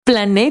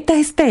Planeta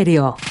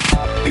Estéreo.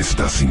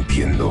 Estás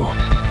sintiendo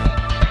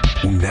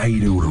un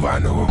aire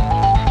urbano.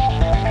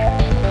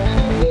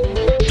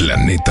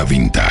 Planeta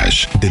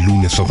Vintage, de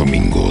lunes a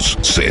domingos,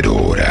 0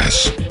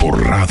 horas, por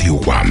Radio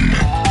Guam.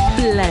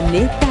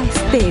 Planeta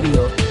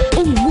Estéreo,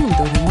 un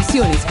mundo de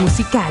emociones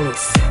musicales.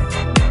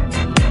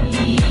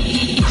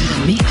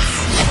 Mix.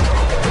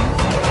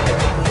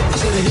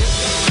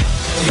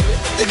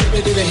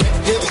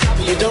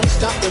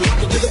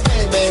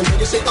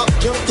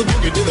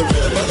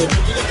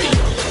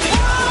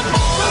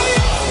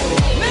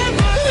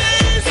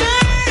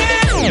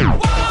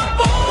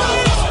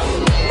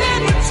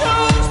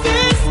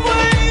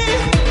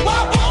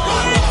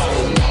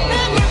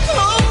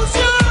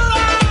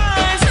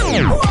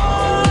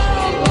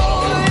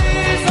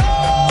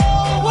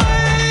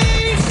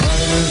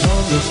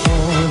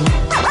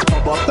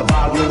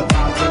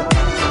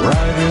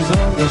 Riders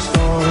on the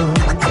storm,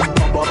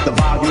 pump up the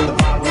volume,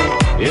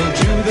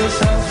 into this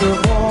house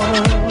of war,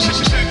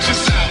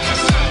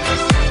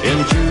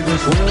 into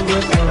this world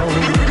of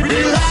home.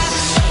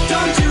 Relax,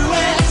 don't do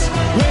it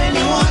when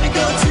you wanna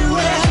go to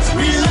it.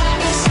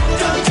 Relax,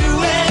 don't do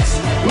it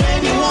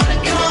when you wanna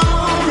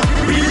come.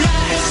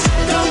 Relax,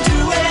 don't do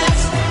it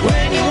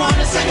when you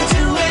wanna second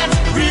to it.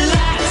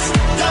 Relax,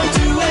 don't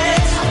do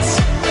it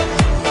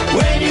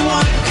when you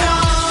wanna come.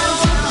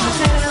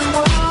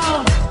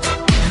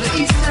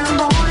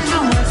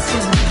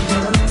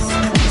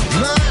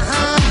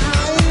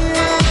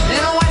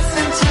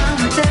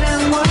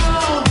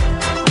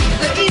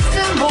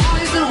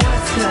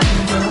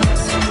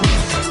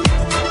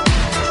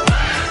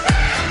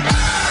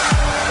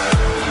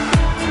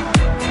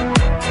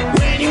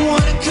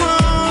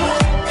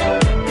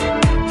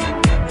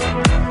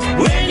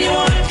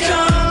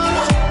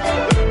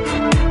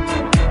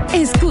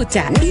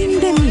 Escucha In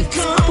The Mix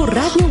por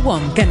Radio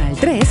One Canal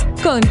 3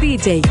 con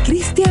DJ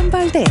Cristian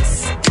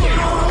Valdés.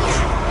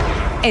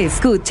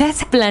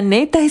 Escuchas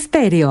Planeta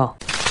Estéreo.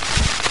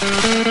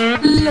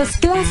 Los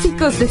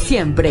clásicos de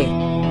siempre.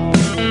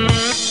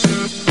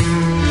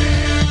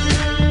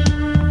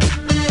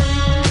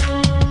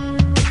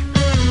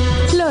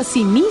 Los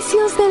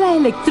inicios de la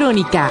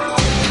electrónica.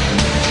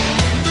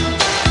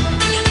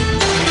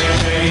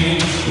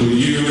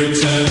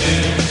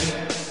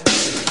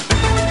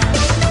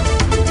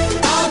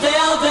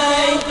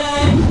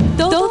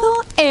 Todo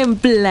en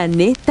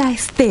Planeta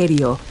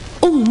Estéreo,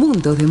 un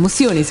mundo de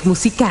emociones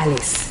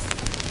musicales.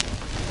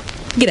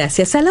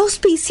 Gracias al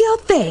auspicio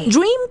de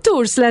Dream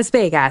Tours Las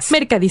Vegas,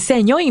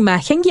 Mercadiseño,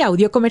 Imagen y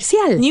Audio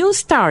Comercial, New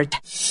Start.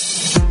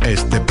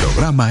 Este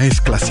programa es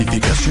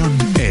clasificación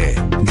E,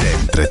 de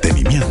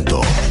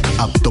entretenimiento,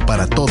 apto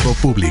para todo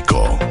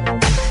público.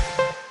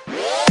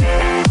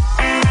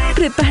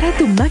 Prepara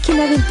tu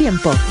máquina del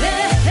tiempo.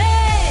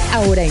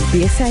 Ahora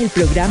empieza el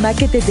programa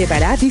que te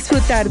llevará a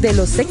disfrutar de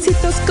los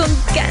éxitos con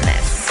ganas.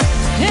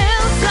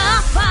 El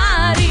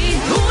Safari,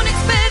 una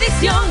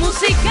expedición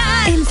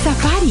musical. El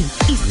Safari,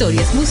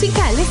 historias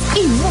musicales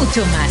y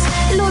mucho más.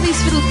 Lo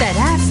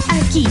disfrutarás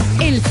aquí,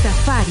 El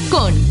Safari,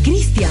 con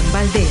Cristian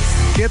Valdés.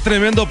 Qué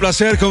tremendo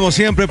placer, como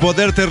siempre,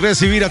 poderte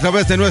recibir a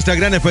través de nuestra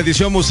gran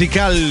expedición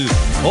musical.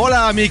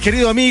 Hola, mi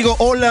querido amigo,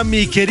 hola,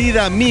 mi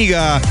querida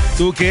amiga.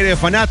 Tú que eres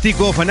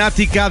fanático,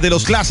 fanática de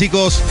los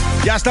clásicos,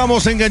 ya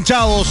estamos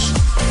enganchados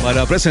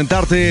para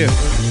presentarte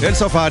El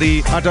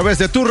Safari a través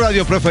de tu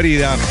radio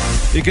preferida.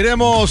 Y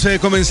queremos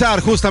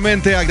comenzar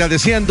justamente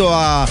agradeciendo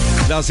a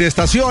las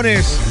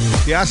estaciones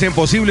que hacen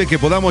posible que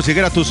podamos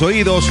llegar a tus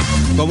oídos,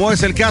 como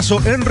es el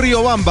caso en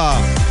Riobamba,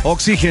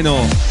 Oxígeno,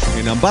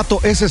 en Ambato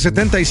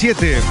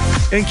S77,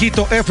 en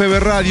Quito FB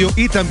Radio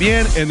y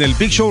también en el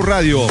Big Show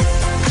Radio.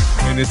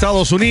 En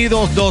Estados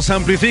Unidos nos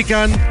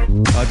amplifican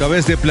a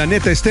través de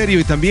Planeta Estéreo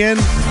y también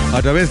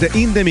a través de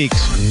In The Mix.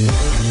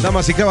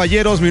 Damas y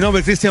caballeros, mi nombre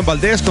es Cristian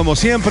Valdés. Como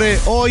siempre,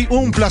 hoy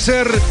un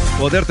placer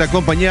poderte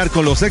acompañar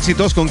con los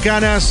éxitos con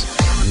canas.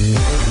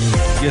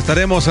 Y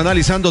estaremos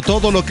analizando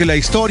todo lo que la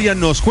historia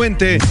nos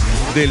cuente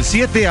del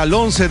 7 al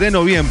 11 de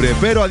noviembre.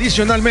 Pero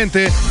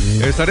adicionalmente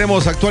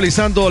estaremos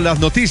actualizando las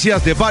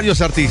noticias de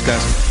varios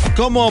artistas.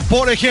 Como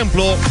por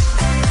ejemplo,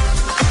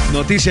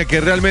 noticia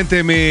que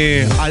realmente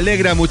me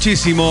alegra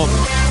muchísimo.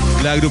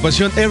 La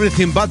agrupación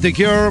Everything But The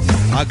Cure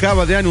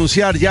acaba de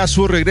anunciar ya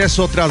su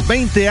regreso tras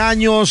 20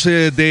 años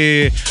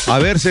de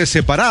haberse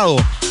separado.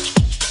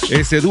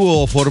 Este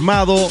dúo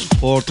formado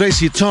por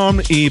Tracy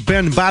Thorn y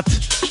Ben Batt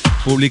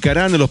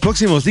publicarán en los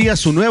próximos días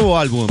su nuevo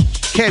álbum.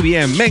 ¡Qué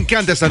bien! Me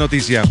encanta esta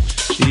noticia.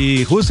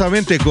 Y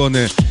justamente con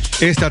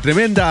esta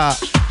tremenda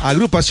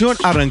agrupación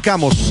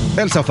arrancamos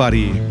el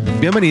Safari.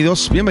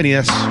 Bienvenidos,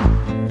 bienvenidas.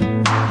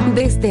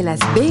 Desde Las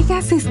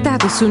Vegas,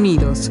 Estados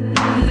Unidos,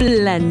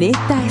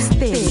 Planeta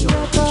Estéreo.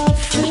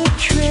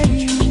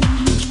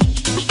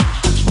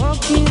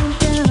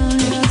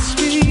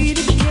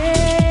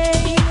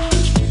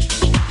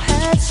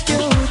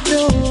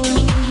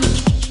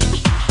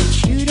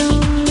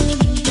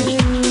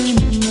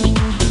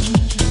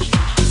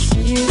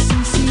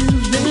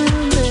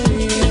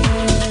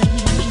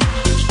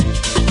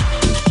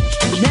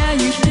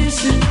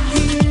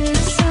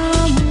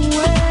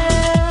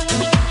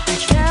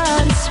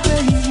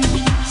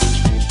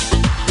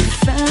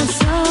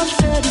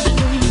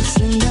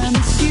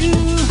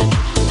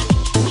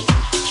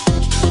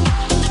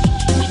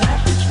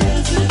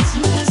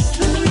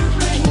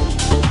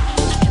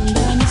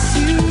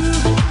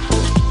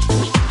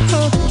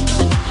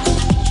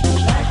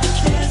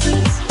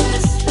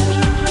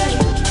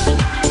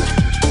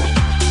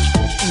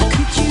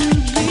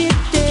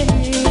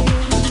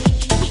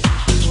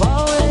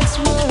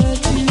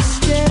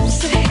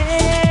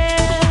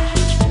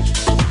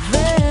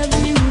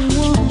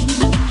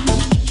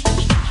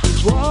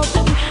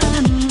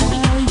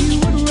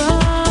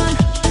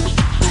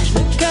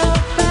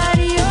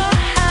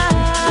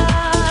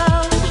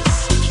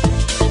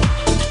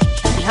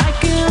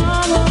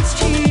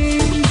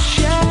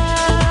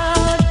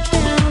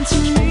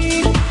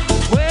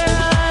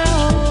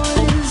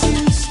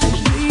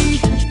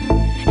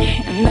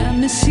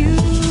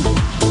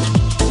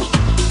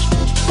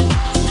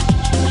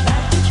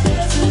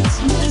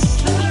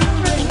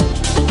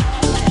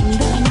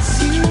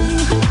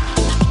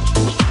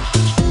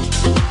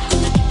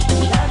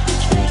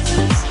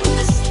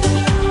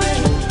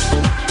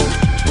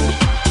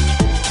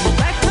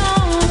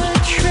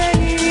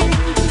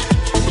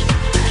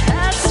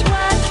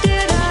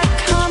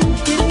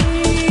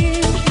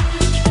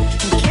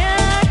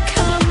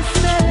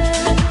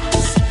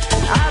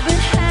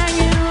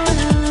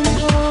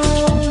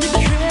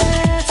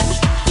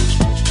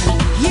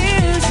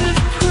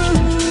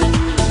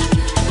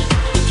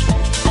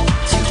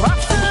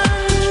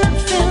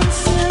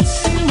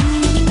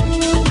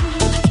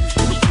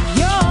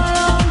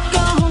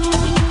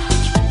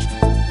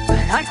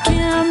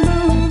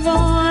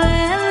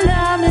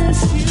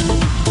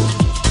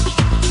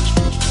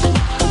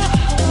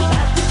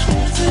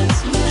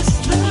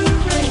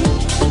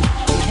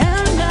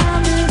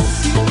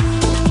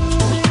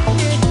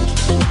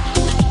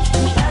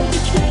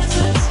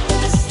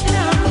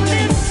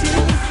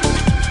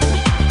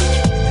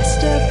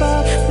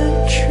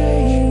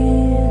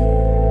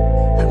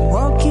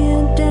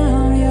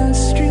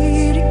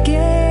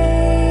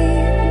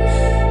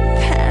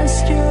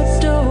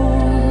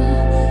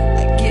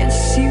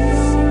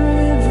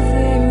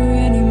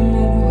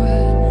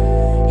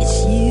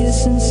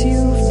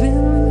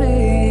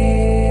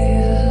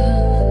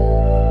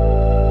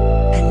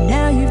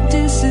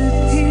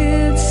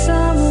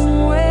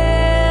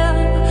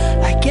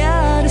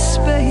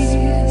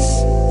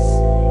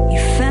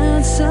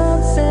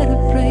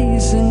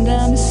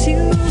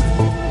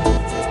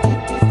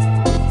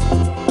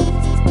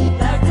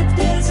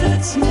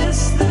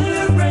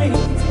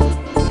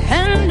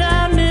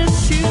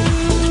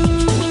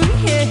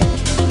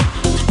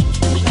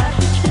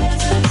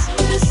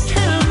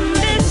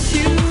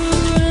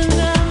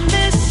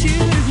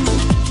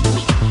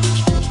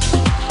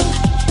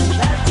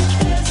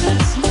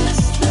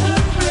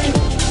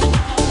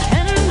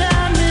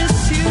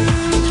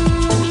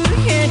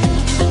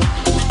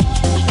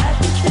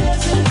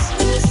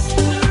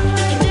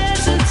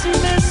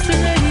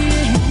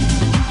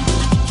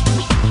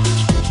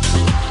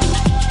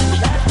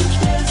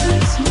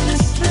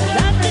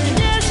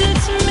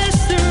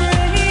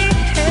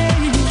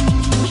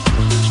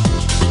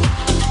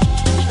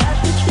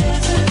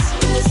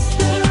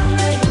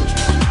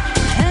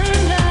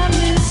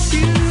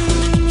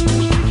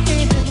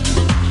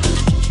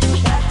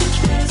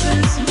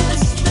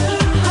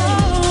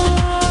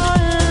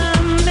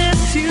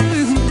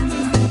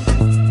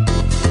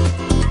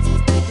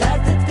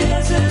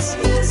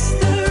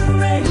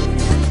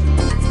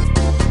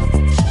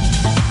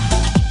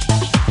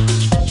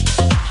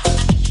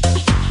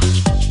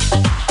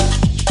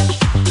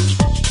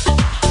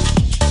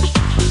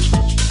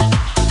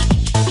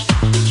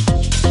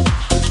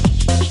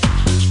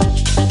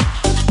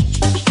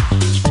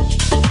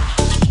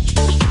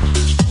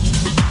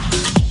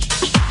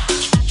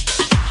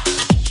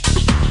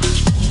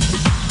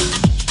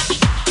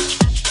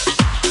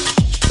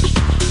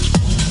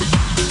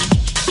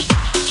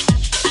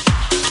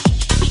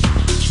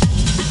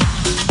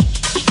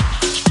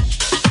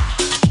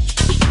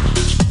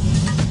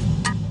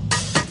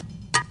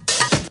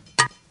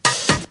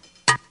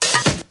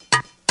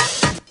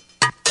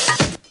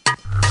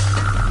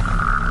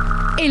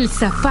 El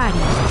Safari,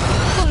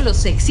 con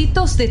los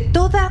éxitos de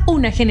toda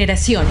una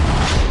generación,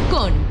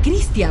 con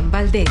Cristian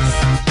Valdés.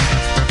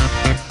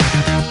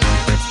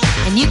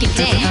 And you can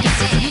dance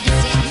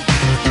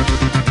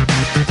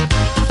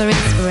for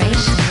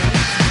inspiration.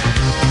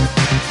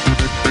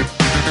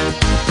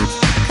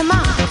 Come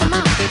on, come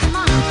on, come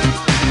on.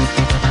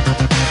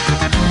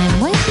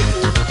 I'm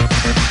waiting.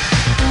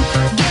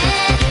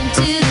 Get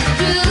into the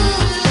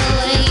groove,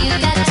 boy. You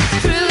got to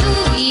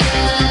prove your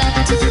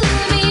love to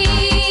me.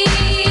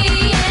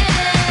 Yeah.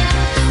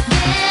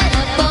 Get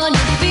up on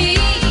your feet,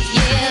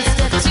 yeah.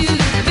 Step to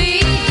the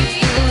beat,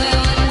 boy.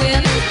 What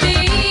will it be?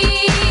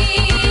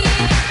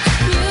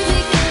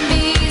 Music can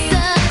be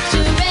such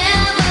a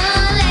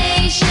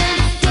revelation.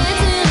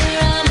 Dancing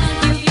around,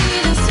 you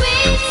feel a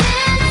sweet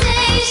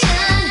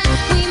sensation.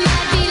 We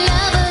might be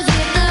lovers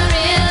if the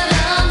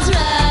rhythm's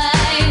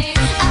right.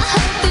 I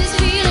hope this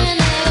feeling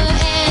never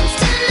ends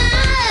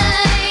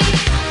tonight.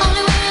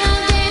 Only when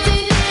I'm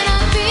dancing can I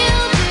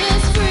feel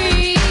this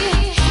free.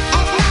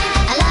 At night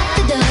I lock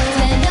the doors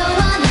where no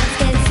one else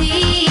can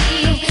see.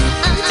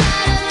 I'm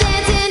tired of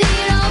dancing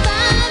here all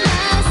by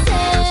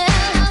myself.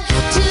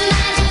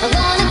 Tonight I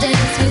wanna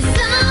dance with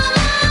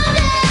someone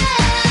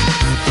else.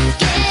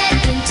 Get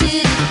into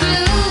the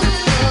groove,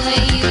 boy.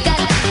 You got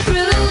to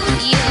prove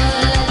your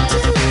love to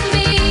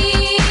me.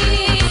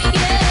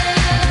 Yeah.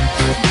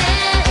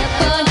 Get up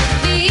on your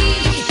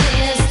feet,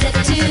 yeah. Step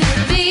to the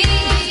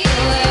beat,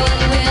 boy.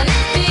 What will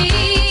it be?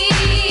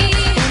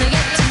 Wanna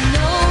get to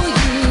know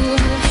you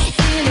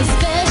in a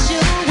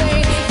special way.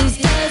 This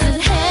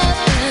doesn't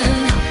happen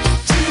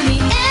to me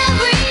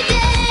every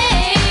day.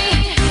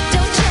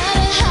 Don't try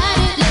to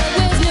hide it, love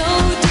wears no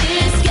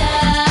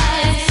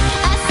disguise.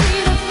 I see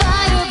the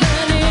fire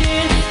burning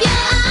in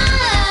your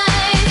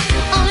eyes.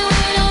 Only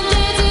when I'm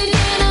dancing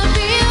can I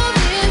feel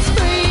this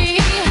free.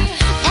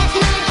 At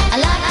night I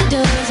lock the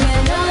doors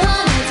where no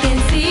one else can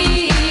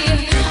see.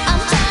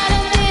 I'm tired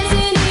of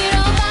dancing here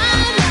all by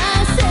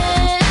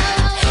myself.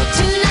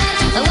 Tonight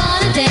I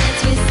wanna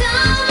dance with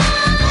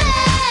someone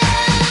else.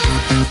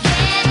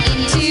 Get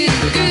into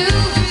the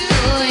groove,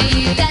 boy.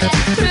 You got to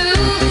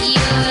prove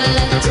your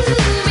love to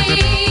me.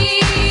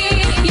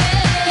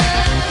 Yeah.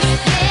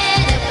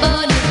 Get up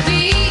on your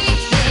feet,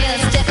 yeah.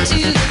 Step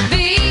to the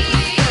beat,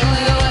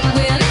 boy. What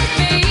will it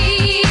be?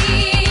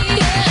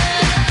 Yeah.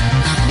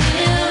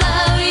 Live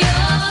out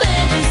your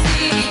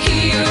fantasy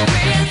here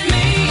with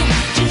me.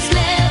 Just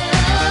let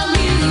the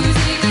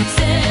music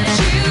set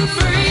you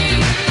free.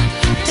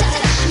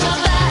 Touch my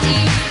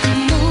body,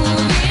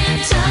 move in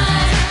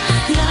time.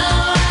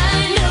 Now I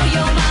know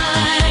you're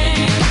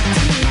mine.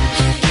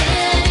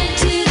 Get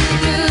into the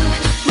groove,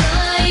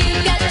 boy. You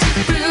got to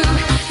prove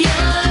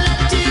your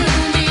love to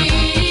me.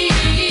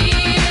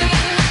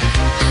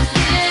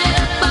 Get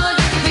up on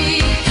your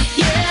feet,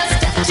 yeah.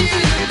 Step to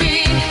the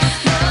beat,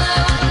 boy.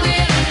 What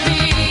will it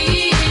be?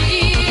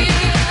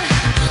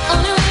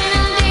 Only when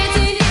I'm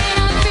dancing can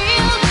I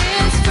feel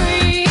this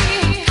free.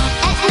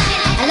 At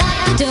night I lock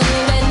the door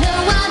where no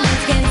one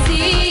else can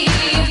see.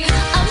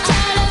 I'm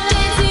tired of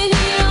dancing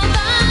here all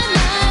by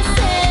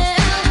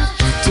myself.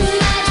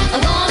 Tonight I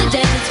wanna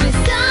dance with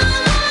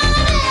someone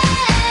else.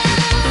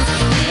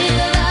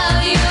 Live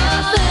out your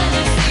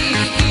fantasy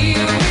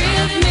here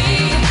with me.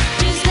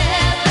 Just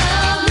let the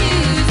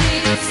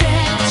music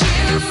set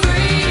you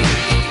free.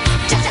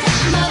 Touch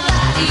my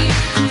body,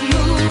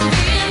 move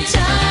in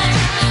time.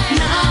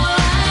 Now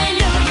I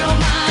know you're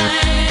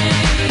mine.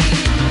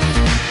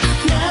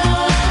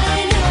 Now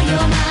I know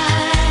you're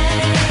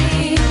mine.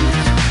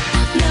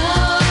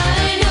 Now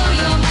I know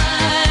you're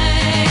mine.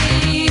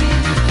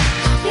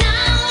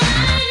 Now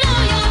I know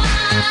you're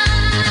mine.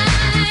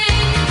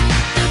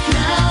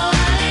 Now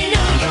I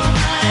know you're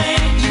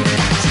mine. You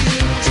got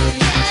to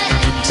get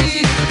into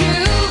the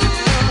groove,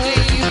 boy.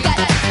 You got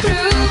to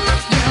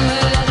prove your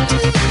love to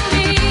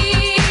me.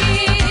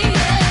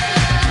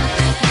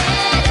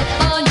 Get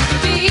up on your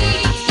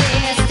feet,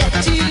 yeah. Step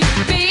to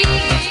the beat,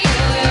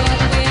 boy.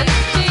 What will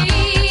it be?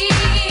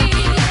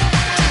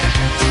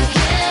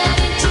 Get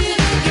into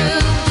the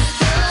groove,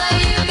 boy.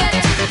 You got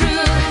to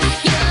prove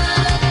your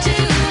love to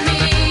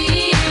me.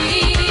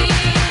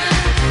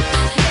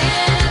 Get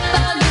up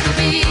on your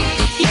feet,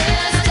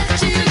 yeah. Step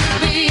to the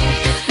beat,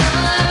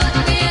 boy. What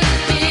will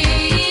it be?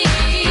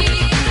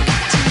 Get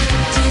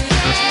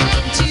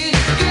into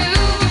the groove,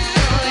 boy.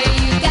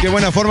 You got Qué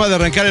buena forma de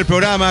arrancar el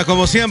programa.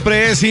 Como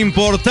siempre, es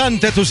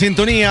importante tu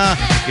sintonía.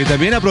 Y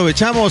también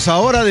aprovechamos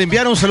ahora de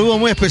enviar un saludo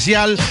muy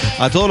especial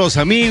a todos los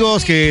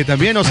amigos que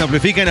también nos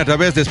amplifican a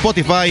través de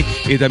Spotify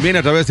y también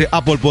a través de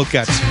Apple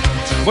Podcasts.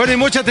 Bueno, y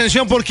mucha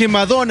atención porque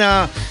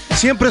Madonna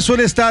siempre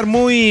suele estar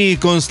muy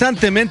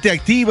constantemente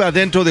activa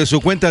dentro de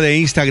su cuenta de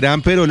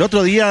Instagram, pero el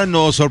otro día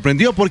nos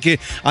sorprendió porque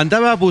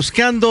andaba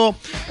buscando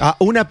a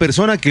una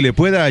persona que le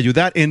pueda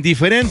ayudar en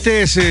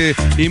diferentes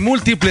y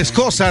múltiples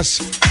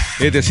cosas.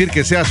 Es decir,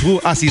 que sea su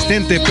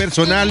asistente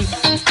personal.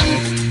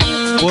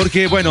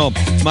 porque, bueno,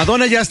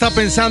 Madonna ya está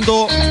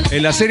pensando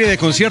en la serie de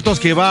conciertos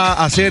que va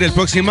a hacer el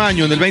próximo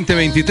año, en el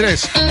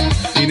 2023.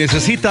 Y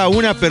necesita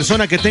una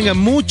persona que tenga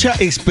mucha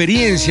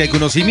experiencia y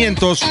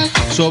conocimientos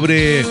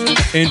sobre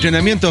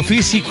entrenamiento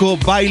físico,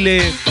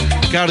 baile,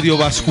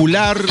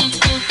 cardiovascular.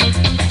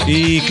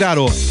 Y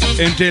claro,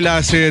 entre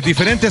las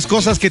diferentes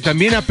cosas que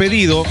también ha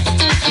pedido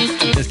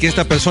es que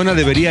esta persona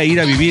debería ir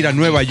a vivir a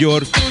Nueva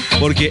York,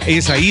 porque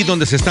es ahí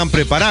donde se están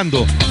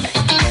preparando.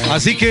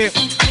 Así que,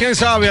 quién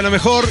sabe, a lo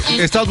mejor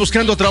estás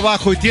buscando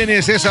trabajo y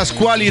tienes esas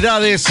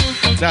cualidades.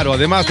 Claro,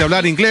 además de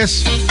hablar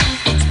inglés,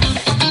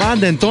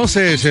 manda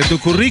entonces tu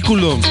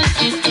currículum.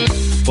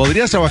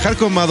 Podrías trabajar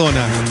con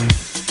Madonna.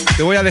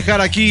 Te voy a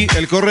dejar aquí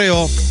el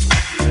correo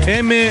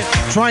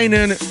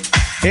mtrainen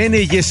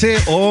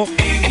NYC o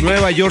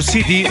Nueva York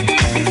City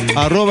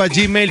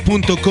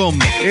 @gmail.com.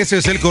 Ese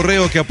es el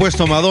correo que ha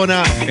puesto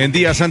Madonna en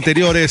días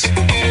anteriores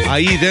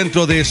ahí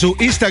dentro de su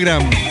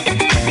Instagram.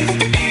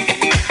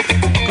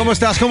 ¿Cómo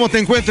estás? ¿Cómo te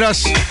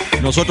encuentras?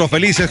 Nosotros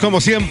felices,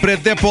 como siempre,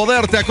 de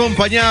poderte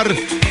acompañar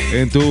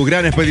en tu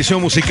gran expedición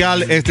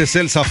musical. Este es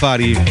el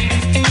Safari.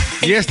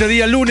 Y este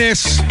día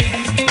lunes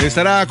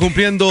estará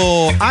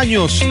cumpliendo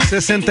años,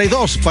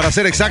 62 para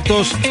ser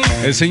exactos,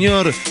 el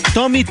señor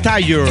Tommy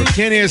Thayer,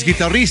 quien es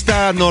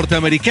guitarrista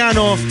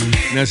norteamericano,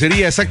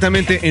 nacería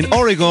exactamente en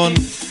Oregon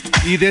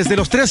y desde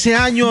los 13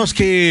 años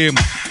que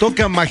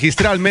toca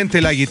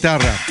magistralmente la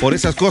guitarra. Por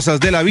esas cosas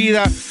de la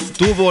vida,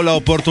 tuvo la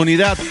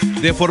oportunidad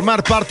de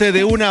formar parte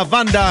de una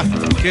banda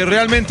que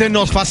realmente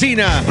nos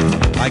fascina.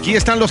 Aquí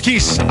están los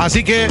Kiss,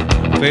 así que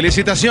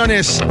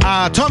felicitaciones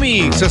a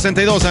Tommy,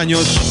 62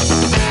 años.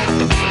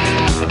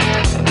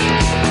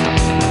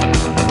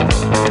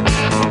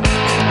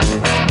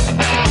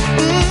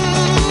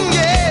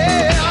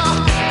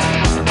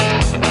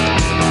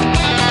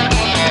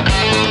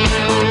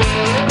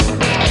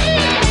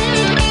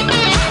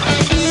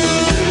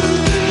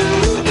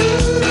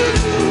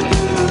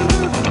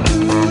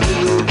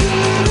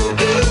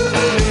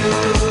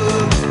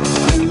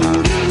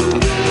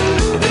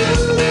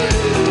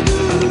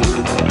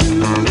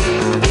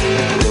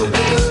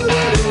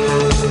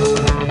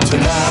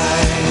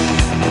 Tonight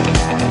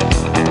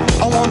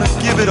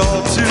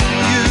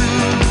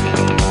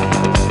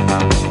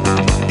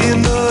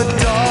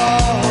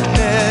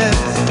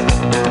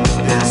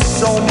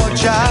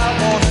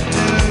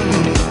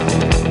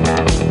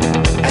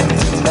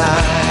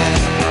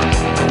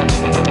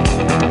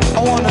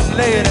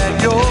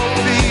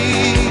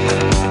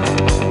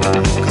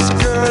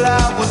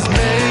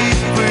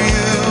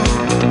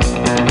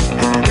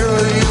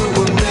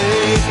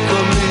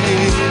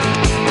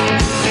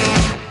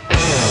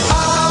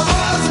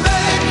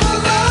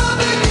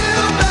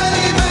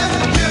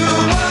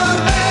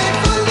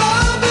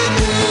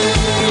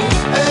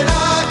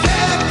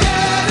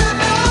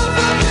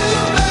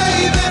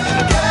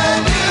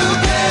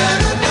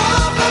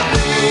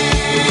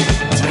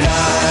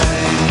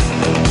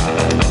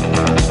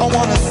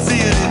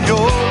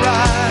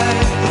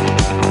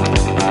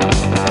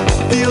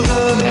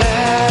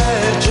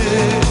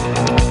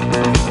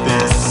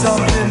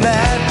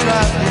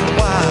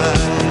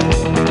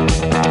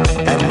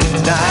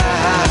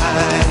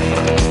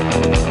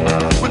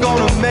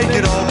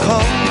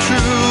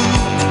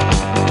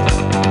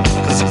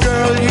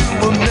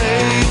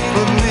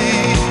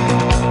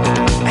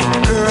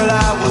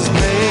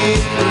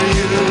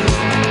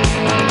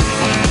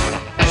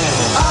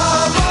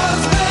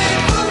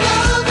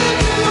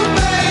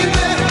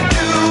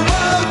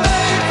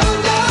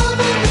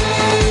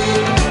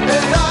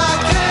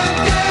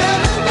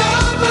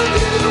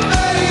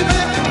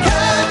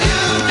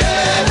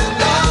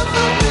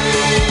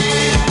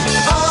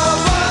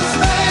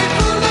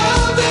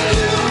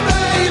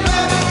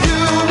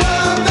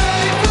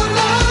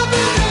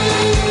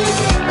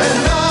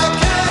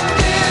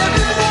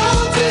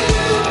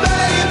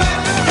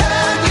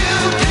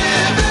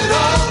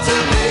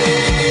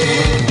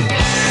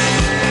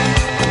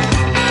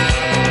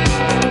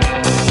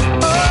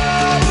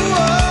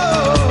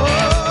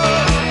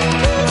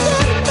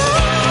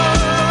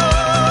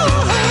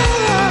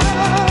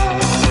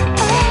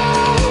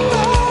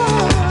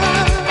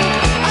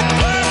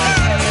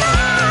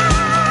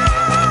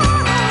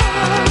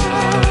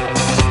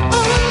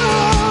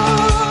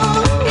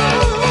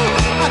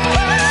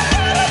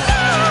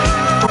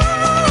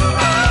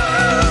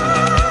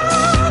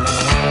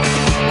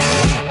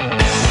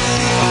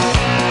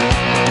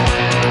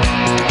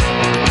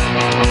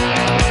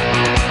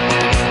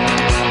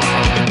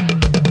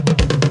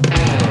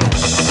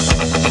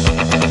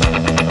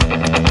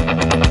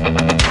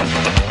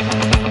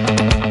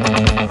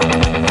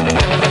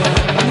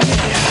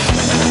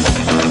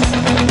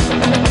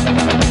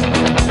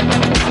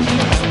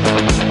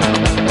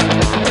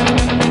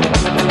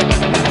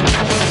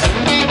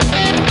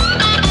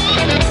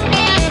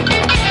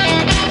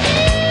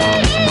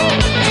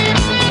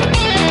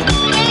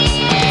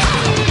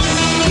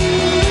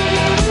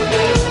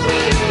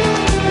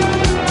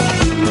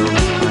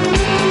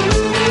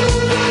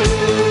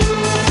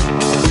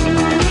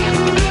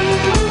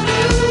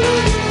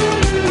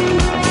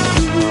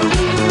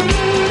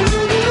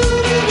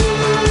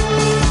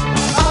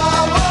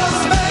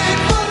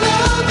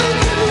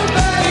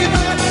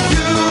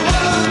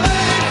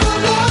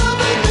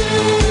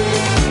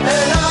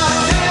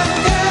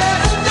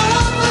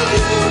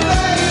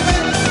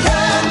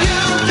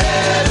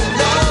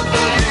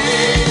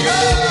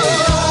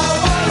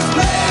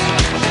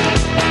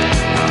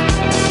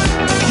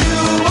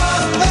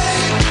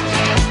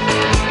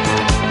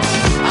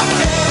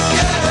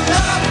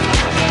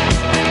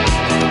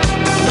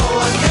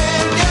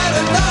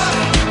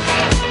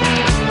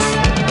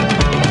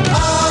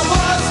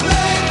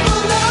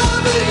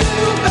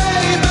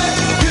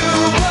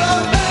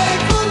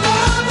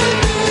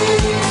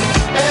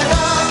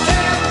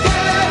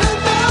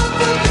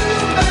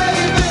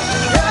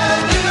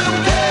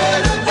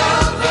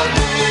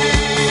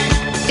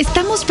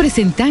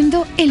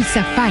presentando El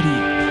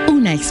Safari,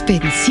 una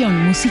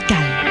expedición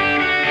musical.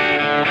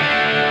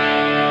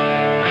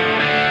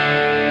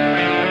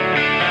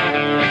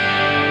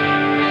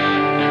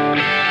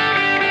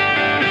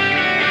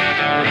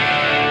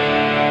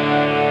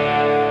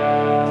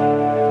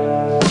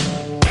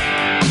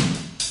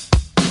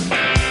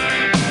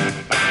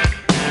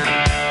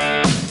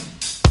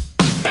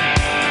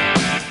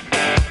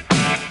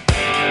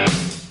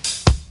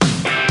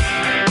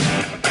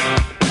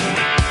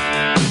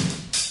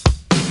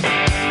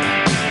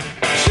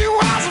 She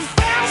was a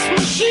fast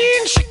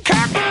machine. She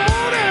cocked the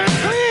motor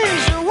clean.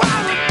 She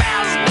was the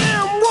best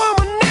damn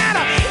woman that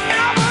I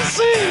ever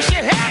seen. She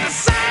had the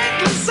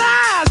sightless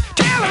eyes,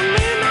 telling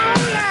me no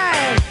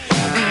lies,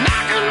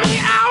 knocking me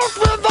out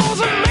with those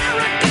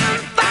American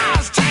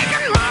thighs,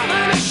 taking more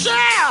than a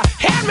share,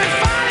 had me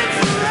fighting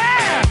for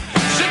air.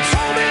 She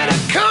told me to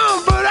come,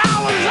 but I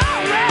was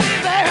already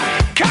there.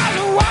 'Cause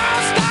the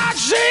world started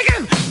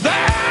shaking, the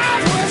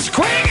earth was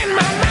quaking,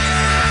 my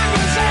mind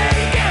was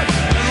aching,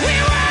 and we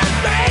were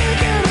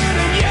making it,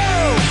 and you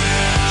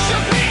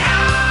shook me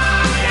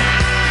all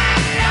night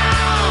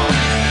long.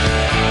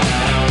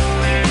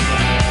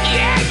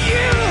 Yeah,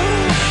 you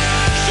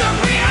shook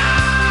me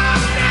all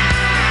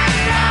night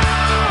long.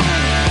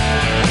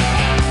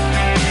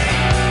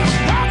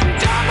 Walking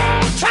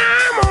double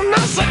time on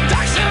the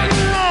seduction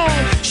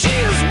line. She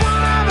is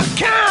one of a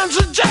kind,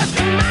 so just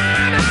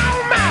mine, oh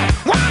my.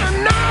 Wanna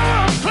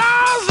know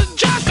applause or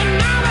just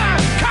another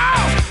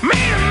cause?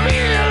 Made a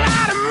meal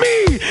out of me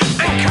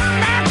and come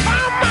back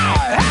for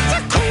more. Had to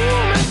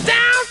cool me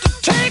down to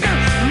take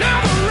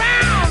another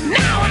round.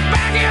 Now we're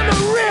back in the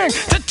ring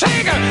to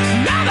take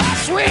another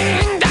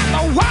swing. That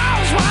the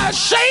walls were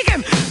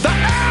shaking, the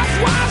earth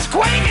was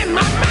quaking,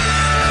 my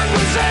mind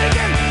was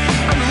aching,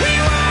 and we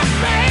were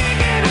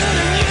making it, and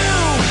you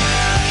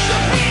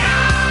shook me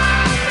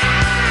all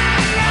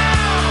night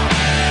long.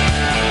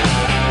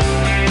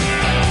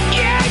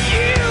 Yeah,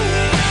 you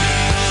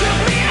shook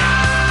me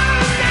all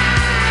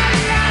night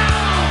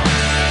long.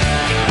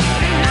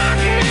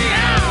 Knocked me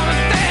out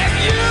of that.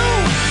 You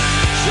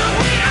shook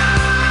me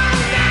all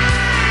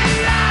night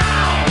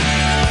long.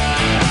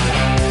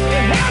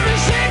 It had me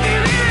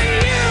shaking, and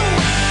you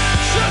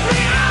shook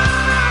me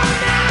all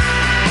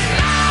night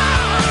long.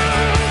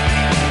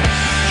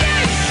 Yeah,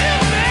 you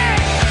shook me.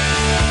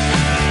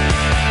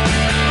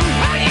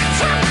 Oh, you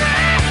took me.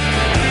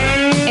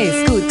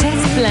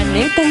 Escuchas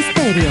Planeta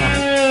Estéreo.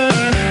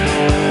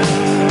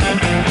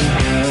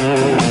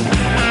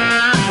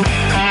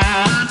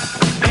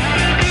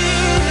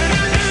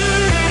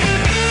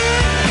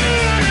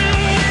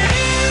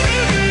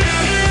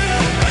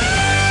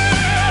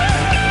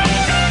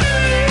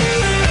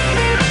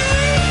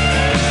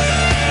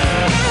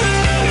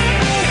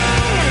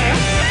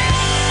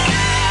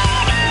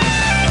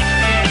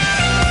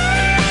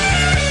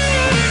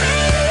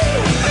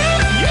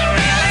 You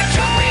really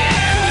took me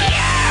in,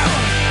 you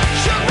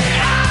shook me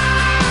all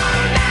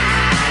night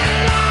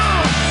long. Ah,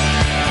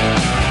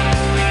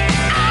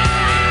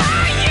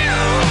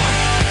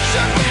 you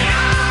shook me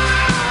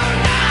all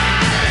night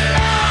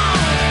long.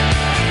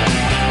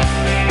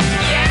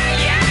 Yeah,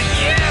 yeah,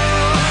 you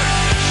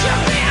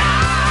shook me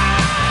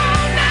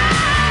all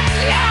night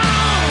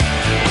long.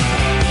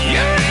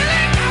 You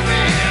really got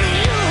me in,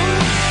 you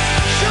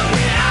shook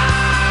me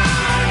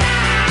all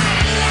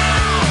night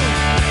long.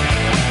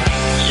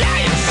 Yeah,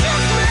 you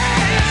shook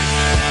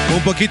me.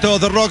 Un poquito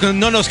de rock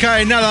no nos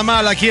cae nada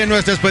mal aquí en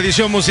nuestra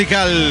expedición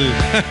musical.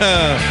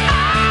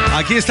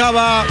 Aquí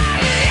estaba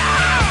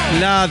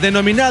la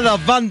denominada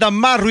banda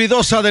más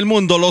ruidosa del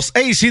mundo, los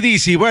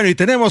AC/DC. Bueno, y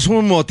tenemos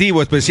un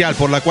motivo especial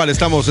por la cual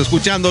estamos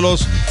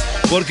escuchándolos,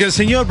 porque el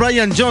señor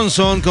Brian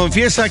Johnson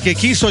confiesa que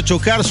quiso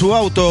chocar su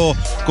auto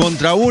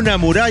contra una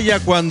muralla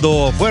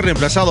cuando fue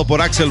reemplazado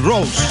por Axl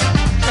Rose.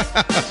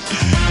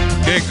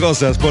 Qué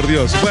cosas, por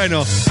Dios.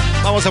 Bueno,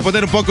 vamos a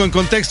poner un poco en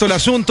contexto el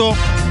asunto.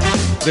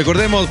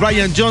 Recordemos,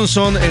 Brian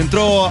Johnson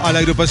entró a la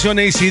agrupación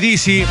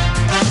AC/DC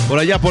por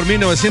allá por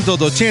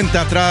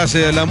 1980 tras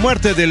la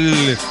muerte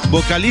del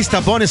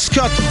vocalista Bon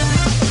Scott.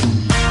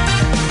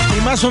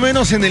 Y más o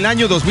menos en el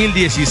año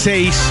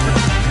 2016,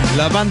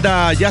 la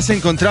banda ya se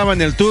encontraba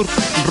en el tour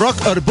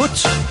Rock or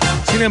Boots.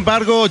 Sin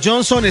embargo,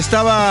 Johnson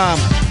estaba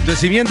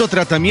recibiendo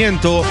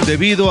tratamiento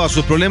debido a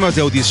sus problemas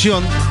de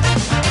audición,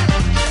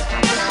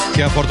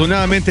 que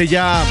afortunadamente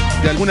ya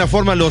de alguna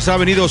forma los ha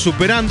venido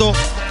superando.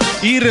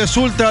 Y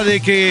resulta de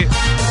que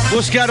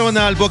buscaron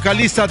al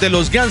vocalista de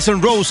los Guns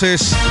N'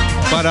 Roses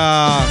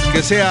para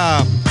que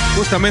sea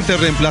justamente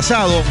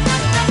reemplazado.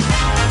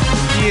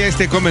 Y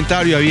este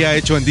comentario había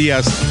hecho en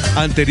días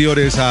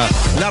anteriores a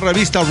la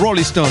revista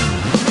Rolling Stone.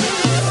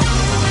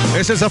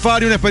 Es el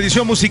Safari, una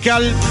expedición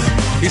musical.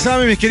 Y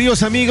saben, mis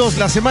queridos amigos,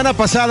 la semana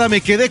pasada me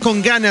quedé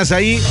con ganas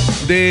ahí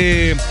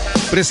de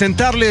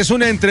presentarles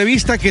una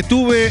entrevista que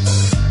tuve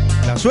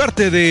la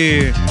suerte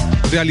de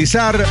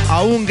realizar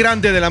a un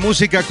grande de la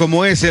música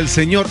como es el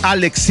señor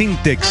Alex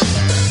Sintek.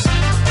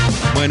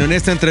 Bueno, en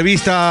esta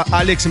entrevista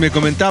Alex me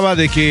comentaba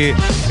de que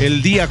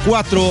el día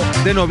 4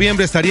 de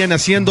noviembre estarían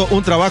haciendo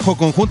un trabajo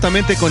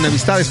conjuntamente con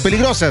Amistades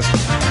Peligrosas.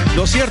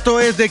 Lo cierto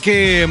es de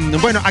que,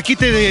 bueno, aquí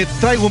te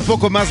traigo un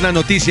poco más la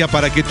noticia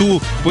para que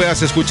tú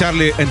puedas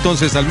escucharle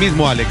entonces al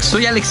mismo Alex.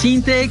 Soy Alex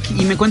Intec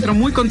y me encuentro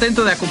muy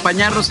contento de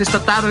acompañarlos esta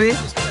tarde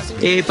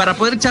para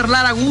poder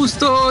charlar a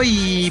gusto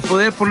y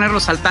poder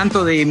ponerlos al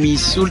tanto de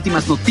mis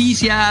últimas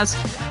noticias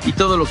y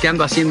todo lo que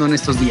ando haciendo en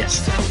estos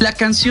días. La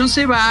canción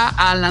se va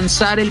a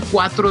lanzar el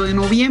 4 de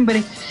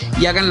noviembre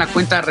y hagan la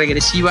cuenta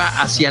regresiva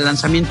hacia el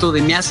lanzamiento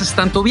de Me Haces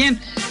Tanto Bien,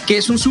 que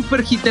es un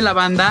super hit de la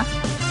banda.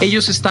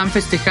 Ellos están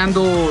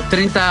festejando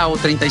 30 o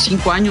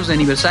 35 años de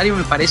aniversario,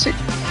 me parece,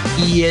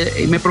 y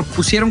me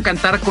propusieron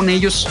cantar con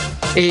ellos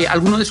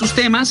alguno de sus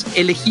temas.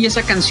 Elegí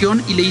esa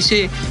canción y le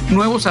hice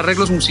nuevos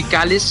arreglos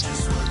musicales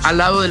al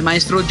lado del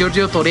maestro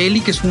Giorgio Torelli,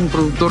 que es un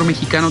productor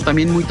mexicano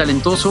también muy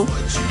talentoso.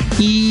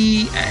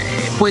 Y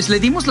pues le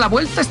dimos la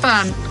vuelta a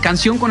esta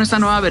canción con esta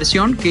nueva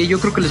versión, que yo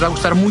creo que les va a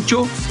gustar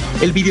mucho.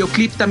 El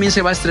videoclip también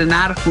se va a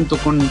estrenar junto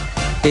con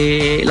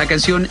la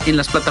canción en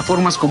las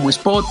plataformas como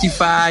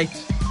Spotify,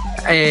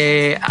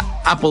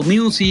 Apple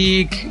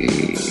Music,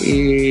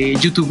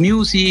 YouTube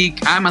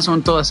Music,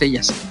 Amazon, todas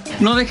ellas.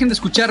 No dejen de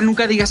escuchar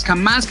Nunca Digas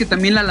Jamás, que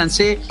también la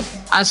lancé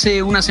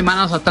hace unas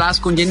semanas atrás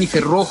con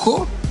Jennifer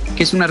Rojo,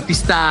 que es una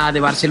artista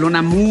de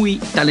Barcelona muy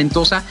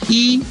talentosa.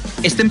 Y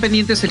estén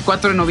pendientes el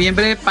 4 de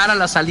noviembre para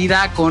la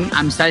salida con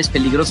Amistades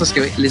Peligrosas,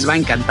 que les va a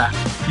encantar.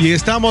 Y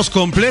estamos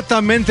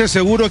completamente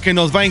seguros que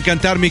nos va a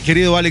encantar, mi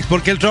querido Alex,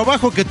 porque el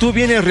trabajo que tú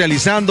vienes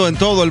realizando en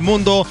todo el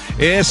mundo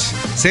es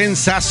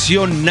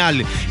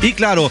sensacional. Y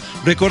claro,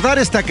 recordar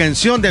esta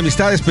canción de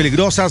Amistades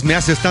Peligrosas, Me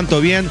Haces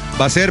Tanto Bien,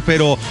 va a ser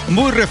pero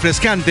muy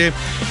refrescante.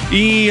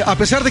 Y a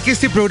pesar de que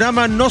este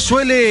programa no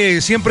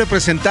suele siempre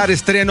presentar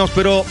estrenos,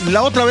 pero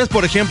la otra vez,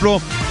 por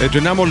ejemplo,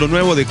 estrenamos lo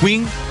nuevo de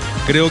Queen.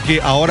 Creo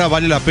que ahora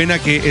vale la pena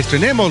que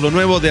estrenemos lo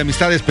nuevo de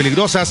Amistades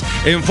Peligrosas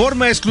en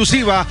forma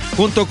exclusiva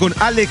junto con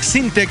Alex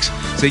Sintex.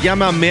 Se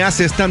llama Me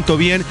Haces Tanto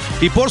Bien.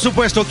 Y por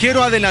supuesto,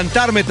 quiero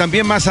adelantarme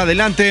también más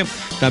adelante.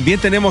 También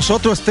tenemos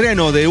otro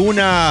estreno de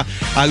una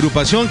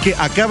agrupación que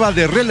acaba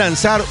de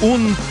relanzar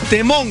un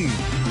temón.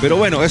 Pero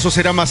bueno, eso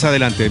será más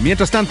adelante.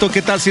 Mientras tanto,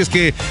 ¿qué tal si es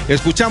que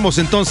escuchamos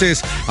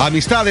entonces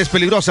Amistades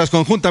Peligrosas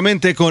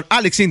conjuntamente con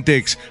Alex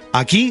Sintex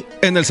aquí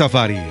en el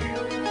Safari?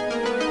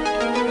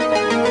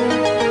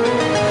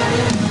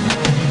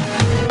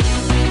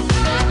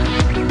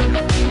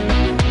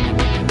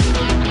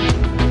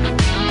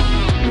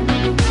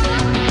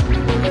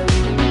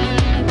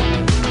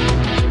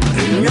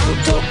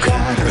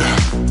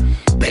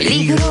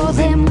 Peligro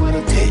de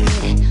muerte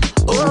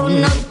o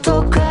no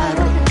tocar.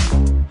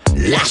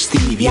 Las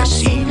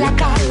tibias y la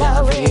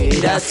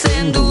calavera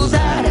hacen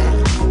dudar.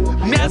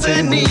 Me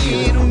hacen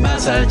ir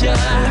más allá.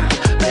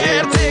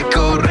 Verte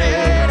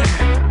correr,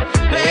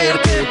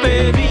 verte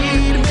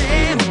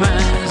pedirme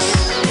más.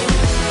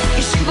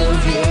 Y si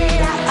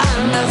volviera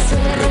a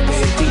nacer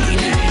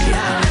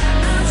repetiría.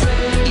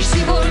 Y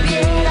si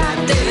volviera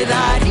te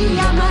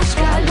daría más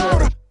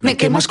calor. Me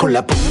quemas con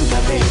la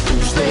punta de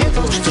tus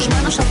dedos, tus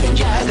manos hacen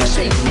llagas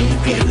en mi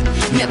piel.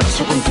 Me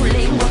abrazo con tu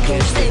lengua que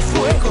es de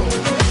fuego.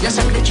 La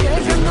sangre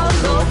hierve, no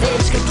lo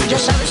ves, que tú ya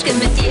sabes que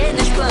me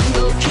tienes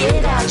cuando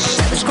quieras.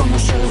 Sabes cómo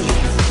soy,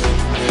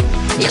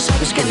 ya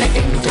sabes que me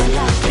entro en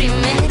la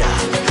primera.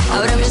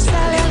 Ahora me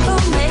sale algo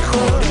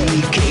mejor.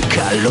 Y qué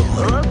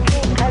calor, oh,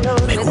 qué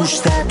calor. Me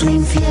gusta tu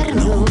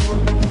infierno,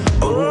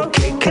 oh,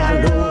 qué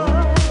calor.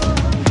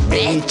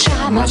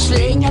 Echa más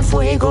leña al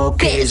fuego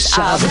que es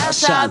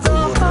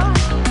abrasador.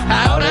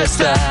 Ahora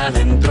está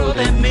dentro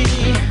de mí,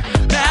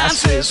 me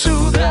hace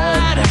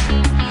sudar,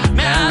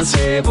 me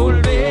hace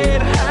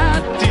volver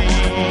a ti.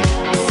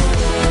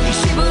 Y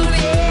si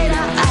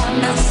volviera a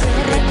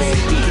nacer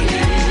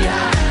repetiría.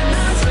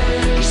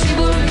 Y si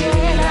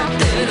volviera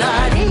te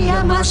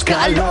daría más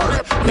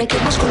calor. Me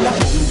quemas con la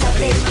punta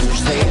de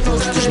tus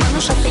dedos, tus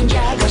manos hacen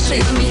llagas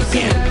en mi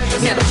piel.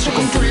 Me abrazo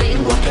con tu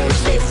lengua que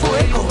es de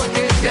fuego.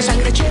 La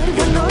sangre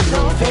hierve, no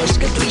lo ves,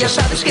 que tú ya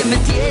sabes que me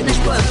tienes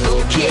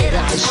cuando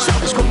quieras.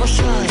 Sabes cómo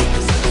soy,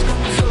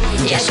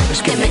 ya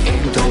sabes que me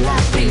entro en la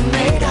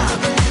primera.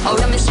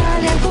 Ahora me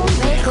sale algo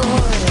mejor.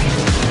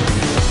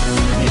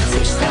 Me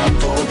haces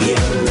tanto bien,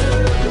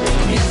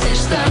 me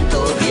haces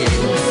tanto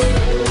bien,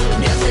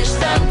 me haces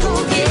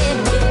tanto bien.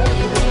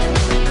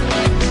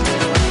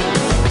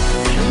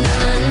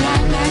 Na na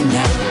na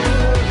na,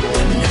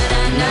 na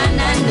na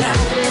na na,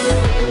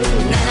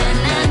 na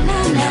na na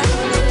na.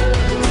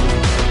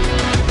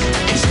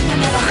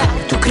 Enséñame a bajar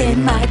tu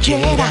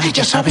cremallera,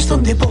 ya sabes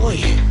dónde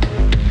voy.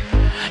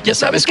 Ya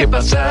sabes que he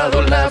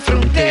pasado la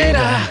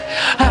frontera,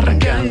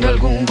 arrancando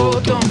algún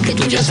botón. Que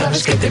tú ya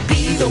sabes que te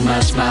pido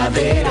más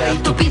madera y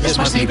tú pides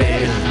más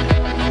nivel.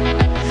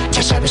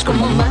 Ya sabes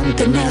cómo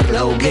mantener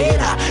la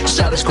hoguera,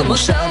 sabes cómo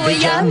sabe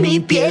ya mi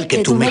piel. Que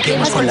tú me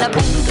quemas con la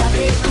punta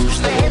de tus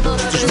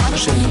dedos, tus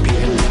manos en mi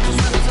piel.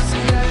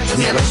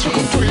 Me abrazo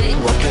con tu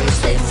lengua que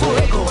es de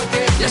fuego.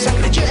 La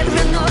sangre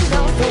hierve, no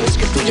lo ves,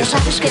 que tú ya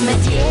sabes que me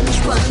tienes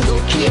cuando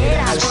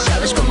quieras.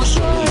 Sabes cómo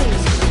soy,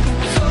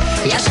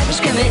 Ya sabes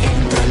que me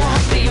entra la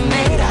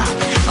primera,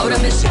 ahora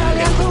me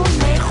sale algo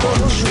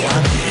mejor.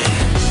 Suave.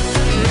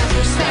 Me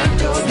haces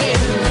tanto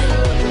bien,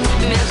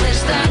 me haces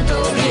tanto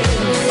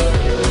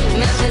bien,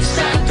 me haces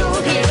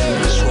tanto bien.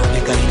 Más suave,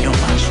 cariño,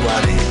 más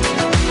suave.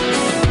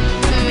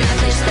 Me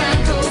haces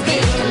tanto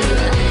bien,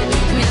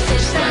 me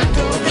haces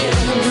tanto bien,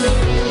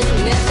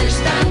 me haces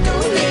tanto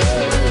bien.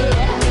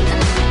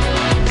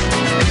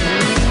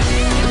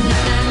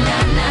 Na na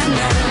na na na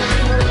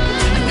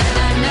na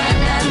na na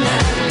na na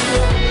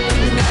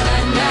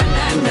na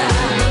na na.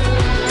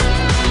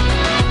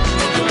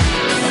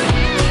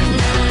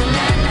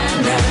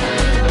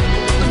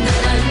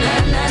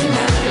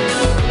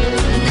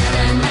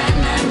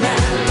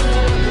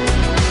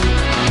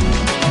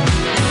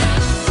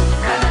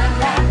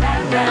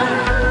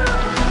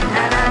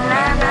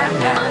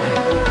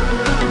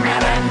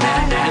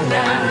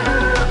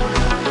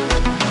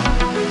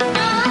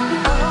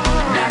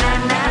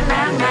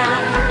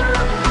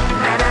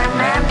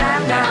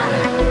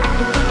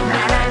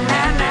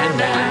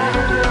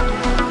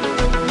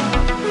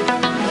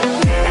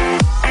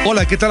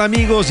 Hola, ¿qué tal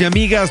amigos y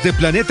amigas de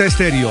Planeta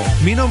Estéreo?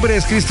 Mi nombre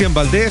es Cristian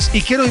Valdés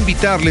y quiero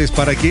invitarles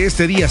para que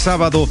este día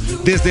sábado,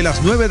 desde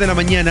las 9 de la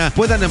mañana,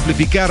 puedan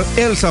amplificar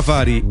El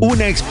Safari,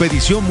 una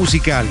expedición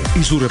musical,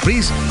 y su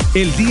reprise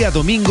el día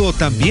domingo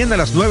también a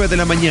las 9 de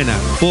la mañana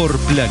por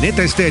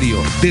Planeta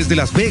Estéreo, desde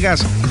Las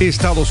Vegas,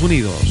 Estados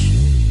Unidos.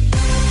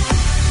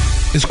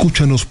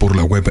 Escúchanos por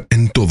la web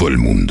en todo el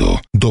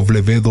mundo.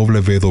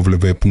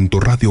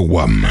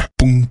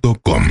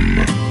 www.radiowam.com.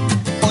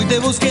 Hoy te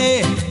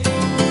busqué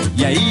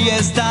y ahí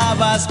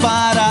estabas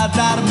para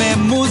darme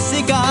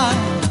música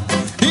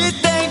y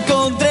te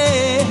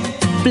encontré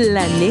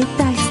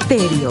Planeta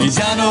Estéreo. y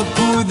ya no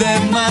pude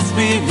más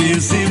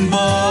vivir sin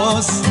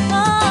vos.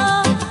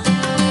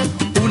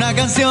 Una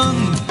canción,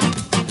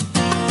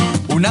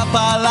 una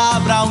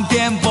palabra, un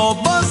tiempo,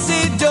 vos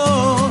y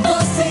yo.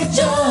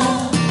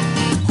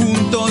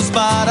 Juntos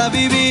para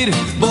vivir,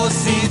 vos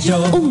y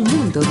yo. Un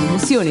mundo de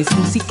emociones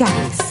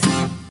musicales.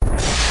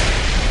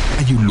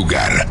 Hay un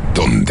lugar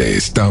donde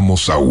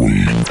estamos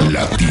aún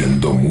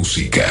latiendo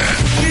música.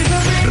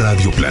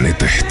 Radio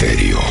Planeta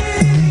Estéreo,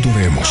 un mundo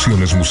de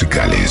emociones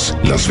musicales.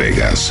 Las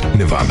Vegas,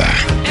 Nevada.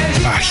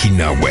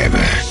 Página web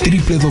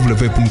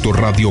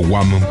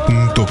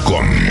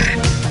www.radiowam.com.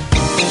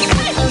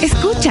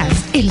 Escuchas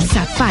El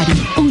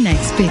Safari, una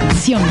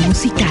expedición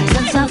musical.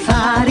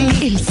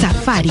 El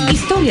Safari.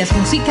 Historias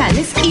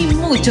musicales y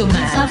mucho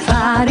más.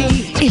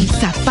 Safari. El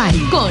Safari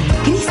Con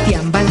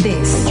Cristian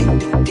Valdés.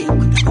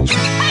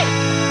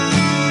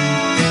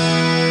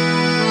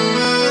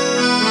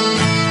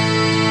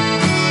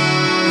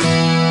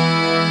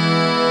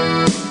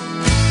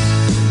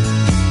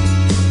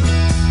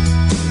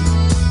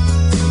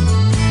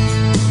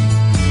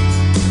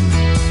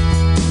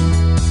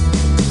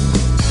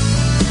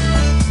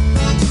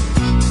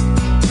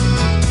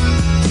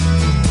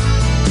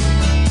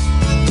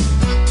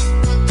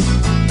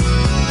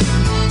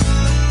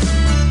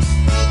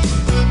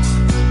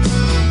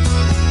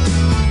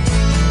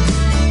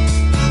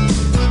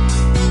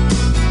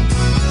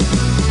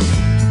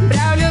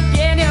 Braulio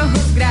tiene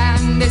ojos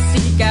grandes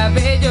y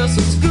cabellos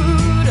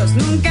oscuros.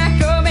 Nunca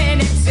come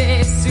en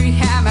exceso y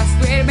jamás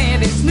duerme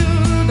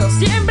desnudo.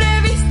 Siempre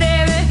viste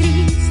de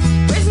gris,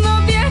 pues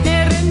no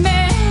tiene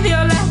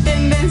remedio. La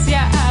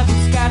tendencia a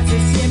buscarse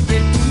siempre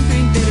el punto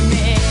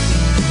intermedio.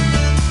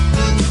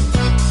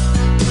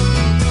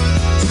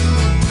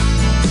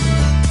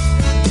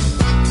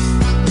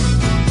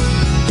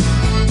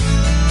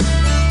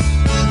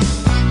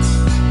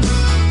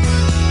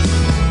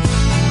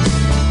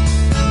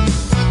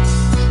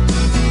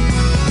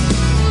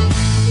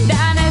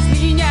 Dana es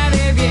niña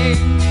de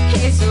bien,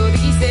 eso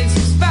dicen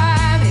sus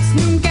padres.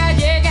 Nunca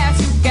llega a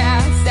su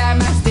casa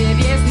más de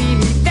 10 ni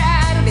muy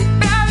tarde.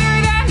 Braulio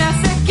y Dana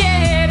se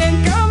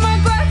quieren como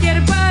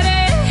cualquier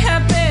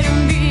pareja, pero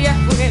un día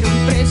fueron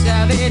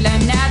presa de la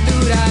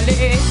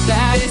naturaleza,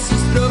 de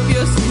sus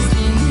propios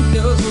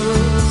instintos.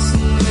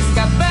 No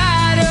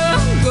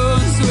escaparon con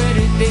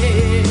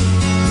suerte.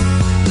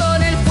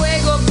 Con el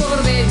fuego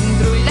por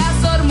dentro y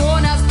las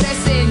hormonas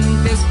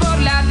presentes por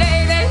la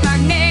ley del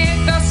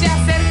magneto se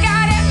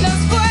acercan en los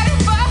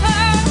cuerpos.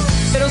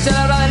 Pero si a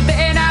la hora del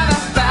té nada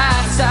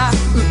pasa,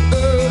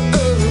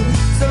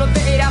 solo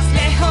te irás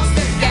lejos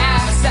de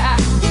casa.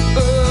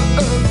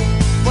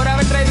 Por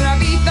haber traído un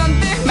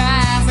habitante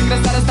más,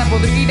 engrasar esta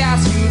podrida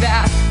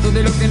ciudad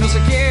donde lo que no se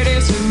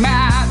quiere se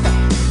mata.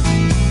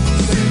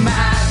 Se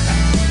mata.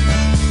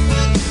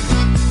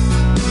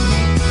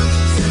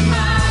 Se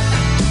mata.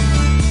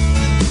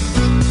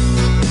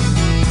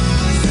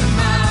 Se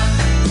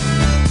mata.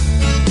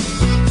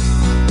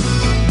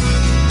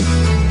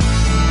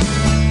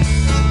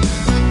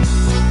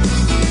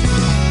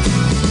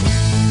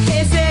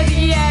 Ese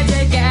día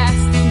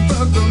llegaste un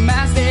poco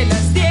más de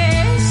las 10,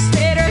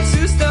 pero el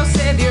susto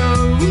se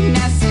dio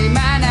unas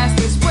semanas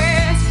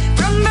después.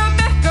 Pronto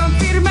te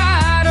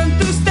confirmaron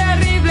tus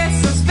terribles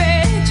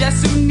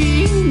sospechas. Un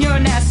niño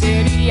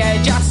nacería,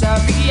 ya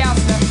sabías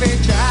la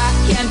fecha.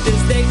 Y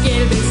antes de que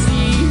el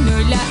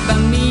vecino y la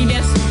familia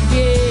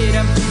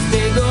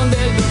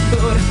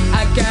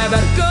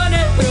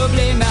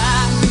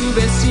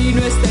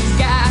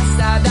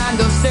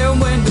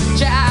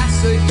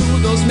piso y tú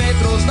 2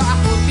 metros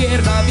bajo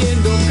tierra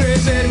viendo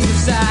crecer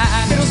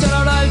gusano. Pero solo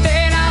ahora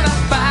nada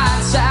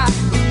pasa.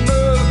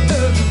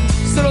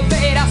 Solo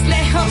te irás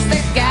lejos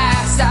de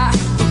casa.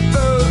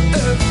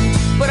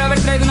 Por haber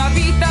traído un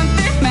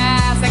habitante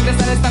más a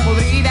ingresar a esta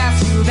podrida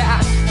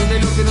ciudad donde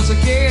lo que no se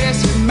quiere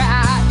se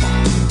mata.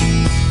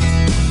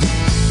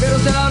 Pero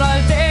solo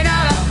ahora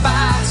nada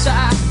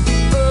pasa.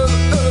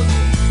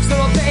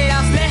 Solo te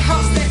irás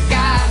lejos de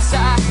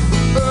casa.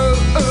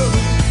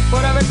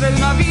 Por haber traído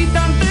un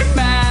habitante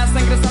más a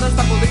ingresar a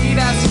esta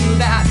podrida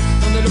ciudad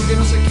donde lo que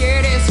no se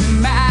quiere se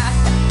mata.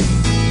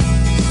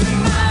 Se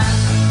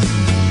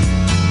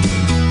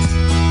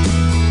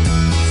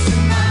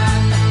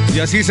mata. Y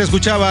así se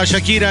escuchaba a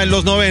Shakira en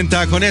los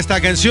 90 con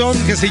esta canción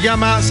que se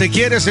llama Se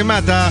quiere, se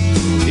mata,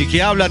 y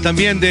que habla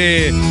también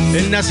de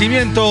el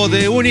nacimiento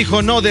de un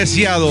hijo no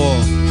deseado.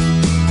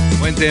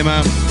 Buen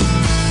tema.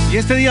 Y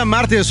este día,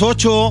 martes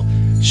 8,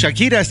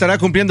 Shakira estará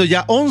cumpliendo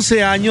ya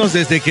 11 años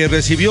desde que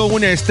recibió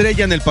una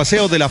estrella en el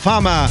Paseo de la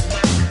Fama.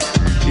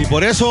 Y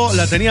por eso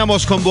la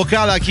teníamos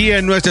convocada aquí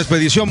en nuestra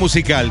expedición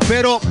musical.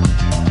 Pero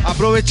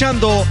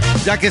aprovechando,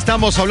 ya que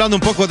estamos hablando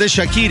un poco de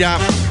Shakira,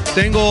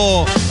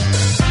 tengo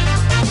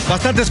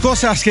bastantes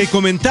cosas que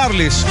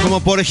comentarles,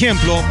 como por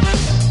ejemplo,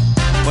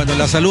 bueno,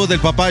 la salud del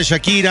papá de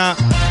Shakira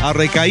ha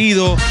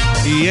recaído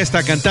y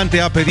esta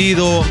cantante ha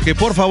pedido que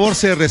por favor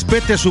se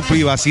respete su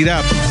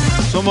privacidad.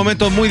 Son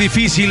momentos muy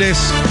difíciles,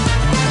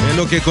 es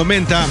lo que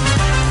comenta,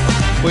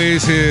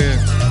 pues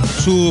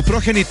su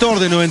progenitor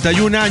de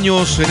 91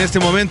 años en este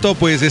momento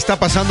pues está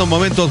pasando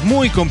momentos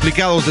muy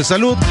complicados de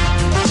salud.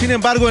 Sin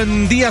embargo,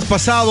 en días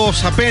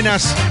pasados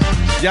apenas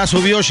ya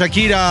subió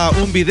Shakira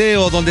un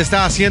video donde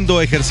está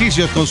haciendo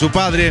ejercicios con su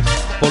padre,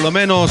 por lo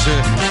menos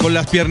con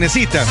las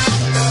piernecitas.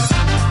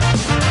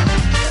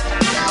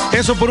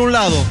 Eso por un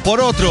lado.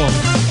 Por otro,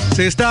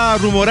 se está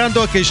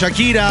rumorando que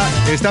Shakira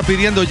está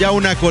pidiendo ya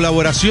una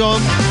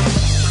colaboración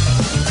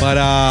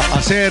para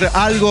hacer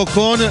algo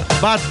con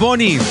Bad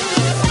Bunny.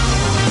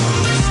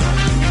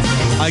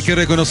 Hay que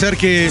reconocer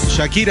que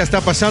Shakira está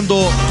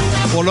pasando,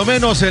 por lo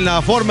menos en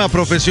la forma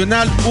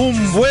profesional,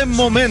 un buen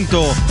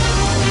momento.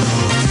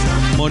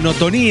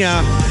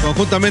 Monotonía,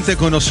 conjuntamente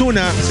con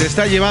Ozuna, se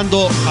está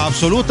llevando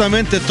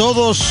absolutamente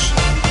todos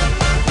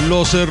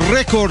los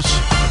récords,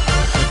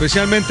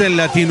 especialmente en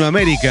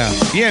Latinoamérica.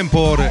 Bien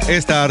por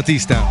esta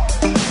artista.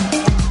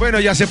 Bueno,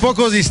 y hace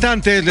pocos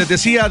instantes les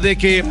decía de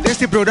que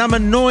este programa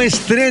no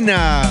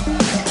estrena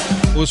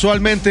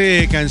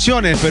usualmente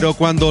canciones, pero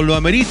cuando lo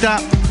amerita,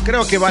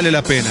 creo que vale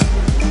la pena.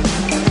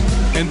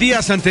 En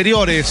días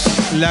anteriores,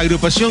 la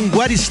agrupación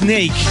What is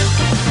Snake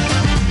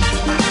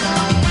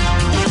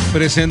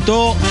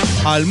presentó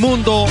al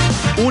mundo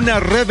una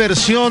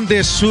reversión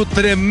de su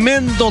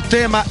tremendo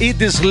tema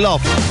It Is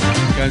Love,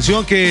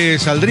 canción que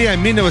saldría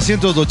en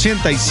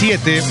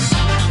 1987.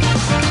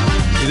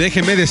 Y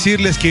déjenme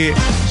decirles que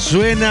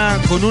suena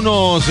con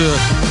unos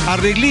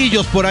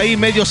arreglillos por ahí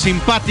medio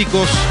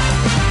simpáticos.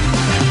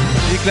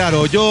 Y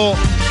claro, yo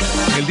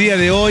el día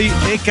de hoy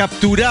he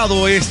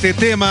capturado este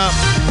tema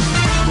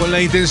con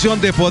la intención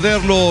de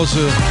poderlos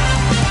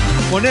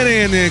poner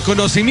en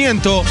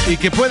conocimiento y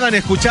que puedan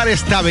escuchar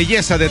esta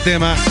belleza de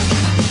tema.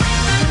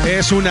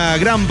 Es una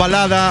gran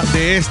balada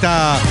de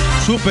esta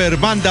super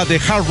banda de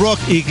hard rock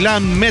y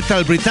glam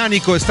metal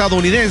británico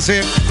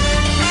estadounidense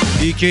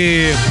y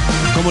que,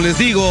 como les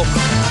digo,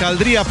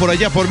 saldría por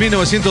allá por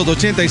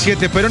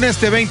 1987, pero en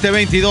este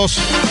 2022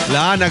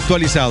 la han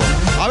actualizado.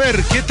 A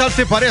ver, ¿qué tal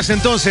te parece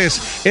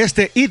entonces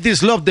este It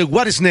Is Love de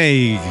What is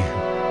Snake?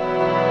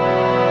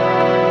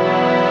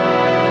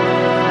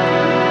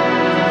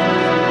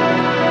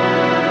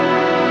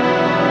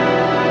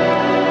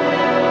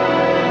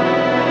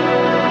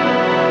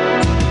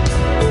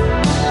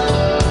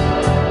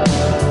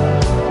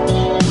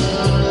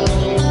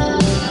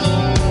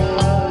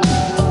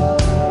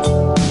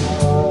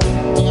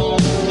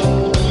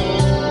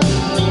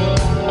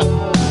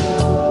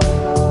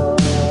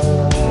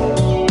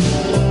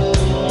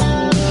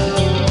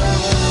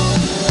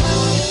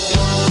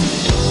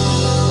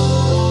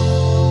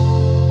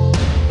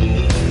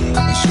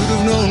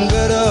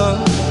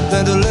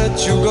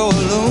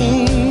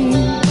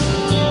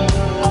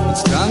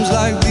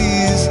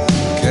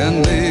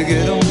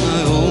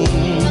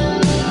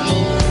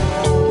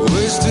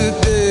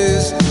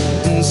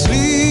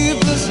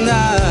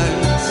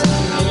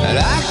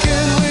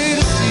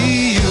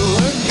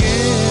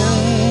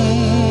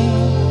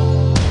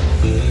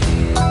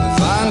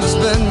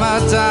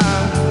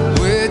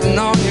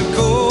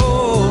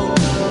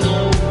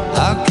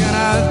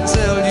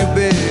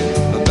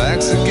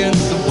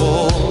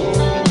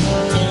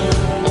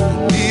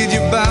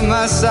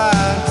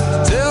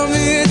 Tell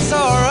me it's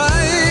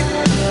alright,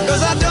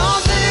 'cause I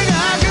don't think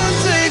I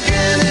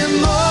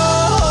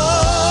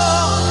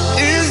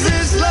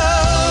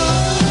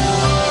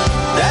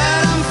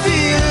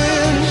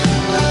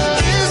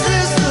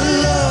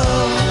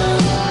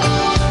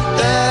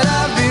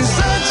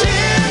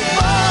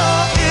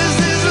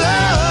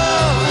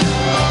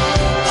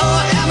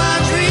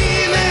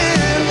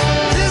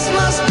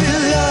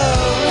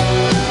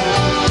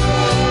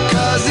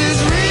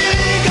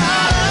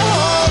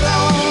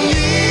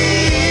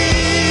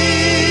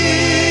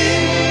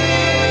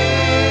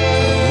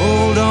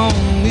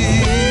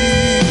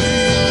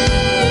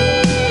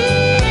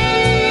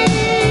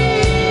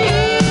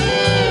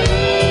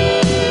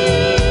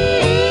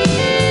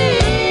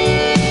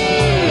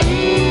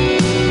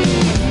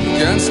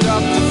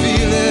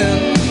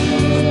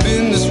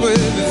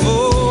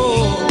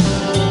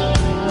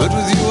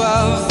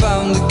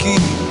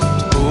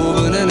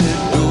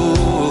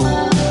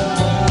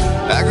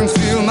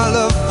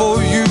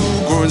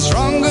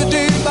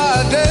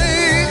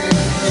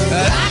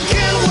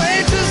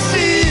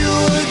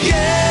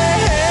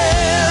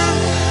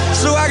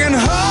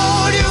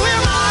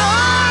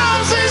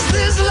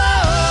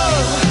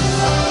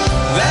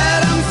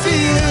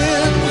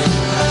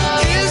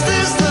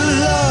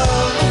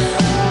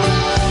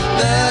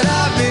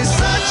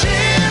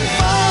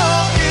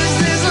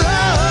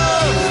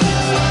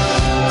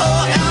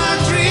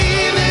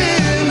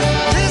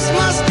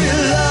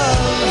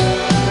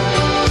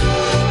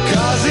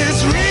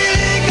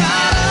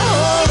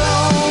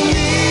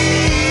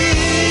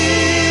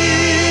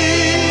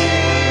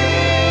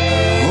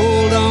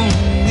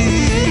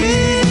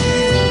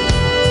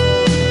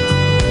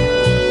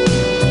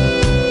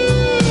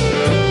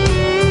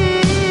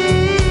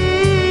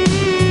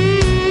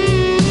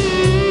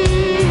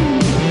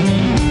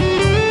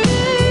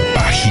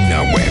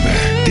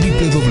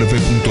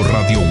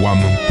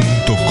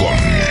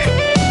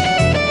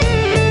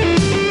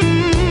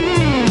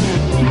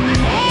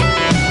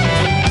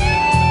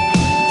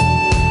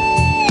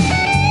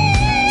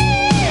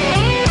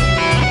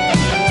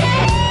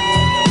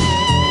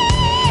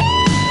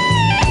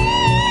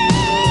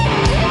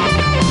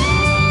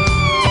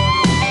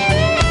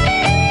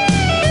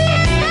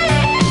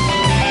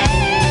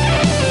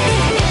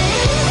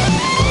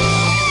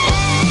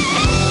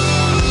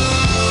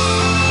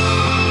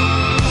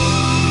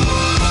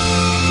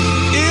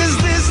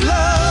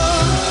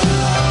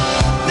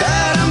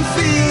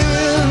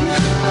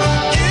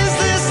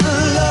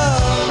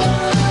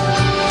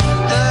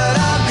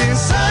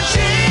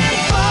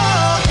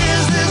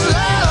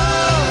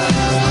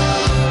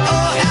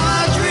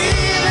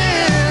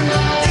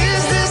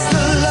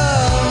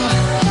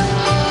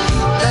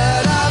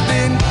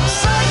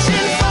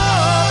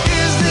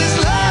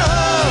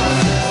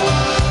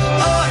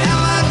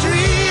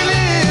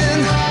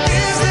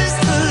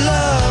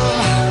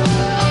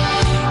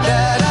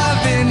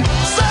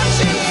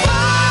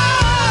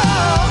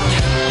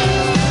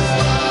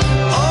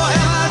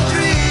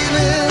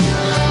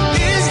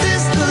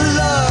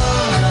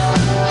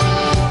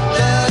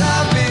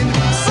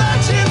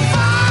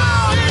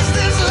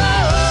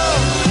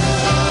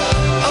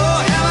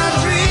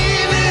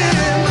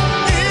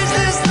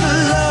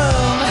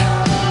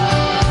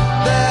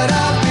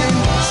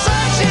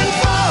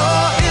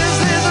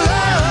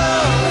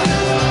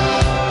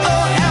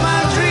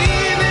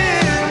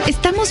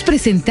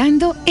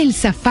presentando El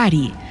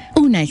Safari,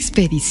 una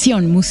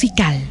expedición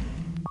musical.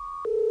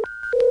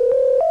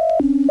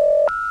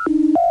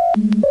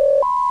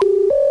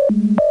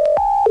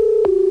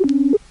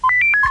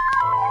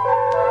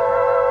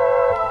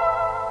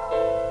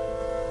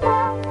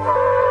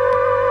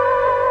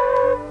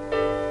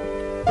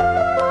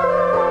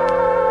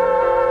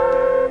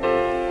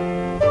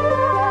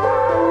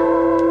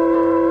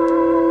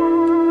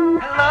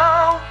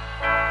 Hello,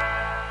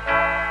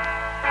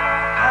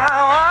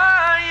 how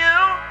are you?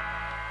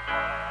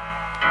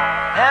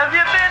 Have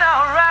you been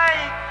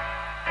alright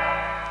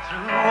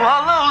through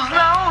all those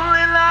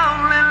lonely,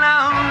 lonely,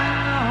 lonely,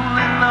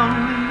 lonely,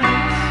 lonely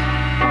nights?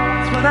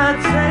 That's what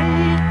I'd say.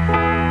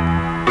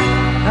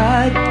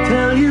 I'd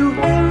tell you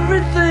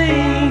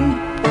everything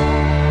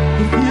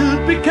if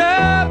you'd pick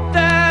up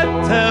that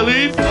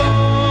telephone.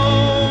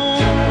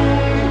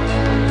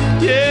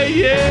 Yeah,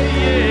 yeah,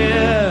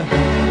 yeah.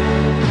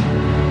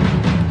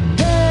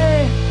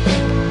 Hey,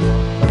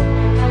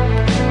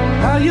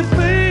 how you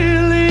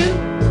feeling?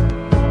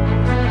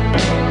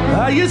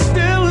 Are you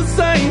still the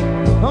same?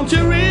 Don't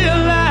you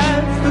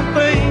realize the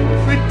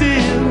things we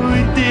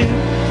did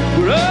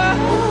were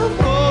all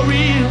for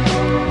real,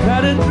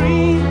 not a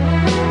dream?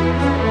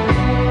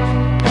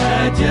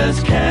 I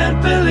just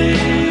can't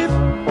believe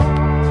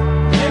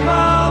they've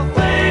all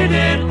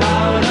faded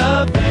out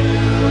of view.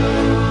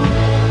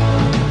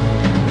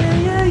 Yeah,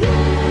 yeah,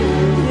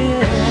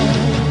 yeah,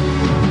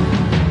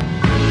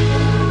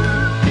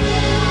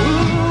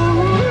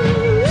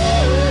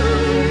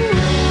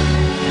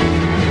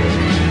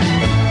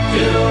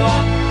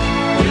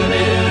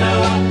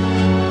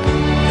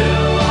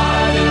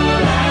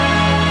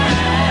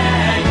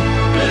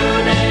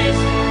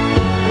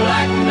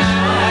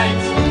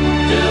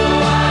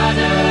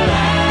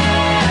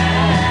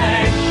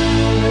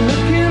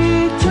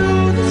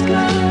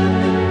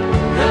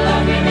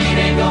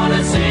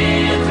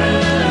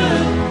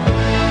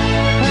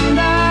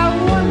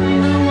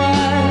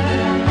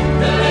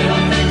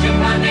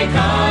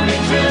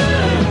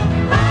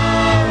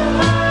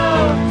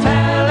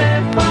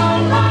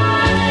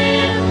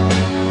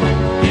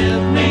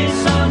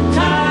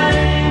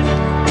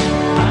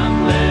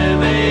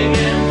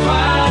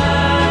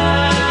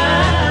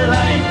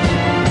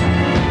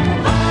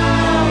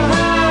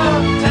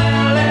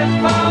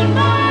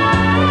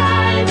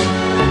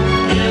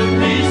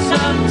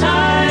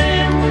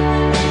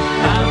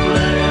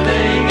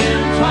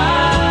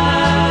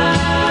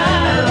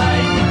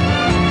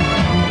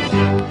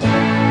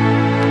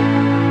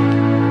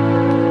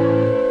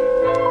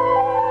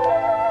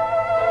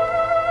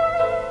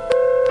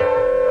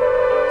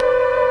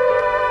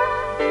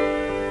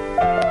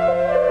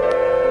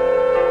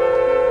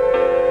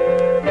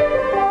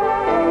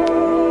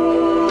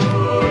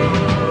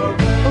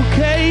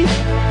 okay,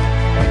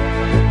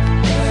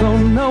 so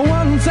no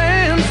one's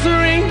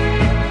answering.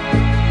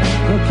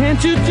 Well,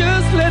 can't you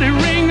just let it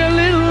ring a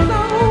little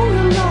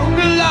longer,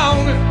 longer,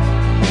 longer?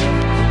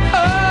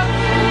 Oh,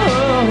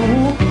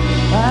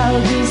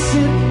 I'll just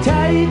sit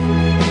tight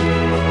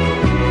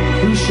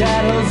through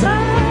shadows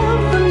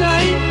of the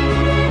night.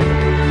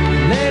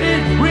 Let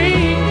it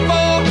ring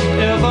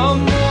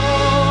forevermore.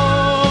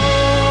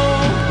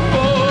 Oh,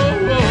 oh.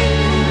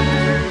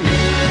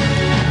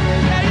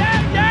 Yeah,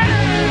 yeah,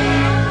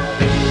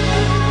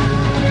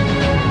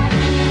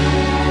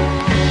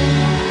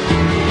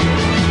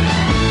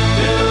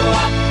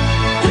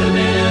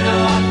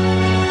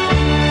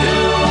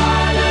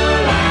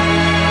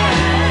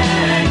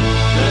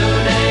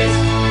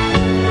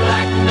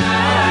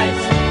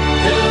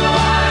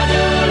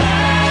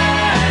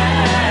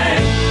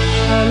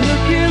 I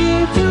look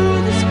into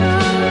the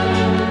sky.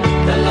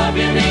 The love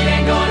you need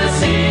ain't gonna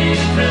see you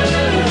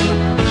through.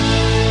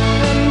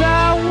 And I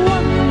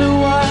wonder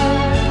why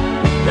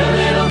the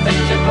little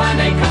things you plan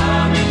ain't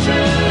coming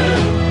true.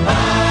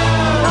 Oh,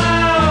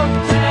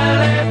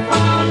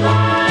 telephone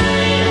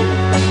line,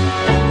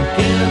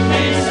 give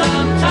me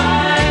some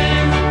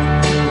time.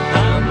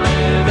 I'm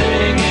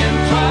living in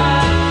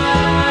twilight.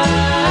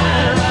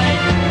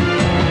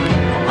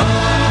 Oh,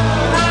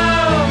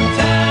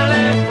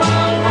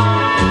 telephone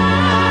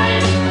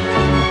line,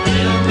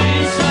 give me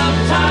some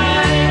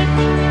time.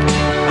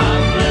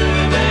 I'm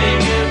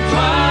living in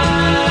twilight.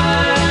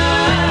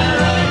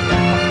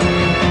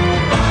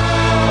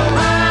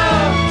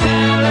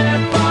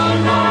 Telephone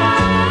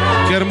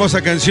line. Qué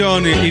hermosa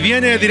canción. Y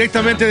viene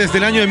directamente desde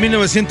el año de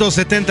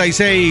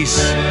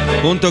 1976,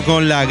 junto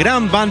con la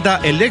gran banda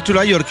Electro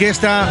Light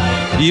Orquesta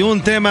y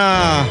un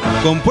tema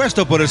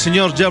compuesto por el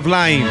señor Jeff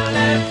Lynne.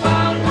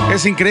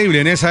 Es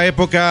increíble, en esa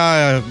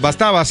época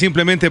bastaba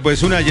simplemente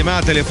pues una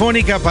llamada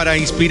telefónica para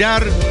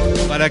inspirar,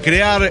 para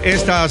crear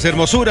estas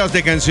hermosuras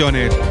de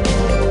canciones.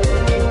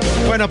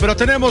 Bueno, pero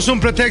tenemos un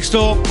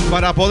pretexto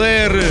para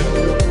poder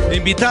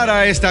invitar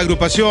a esta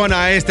agrupación,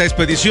 a esta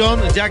expedición,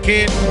 ya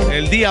que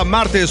el día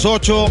martes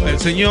 8, el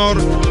señor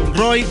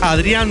Roy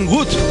Adrian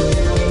Wood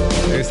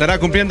estará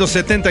cumpliendo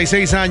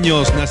 76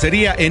 años.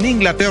 Nacería en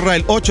Inglaterra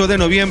el 8 de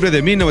noviembre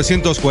de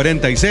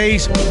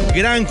 1946.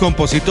 Gran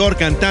compositor,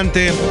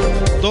 cantante,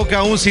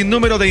 toca un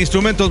sinnúmero de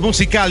instrumentos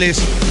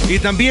musicales y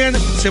también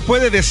se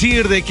puede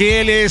decir de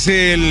que él es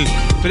el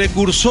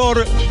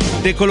precursor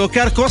de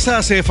colocar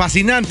cosas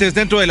fascinantes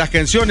dentro de las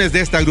canciones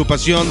de esta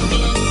agrupación,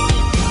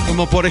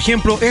 como por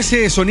ejemplo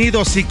ese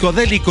sonido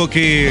psicodélico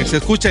que se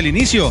escucha al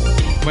inicio.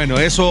 Bueno,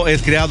 eso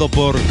es creado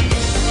por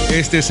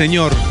este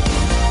señor.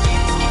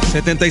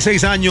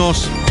 76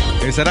 años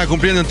estará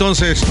cumpliendo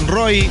entonces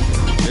Roy.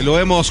 Lo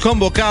hemos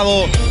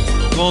convocado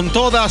con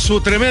toda su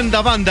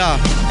tremenda banda,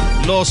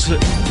 los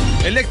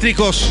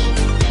Eléctricos.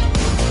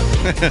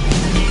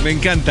 Me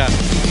encanta.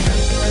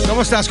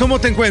 ¿Cómo estás? ¿Cómo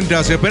te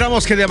encuentras?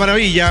 Esperamos que de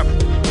maravilla.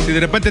 Si de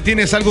repente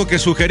tienes algo que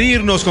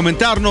sugerirnos,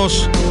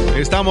 comentarnos,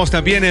 estamos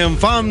también en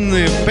fan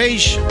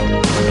page,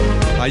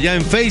 allá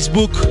en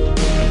Facebook.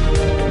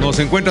 Nos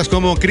encuentras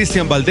como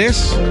Cristian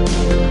Valdés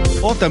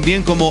o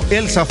también como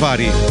El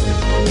Safari.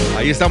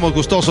 Ahí estamos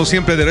gustosos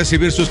siempre de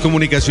recibir sus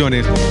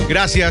comunicaciones.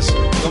 Gracias,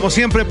 como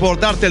siempre, por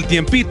darte el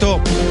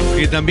tiempito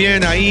y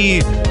también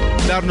ahí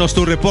darnos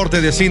tu reporte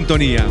de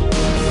sintonía.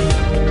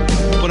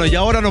 Bueno, y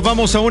ahora nos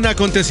vamos a un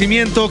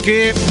acontecimiento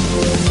que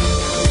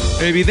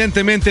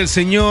evidentemente el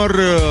señor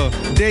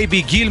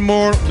David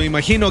Gilmour, me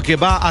imagino que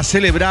va a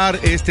celebrar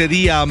este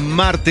día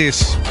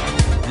martes,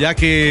 ya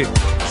que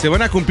se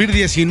van a cumplir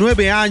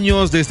 19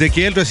 años desde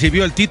que él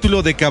recibió el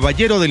título de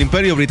Caballero del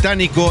Imperio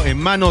Británico en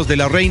manos de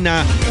la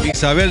reina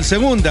Isabel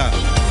II,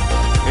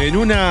 en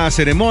una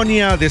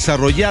ceremonia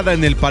desarrollada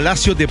en el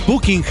Palacio de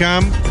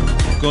Buckingham,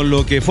 con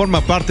lo que forma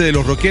parte de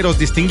los rockeros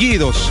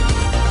distinguidos.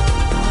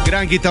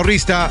 Gran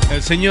guitarrista,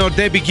 el señor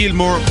David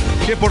Gilmour,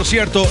 que por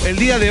cierto, el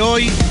día de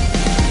hoy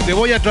te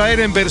voy a traer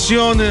en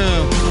versión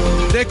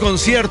de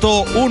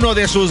concierto uno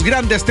de sus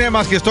grandes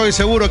temas que estoy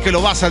seguro que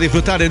lo vas a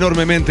disfrutar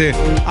enormemente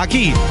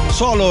aquí,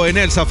 solo en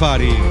El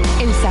Safari.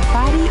 El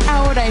Safari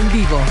ahora en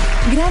vivo.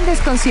 Grandes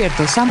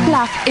conciertos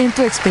unplugged en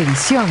tu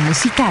expedición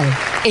musical.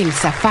 El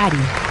Safari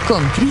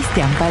con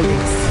Cristian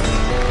Valdés.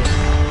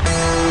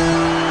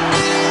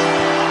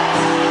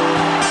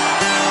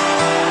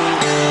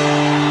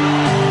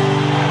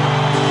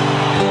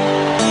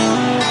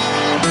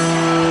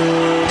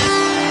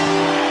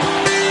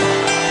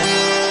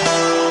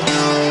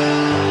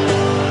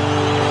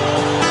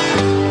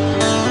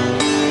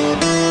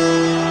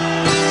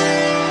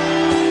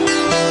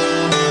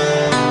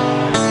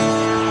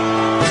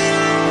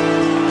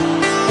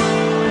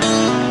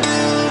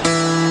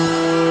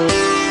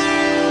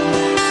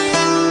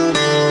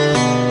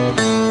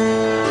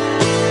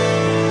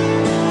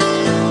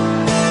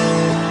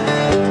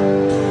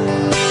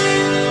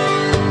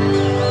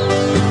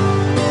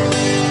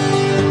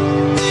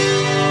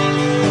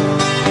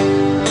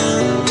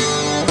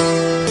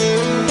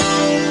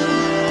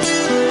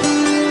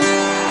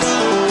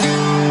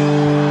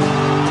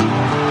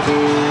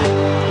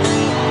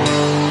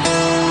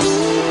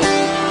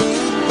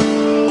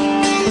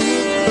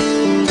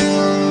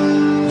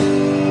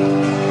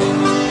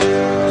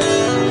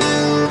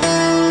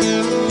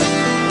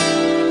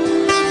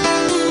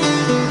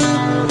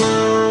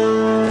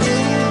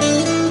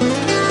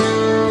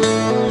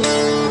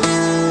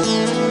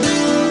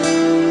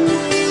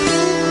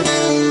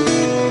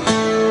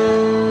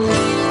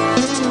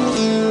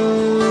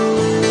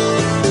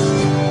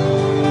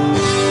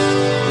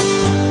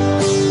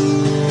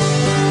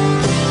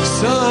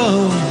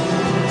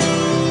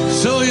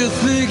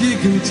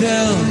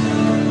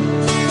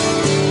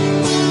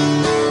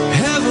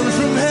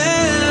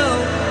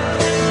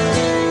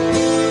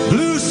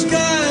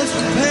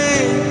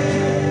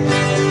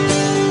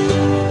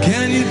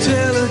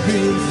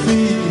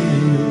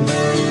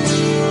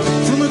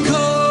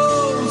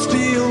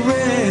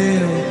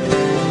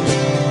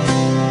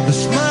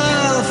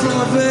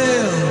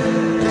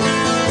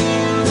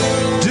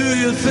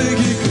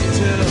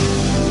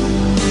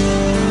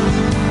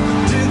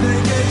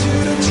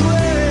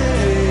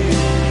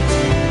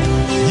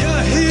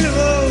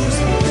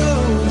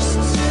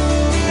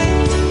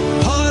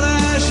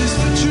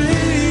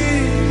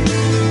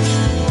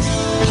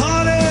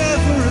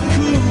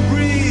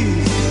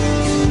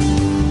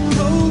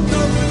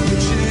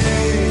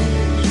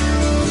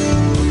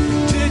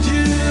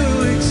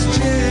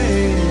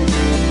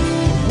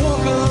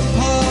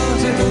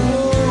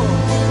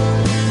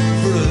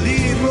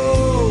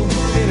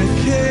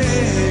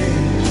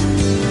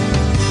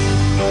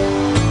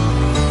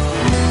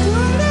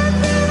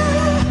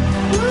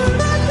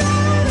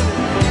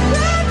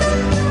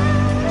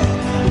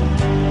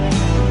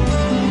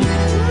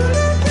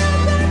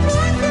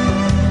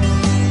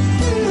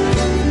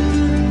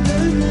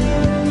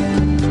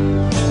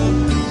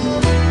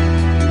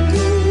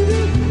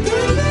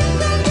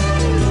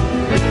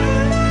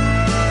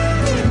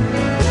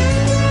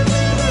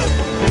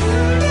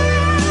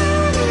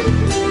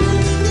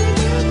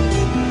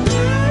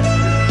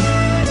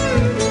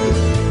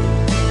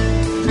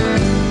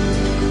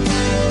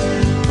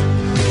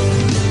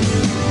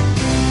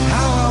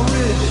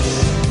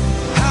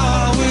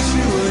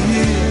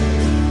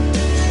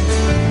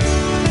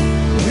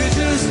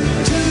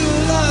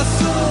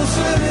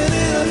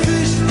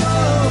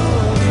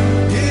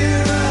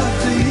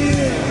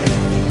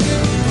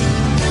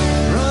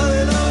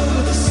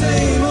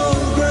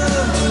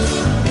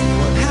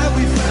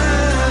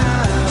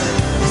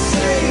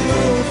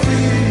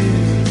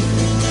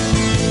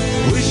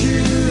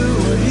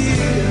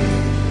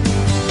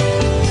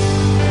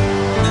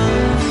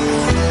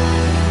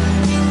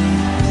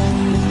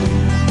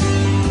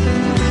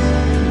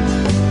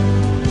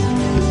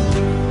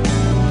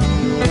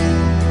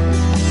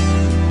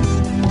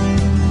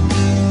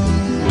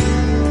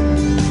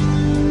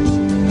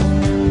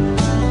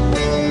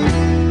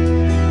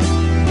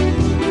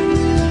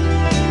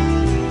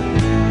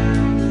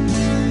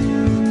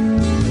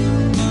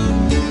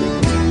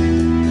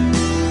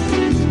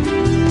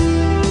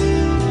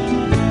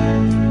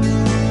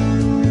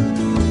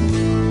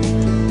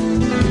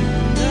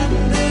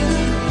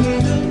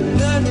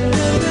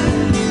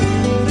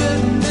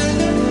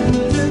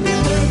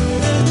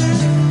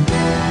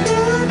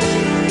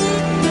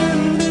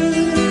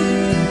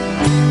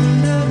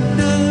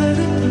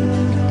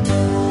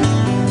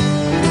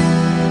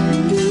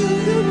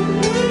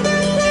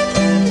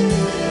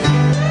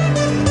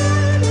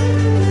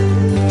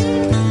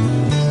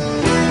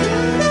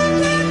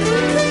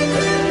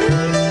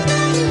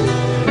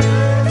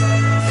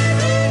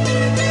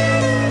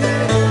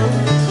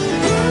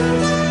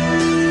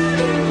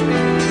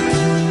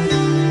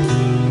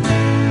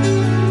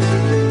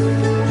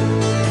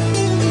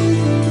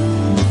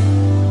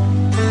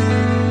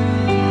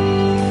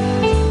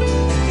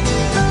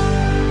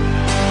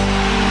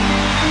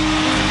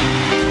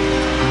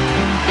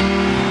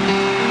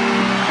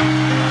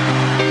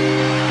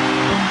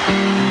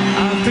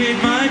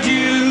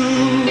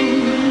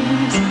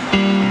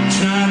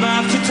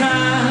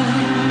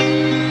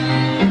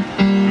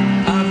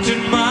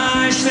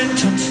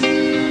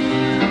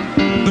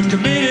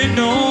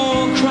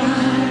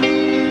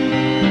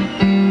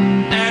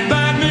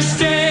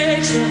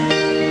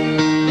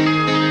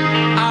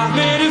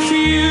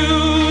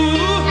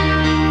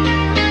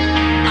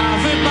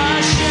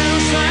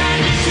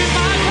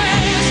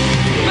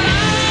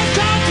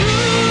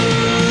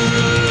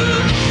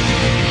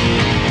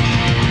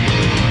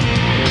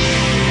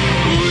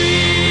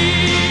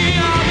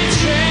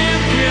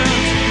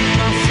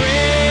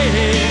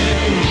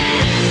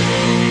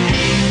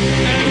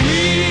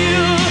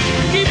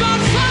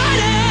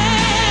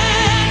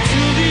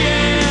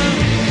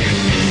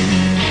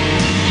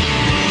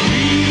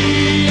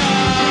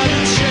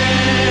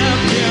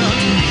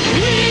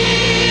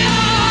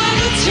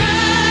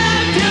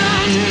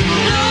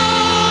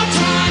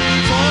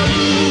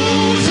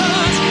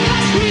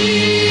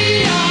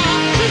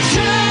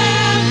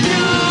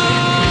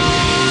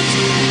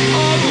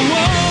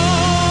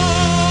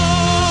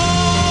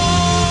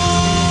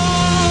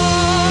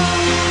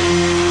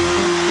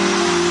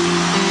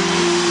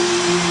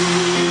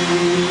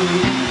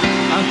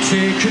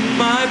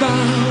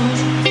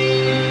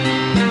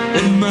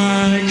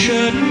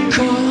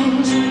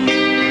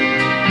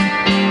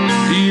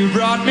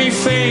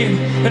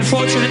 and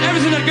fortune and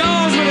everything that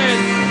goes with it.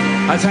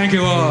 I thank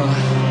you all.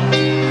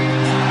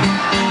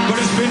 But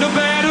it's been a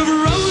bed of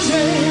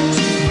roses,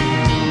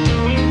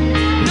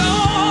 no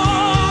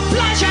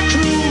pleasure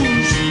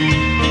cruise.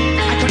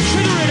 I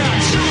consider it a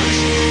challenge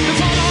to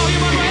follow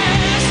human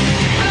ways.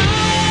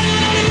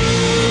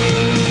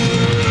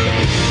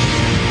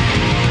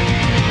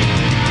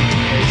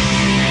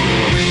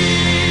 We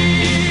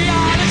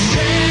are the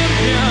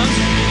champions,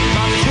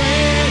 my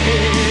friend,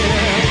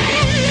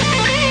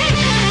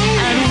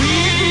 and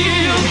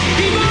we'll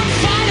keep on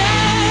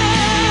fighting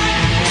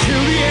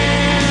till the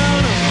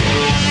end.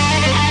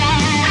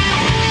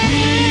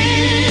 We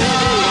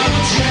are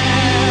the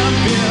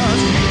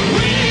champions.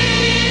 We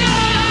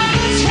are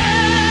the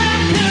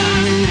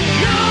champions.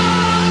 No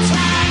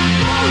time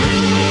for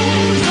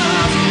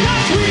losers,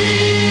 'cause we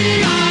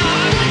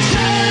are the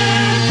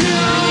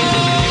champions.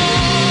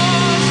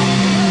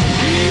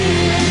 We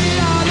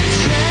are the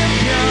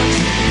champions,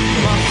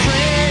 my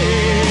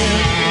friend,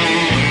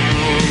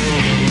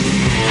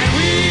 and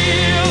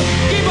we'll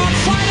keep on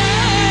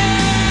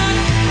fighting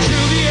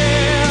till the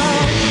end.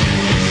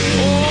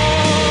 Oh,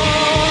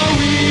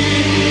 we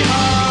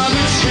are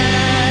the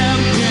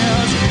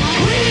champions.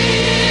 We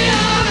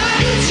are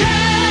the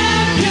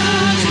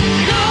champions.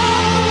 No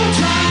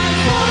time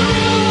for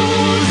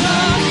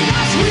losers,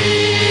 'cause we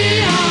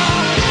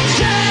are the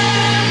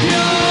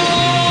champions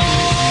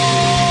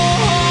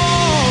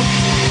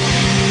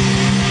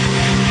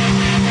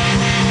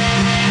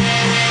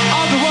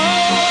of the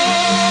world.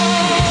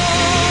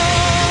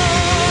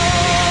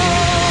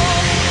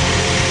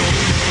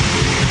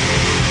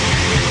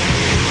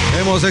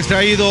 Hemos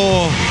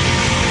extraído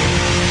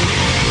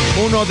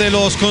uno de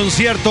los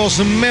conciertos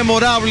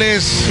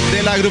memorables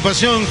de la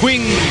agrupación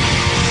Queen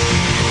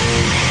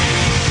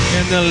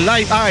en el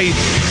Live Aid,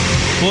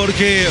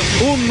 porque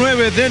un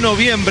 9 de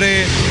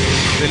noviembre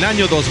del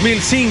año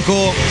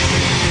 2005,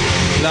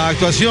 la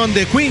actuación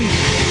de Queen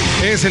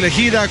es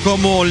elegida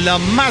como la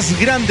más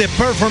grande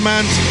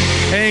performance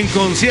en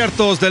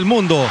conciertos del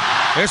mundo.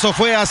 Eso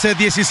fue hace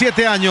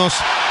 17 años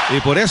y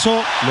por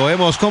eso lo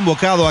hemos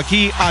convocado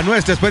aquí a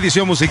nuestra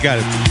expedición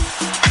musical.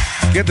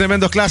 Qué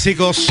tremendos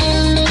clásicos.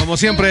 Como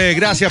siempre,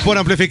 gracias por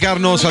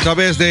amplificarnos a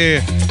través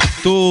de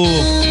tu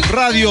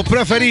radio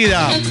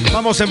preferida.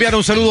 Vamos a enviar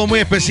un saludo muy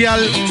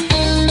especial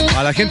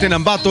a la gente en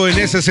Ambato en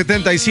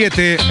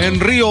S77, en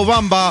Río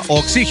Bamba,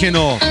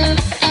 Oxígeno.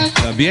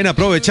 También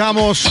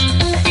aprovechamos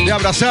de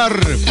abrazar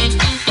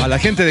a la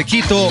gente de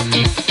Quito,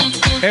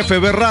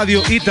 FB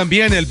Radio y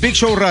también el Big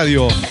Show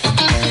Radio.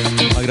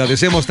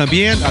 Agradecemos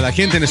también a la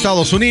gente en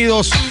Estados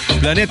Unidos,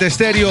 Planeta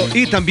Estéreo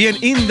y también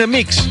In The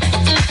Mix.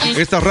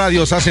 Estas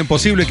radios hacen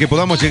posible que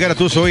podamos llegar a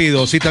tus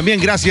oídos y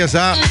también gracias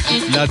a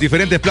las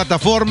diferentes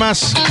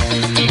plataformas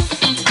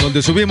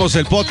donde subimos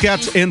el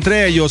podcast,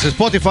 entre ellos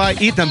Spotify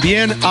y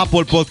también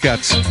Apple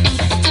Podcasts.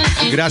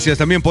 Gracias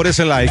también por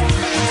ese like.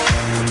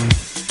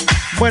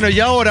 Bueno, y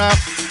ahora,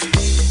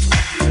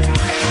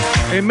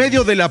 en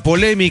medio de la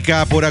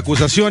polémica por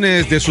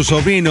acusaciones de su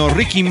sobrino,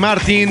 Ricky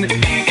Martin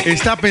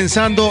está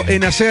pensando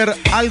en hacer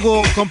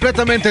algo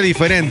completamente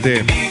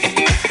diferente.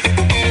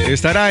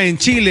 Estará en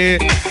Chile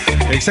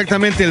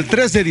exactamente el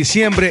 3 de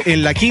diciembre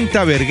en la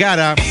Quinta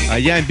Vergara,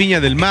 allá en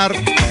Viña del Mar,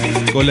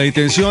 con la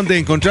intención de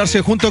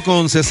encontrarse junto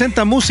con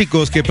 60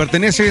 músicos que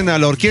pertenecen a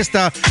la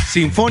Orquesta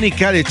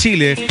Sinfónica de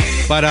Chile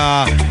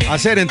para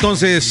hacer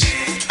entonces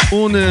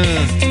un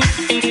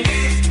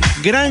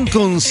gran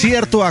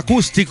concierto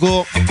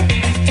acústico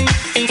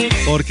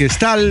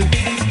orquestal.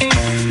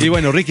 Y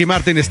bueno, Ricky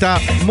Martin está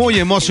muy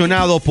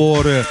emocionado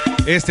por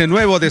este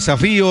nuevo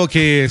desafío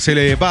que se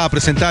le va a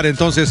presentar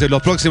entonces en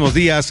los próximos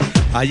días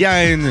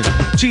allá en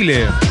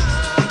Chile.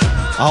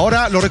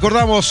 Ahora lo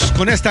recordamos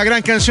con esta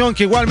gran canción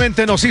que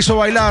igualmente nos hizo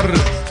bailar.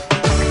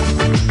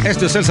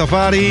 Esto es El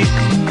Safari,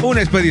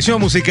 una expedición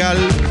musical.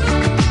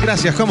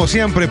 Gracias como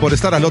siempre por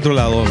estar al otro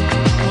lado.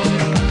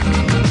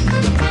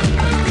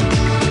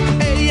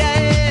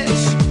 Ella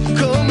es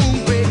como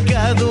un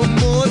pecado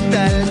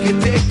mortal que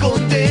te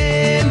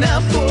condena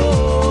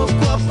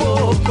poco a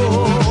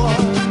poco.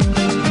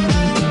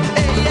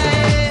 Ella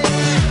es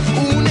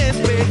un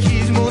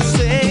espejismo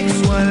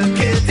sexual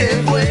que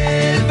te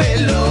vuelve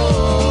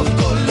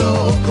loco,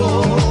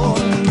 loco.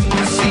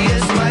 Así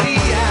es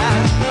María,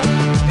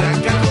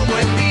 blanca como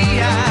el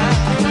día,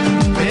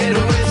 pero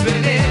es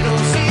veneno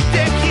si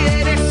te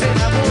quieres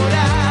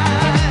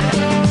enamorar.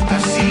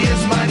 Así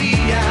es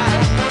María,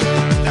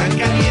 tan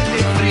caliente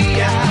y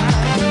fría,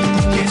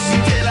 que si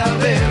te la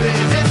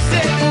bebes de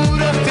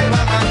seguro te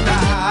va a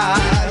matar.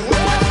 1,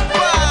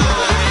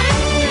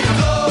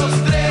 2,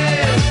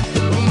 3,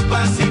 un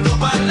pasito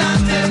para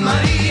adelante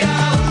María.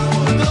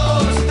 1,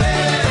 2,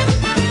 3,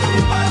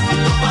 un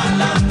pasito para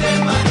adelante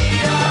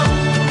María.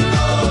 1,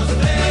 2,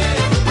 3,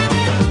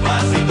 un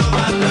pasito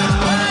para atrás.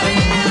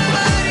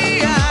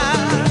 María,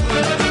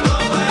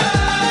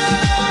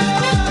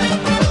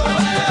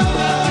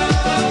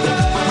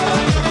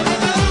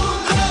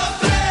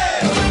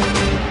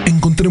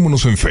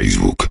 Encontrémonos en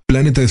Facebook,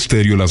 Planeta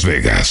Estéreo Las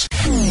Vegas.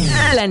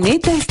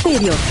 Planeta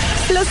Estéreo,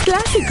 los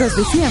clásicos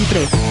de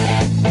siempre.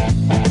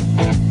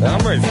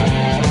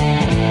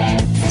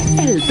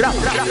 El rock.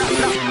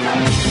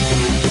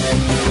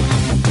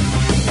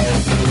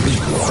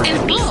 El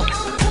pop.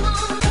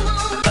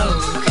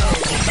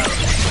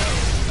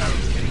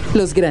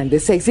 Los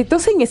grandes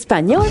éxitos en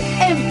español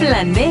en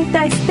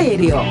Planeta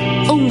Estéreo.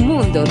 Un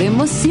mundo de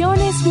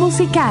emociones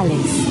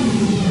musicales.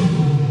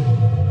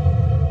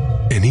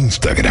 En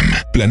Instagram,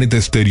 Planeta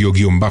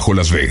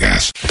Estéreo-Las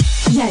Vegas.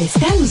 Ya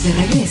estamos de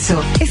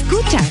regreso.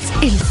 Escuchas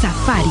El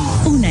Safari,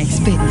 una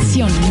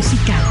expedición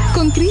musical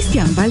con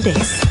Cristian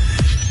Valdés.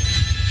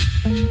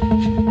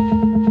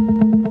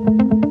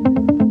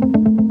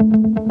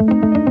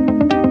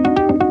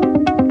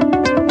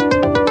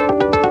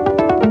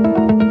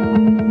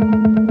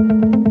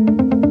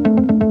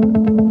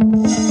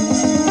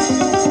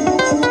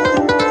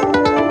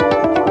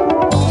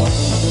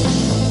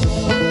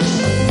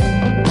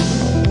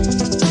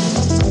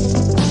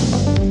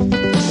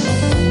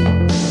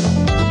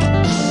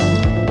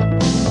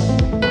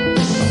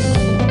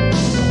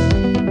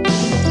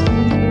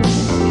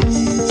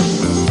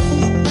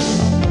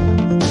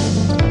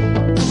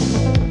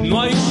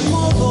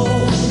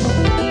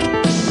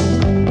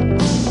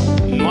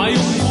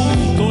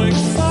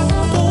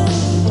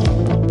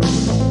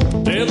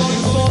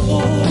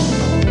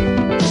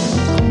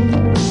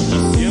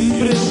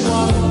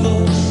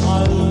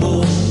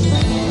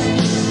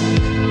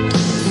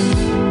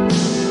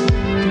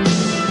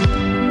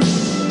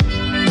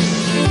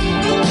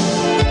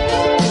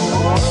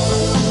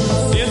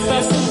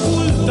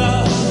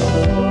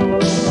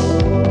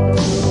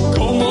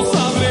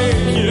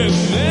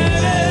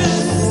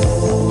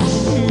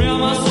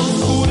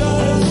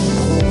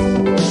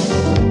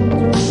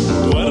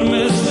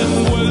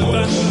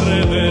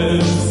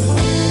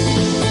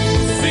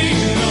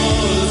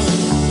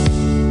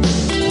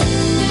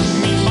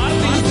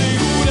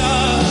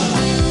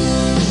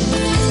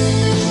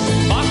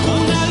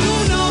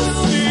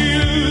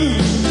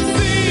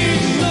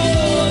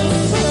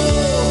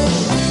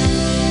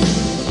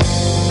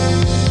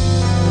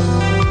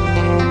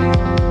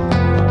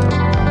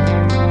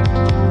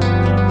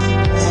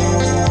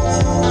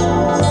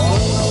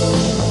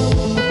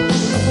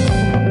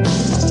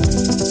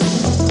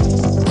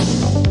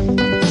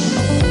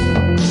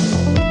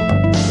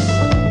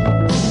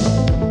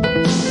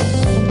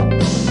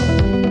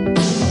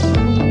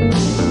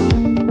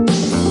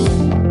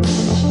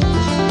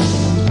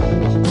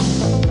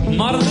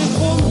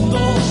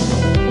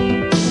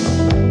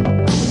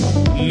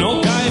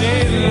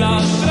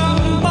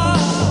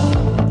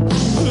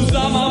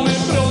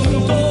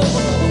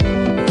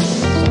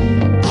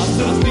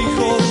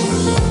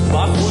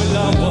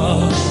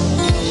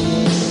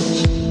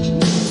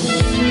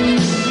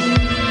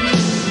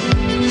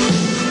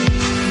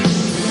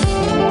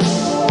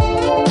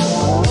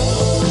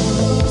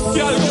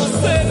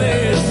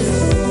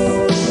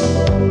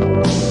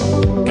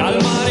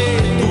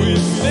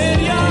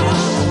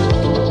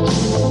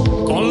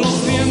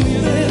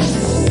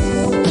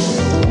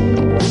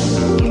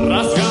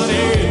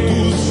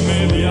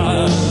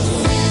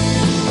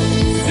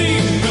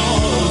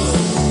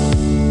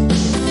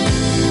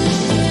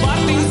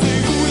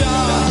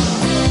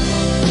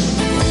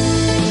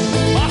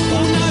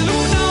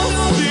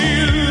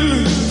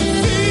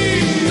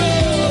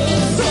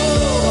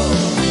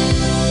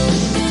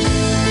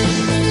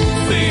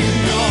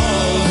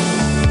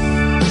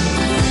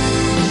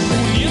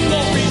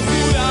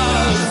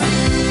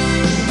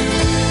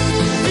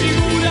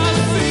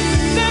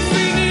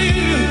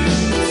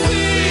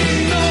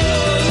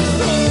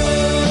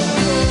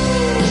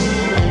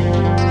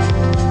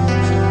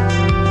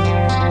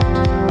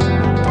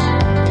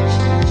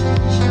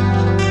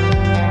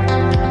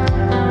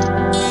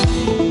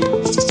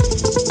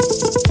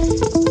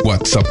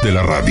 WhatsApp de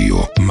la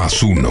radio,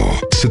 +1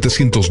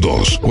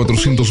 702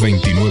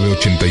 429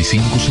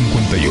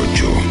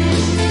 8558.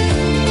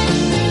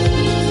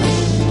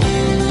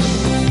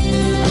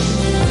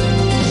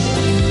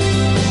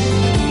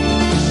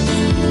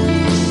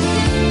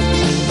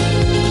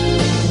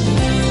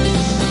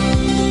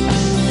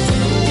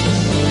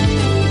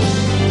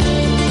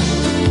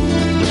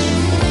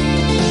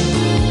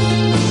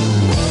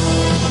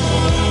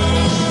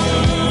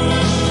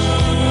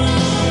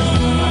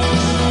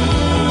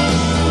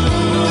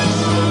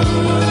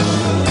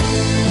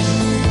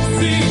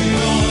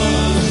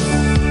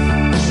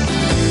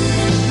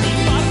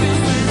 Parte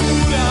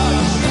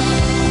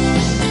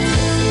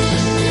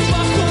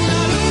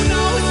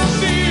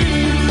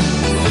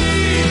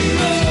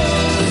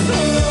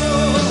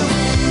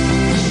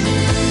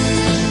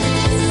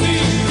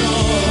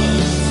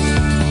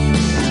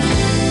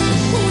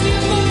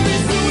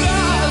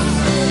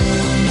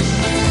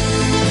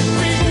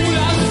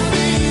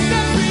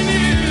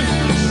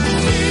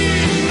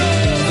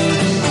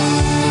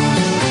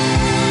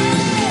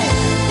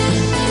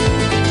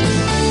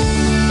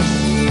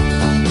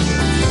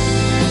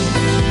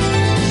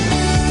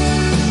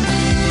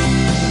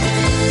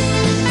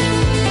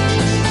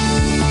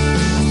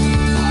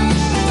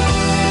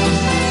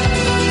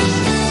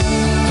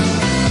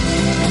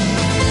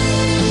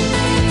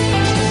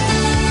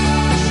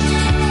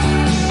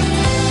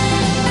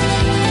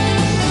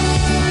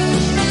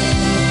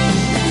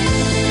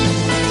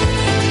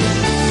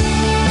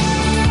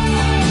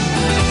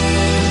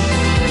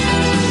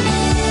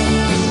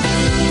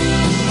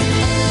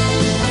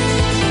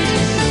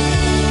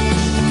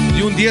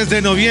 10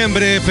 de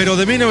noviembre, pero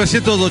de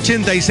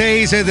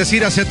 1986, es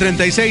decir, hace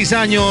 36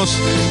 años,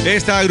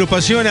 esta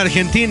agrupación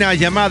argentina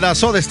llamada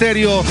Soda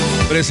Stereo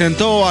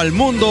presentó al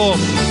mundo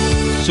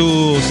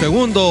su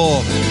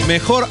segundo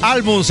mejor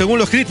álbum, según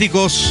los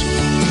críticos,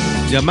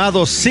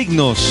 llamado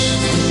Signos.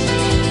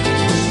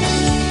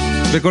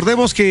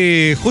 Recordemos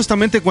que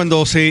justamente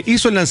cuando se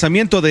hizo el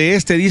lanzamiento de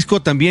este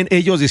disco, también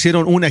ellos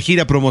hicieron una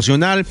gira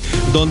promocional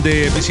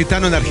donde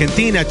visitaron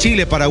Argentina,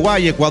 Chile,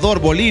 Paraguay, Ecuador,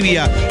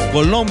 Bolivia,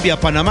 Colombia,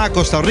 Panamá,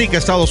 Costa Rica,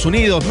 Estados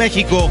Unidos,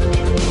 México,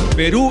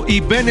 Perú y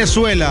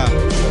Venezuela.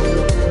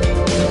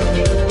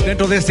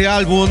 Dentro de este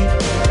álbum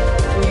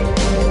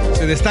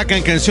se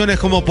destacan canciones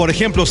como, por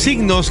ejemplo,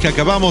 Signos, que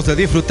acabamos de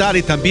disfrutar,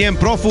 y también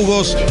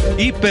Prófugos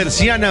y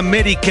Persiana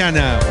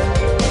Americana.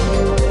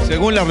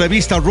 Según la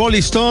revista Rolling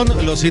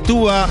Stone, lo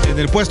sitúa en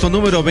el puesto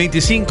número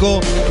 25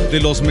 de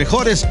los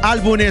mejores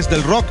álbumes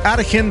del rock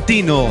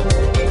argentino.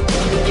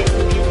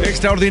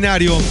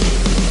 Extraordinario.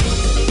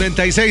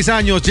 36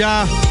 años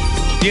ya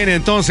tiene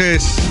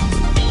entonces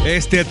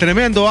este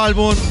tremendo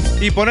álbum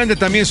y por ende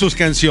también sus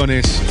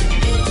canciones.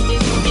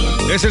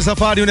 Es el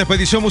Safari, una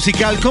expedición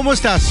musical. ¿Cómo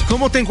estás?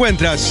 ¿Cómo te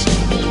encuentras?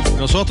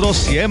 Nosotros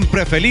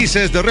siempre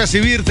felices de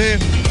recibirte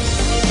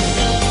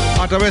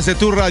a través de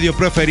tu radio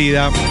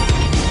preferida.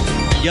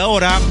 Y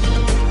ahora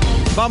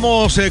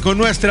vamos con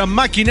nuestra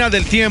máquina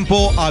del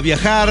tiempo a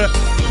viajar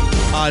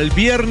al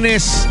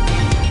viernes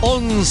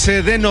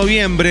 11 de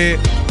noviembre.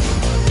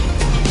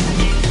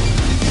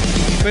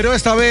 Pero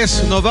esta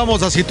vez nos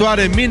vamos a situar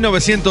en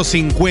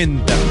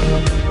 1950.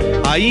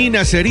 Ahí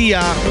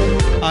nacería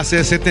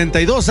hace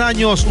 72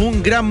 años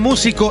un gran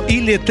músico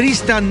y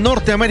letrista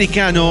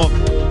norteamericano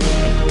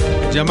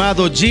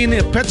llamado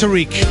Gene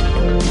Peterick,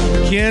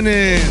 quien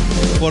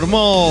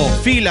formó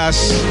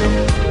filas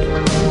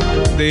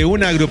de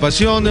una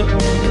agrupación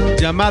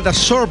llamada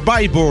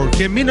Survivor,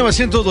 que en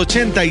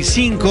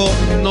 1985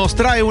 nos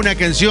trae una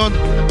canción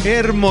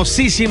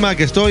hermosísima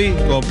que estoy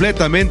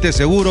completamente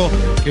seguro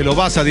que lo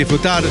vas a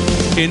disfrutar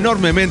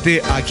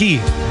enormemente aquí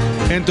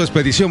en tu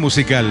expedición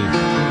musical.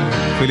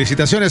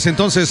 Felicitaciones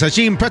entonces a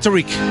Gene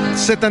Peterick,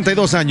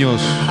 72 años.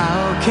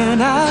 How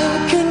can I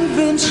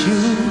convince you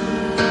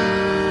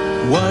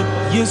what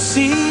you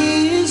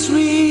see is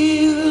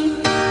real?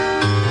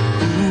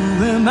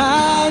 Who am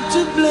I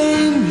to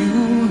blame you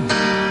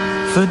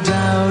for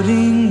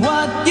doubting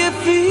what you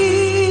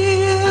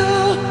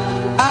feel?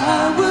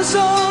 I was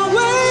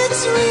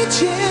always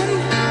reaching.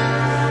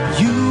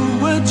 You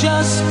were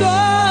just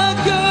a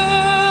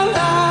girl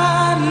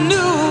I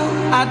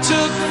knew. I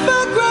took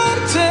for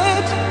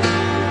granted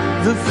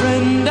the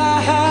friend I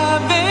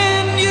have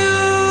in you.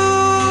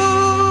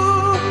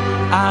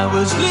 I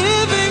was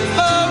living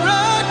for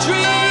a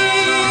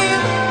dream,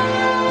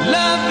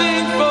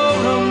 loving for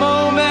a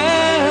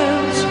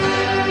moment,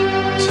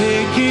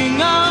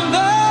 taking on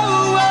the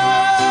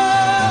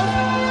world.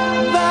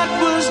 That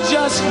was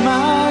just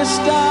my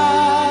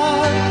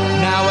style.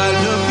 Now I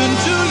look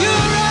into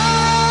your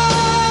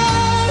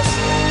eyes,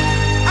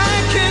 I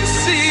can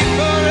see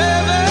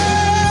forever.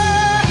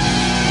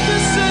 The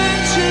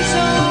search is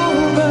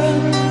over.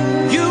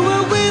 You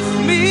were with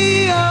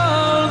me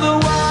all the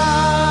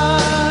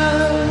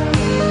while.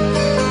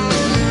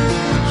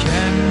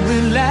 Can we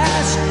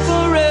last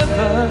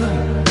forever?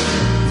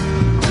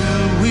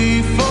 Will we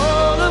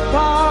fall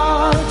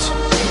apart?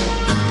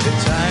 At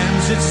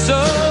times it's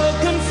so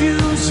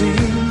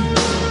confusing,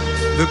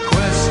 the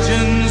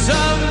questions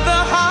of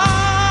the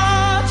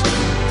heart.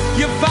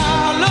 You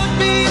followed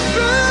me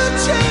through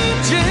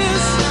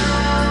changes,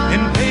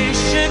 and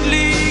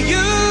patiently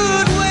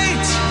you'd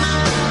wait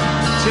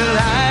till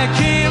I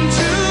came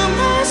to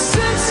my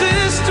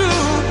senses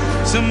through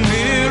some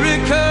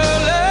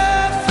miracle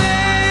of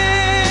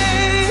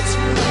fate.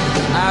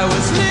 I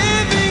was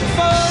living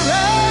for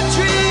a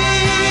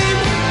dream,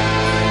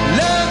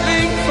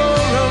 loving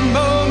for a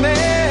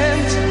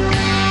moment,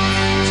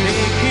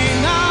 taking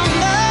on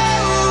the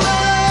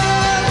world.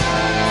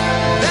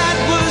 That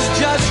was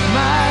just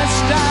my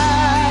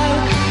style.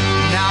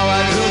 Now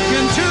I look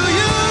into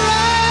your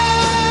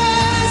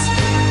eyes,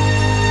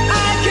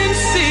 I can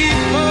see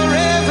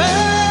forever.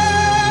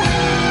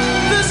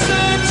 The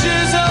search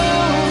is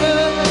over.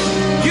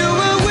 You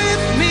were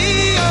with me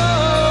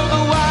all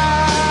the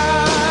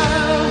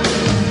while.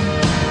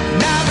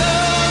 Now the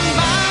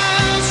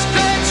miles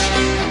stretch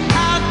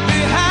out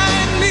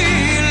behind me,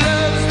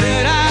 loves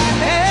that I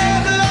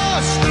had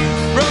lost,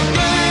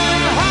 broken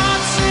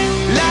hearts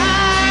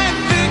like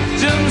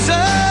victims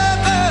of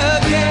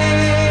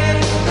again.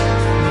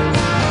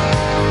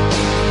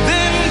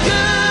 Then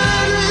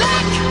good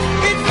luck,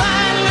 it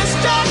finally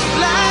struck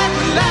like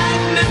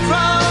lightning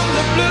from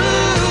the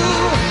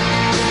blue.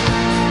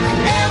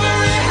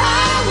 Every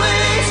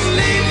highway's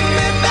leading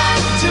me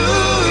back to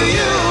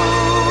you.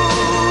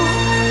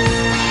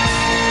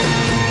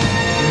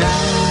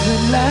 Now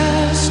at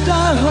last I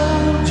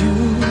hold you.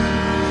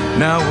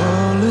 Now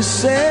all is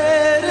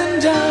said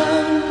and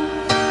done.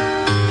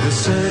 The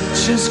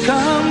search has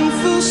come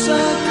full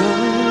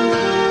circle.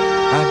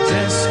 Our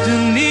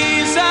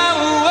destinies are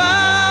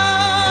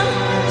one.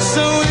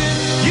 So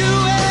if you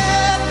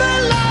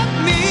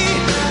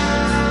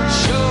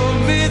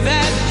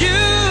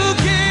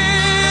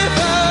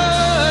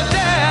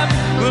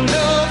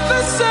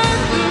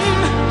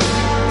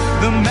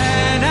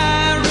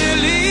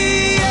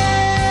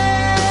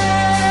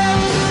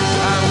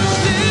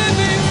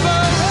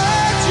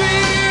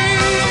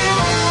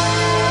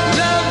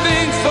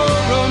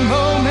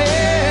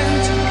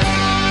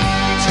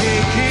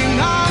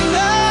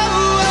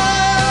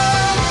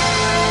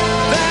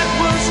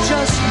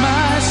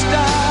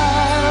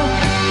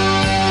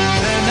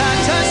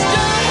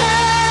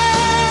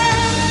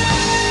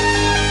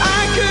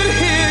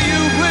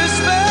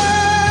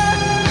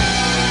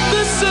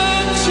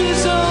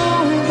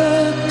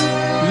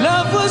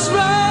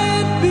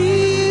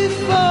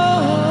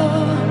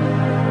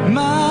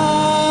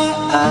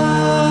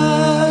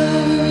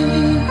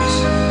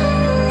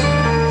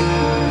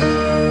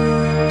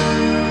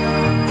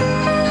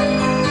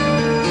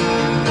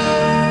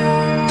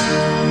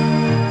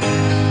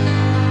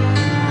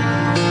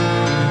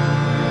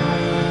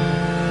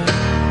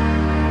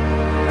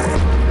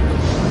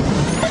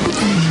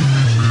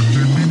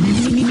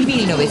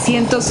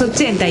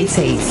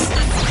 ...1986...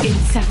 El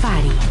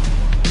Safari.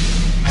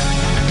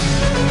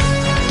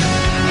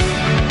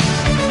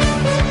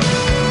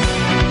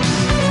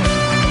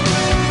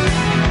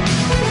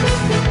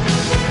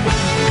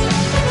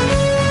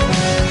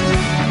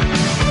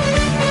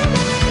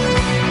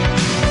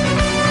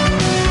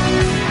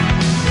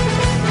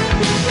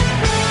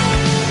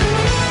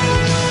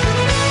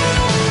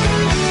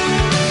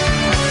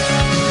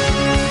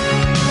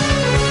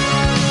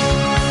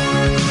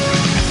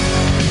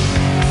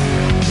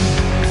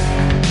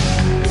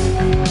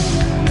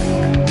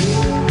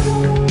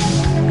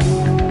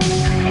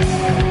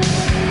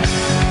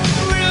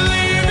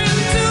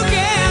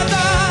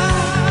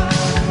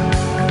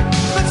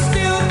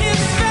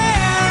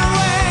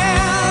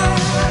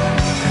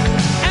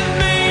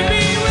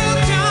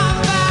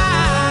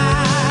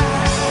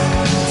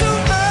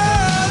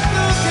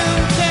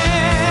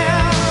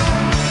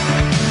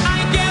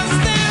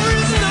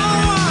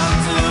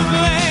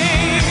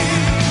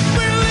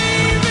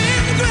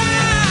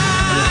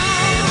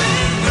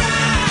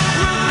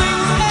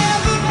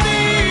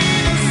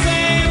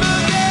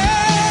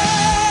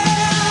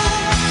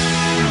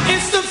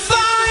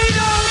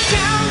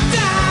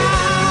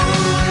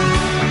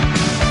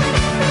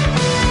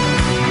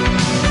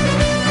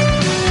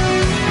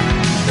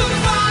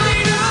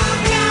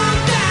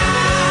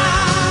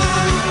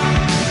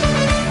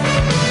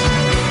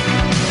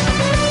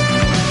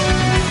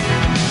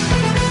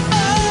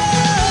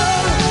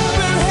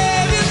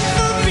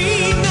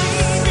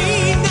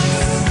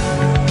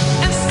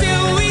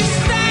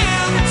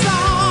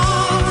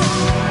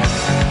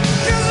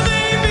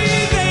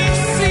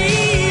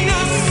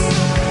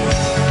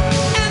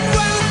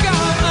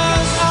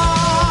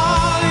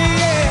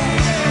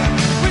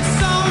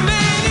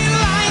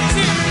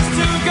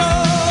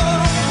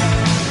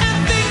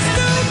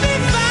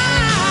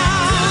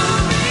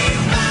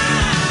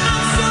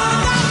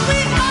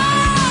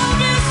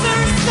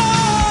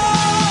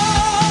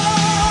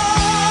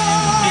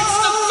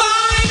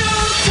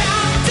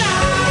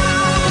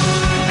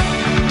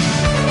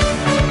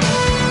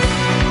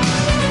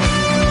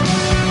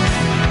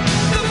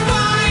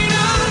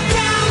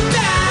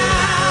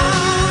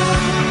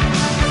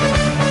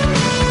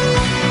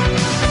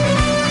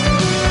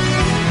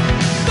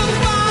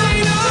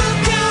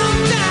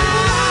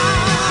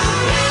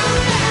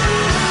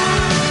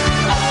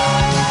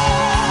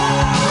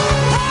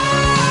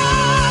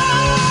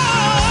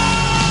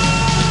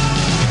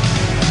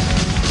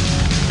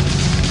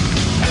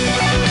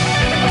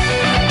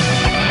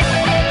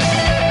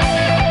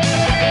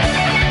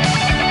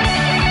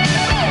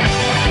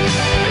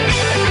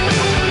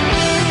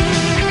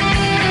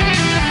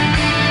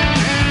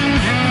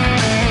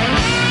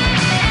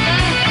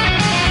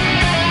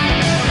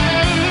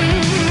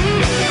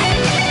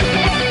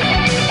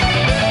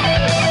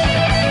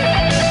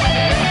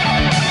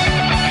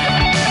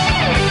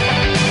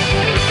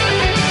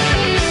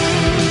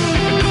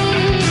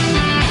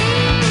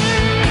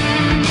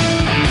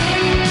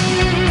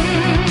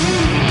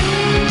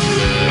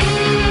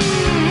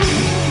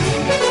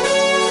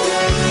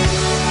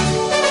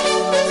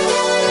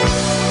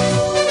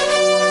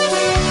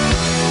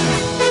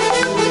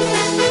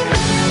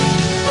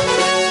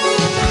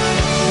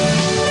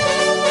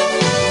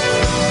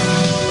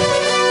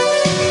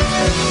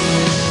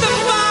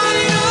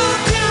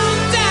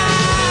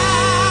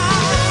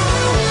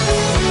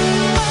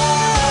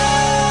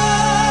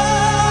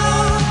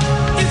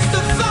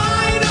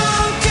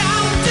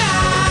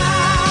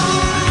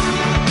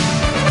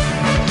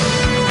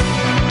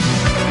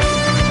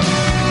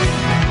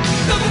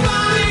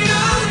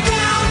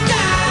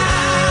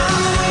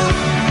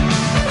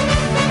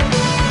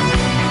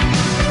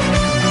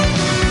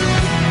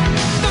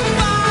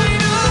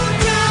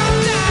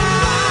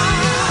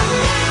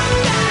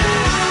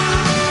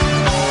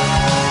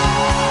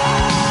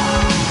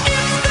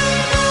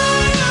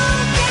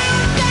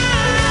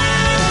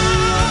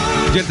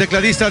 Y el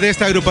tecladista de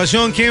esta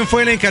agrupación, quien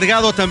fue el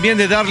encargado también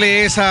de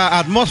darle esa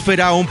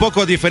atmósfera un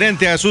poco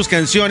diferente a sus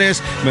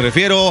canciones, me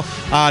refiero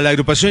a la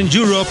agrupación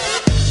Europe,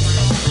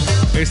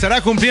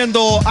 estará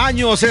cumpliendo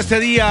años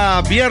este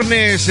día,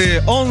 viernes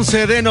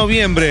 11 de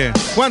noviembre.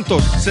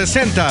 ¿Cuántos?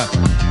 60.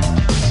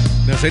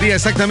 Nacería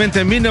exactamente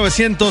en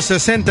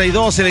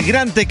 1962 el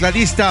gran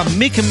tecladista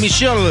Mick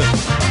Michel,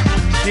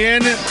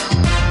 quien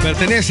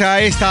pertenece a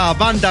esta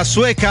banda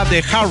sueca de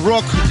hard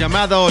rock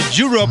llamado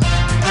Europe,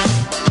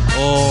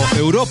 o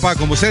Europa,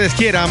 como ustedes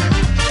quieran.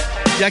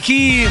 Y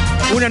aquí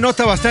una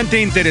nota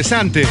bastante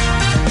interesante.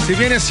 Si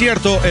bien es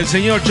cierto, el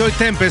señor Joy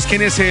Tempest,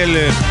 quien es el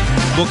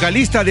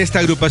vocalista de esta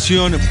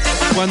agrupación,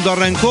 cuando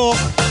arrancó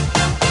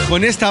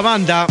con esta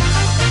banda,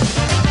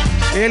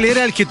 él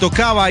era el que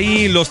tocaba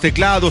ahí los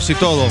teclados y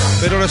todo.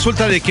 Pero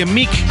resulta de que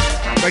Mick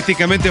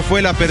Prácticamente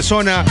fue la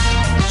persona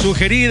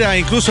sugerida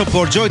incluso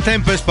por Joy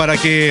Tempest para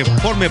que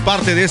forme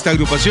parte de esta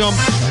agrupación,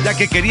 ya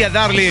que quería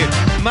darle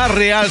más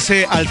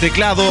realce al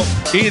teclado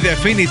y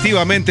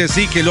definitivamente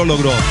sí que lo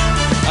logró.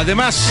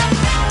 Además,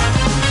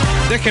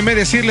 déjenme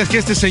decirles que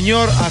este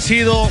señor ha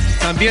sido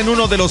también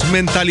uno de los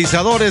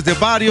mentalizadores de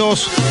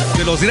varios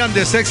de los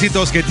grandes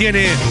éxitos que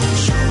tiene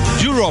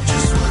Europe.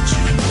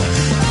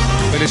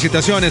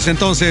 Felicitaciones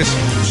entonces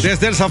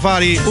desde el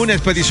Safari, una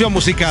expedición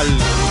musical.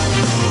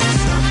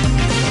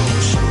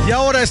 Y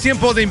ahora es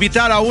tiempo de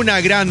invitar a una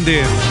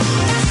grande,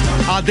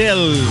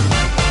 Adele.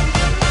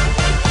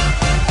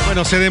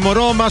 Bueno, se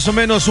demoró más o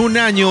menos un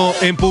año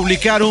en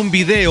publicar un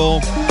video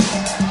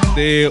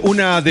de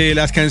una de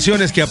las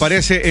canciones que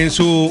aparece en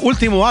su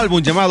último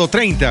álbum llamado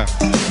 30.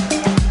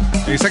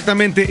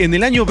 Exactamente, en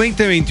el año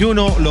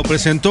 2021 lo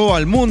presentó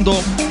al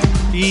mundo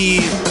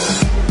y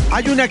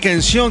hay una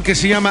canción que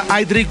se llama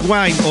I Drink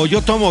Wine o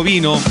Yo Tomo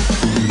Vino.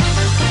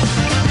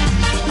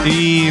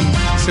 Y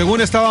según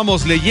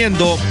estábamos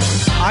leyendo,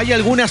 hay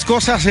algunas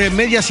cosas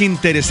medias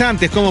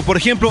interesantes, como por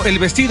ejemplo el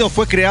vestido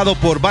fue creado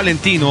por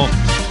Valentino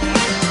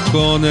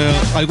con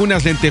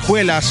algunas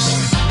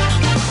lentejuelas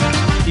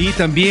y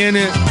también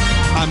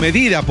a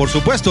medida, por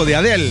supuesto, de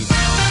Adele.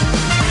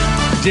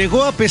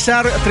 Llegó a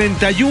pesar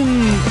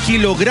 31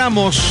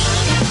 kilogramos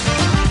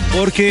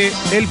porque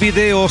el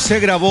video se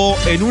grabó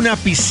en una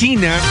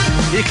piscina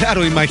y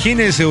claro,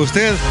 imagínense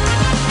usted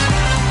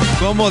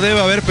cómo debe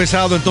haber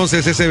pesado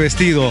entonces ese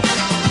vestido.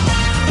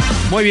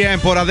 Muy bien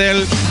por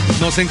Adele,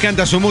 nos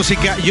encanta su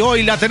música y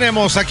hoy la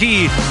tenemos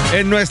aquí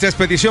en nuestra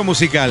expedición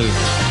musical.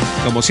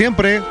 Como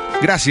siempre,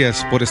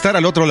 gracias por estar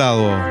al otro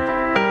lado.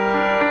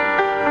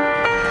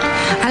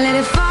 I let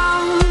it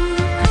fall,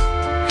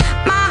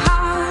 my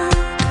heart,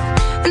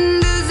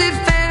 and as it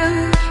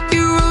fell,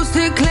 you rose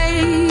to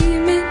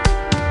claim it.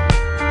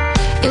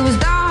 It was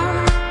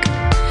dark,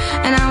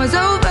 and I was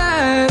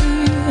over,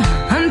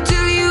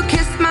 until you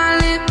kissed my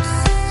lips,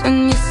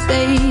 and you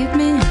saved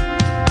me.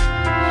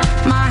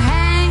 My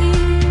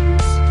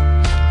hands,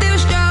 they were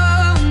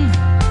strong,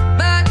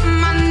 but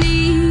my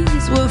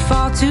knees were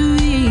far too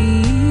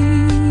weak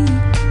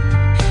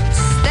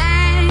to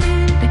stand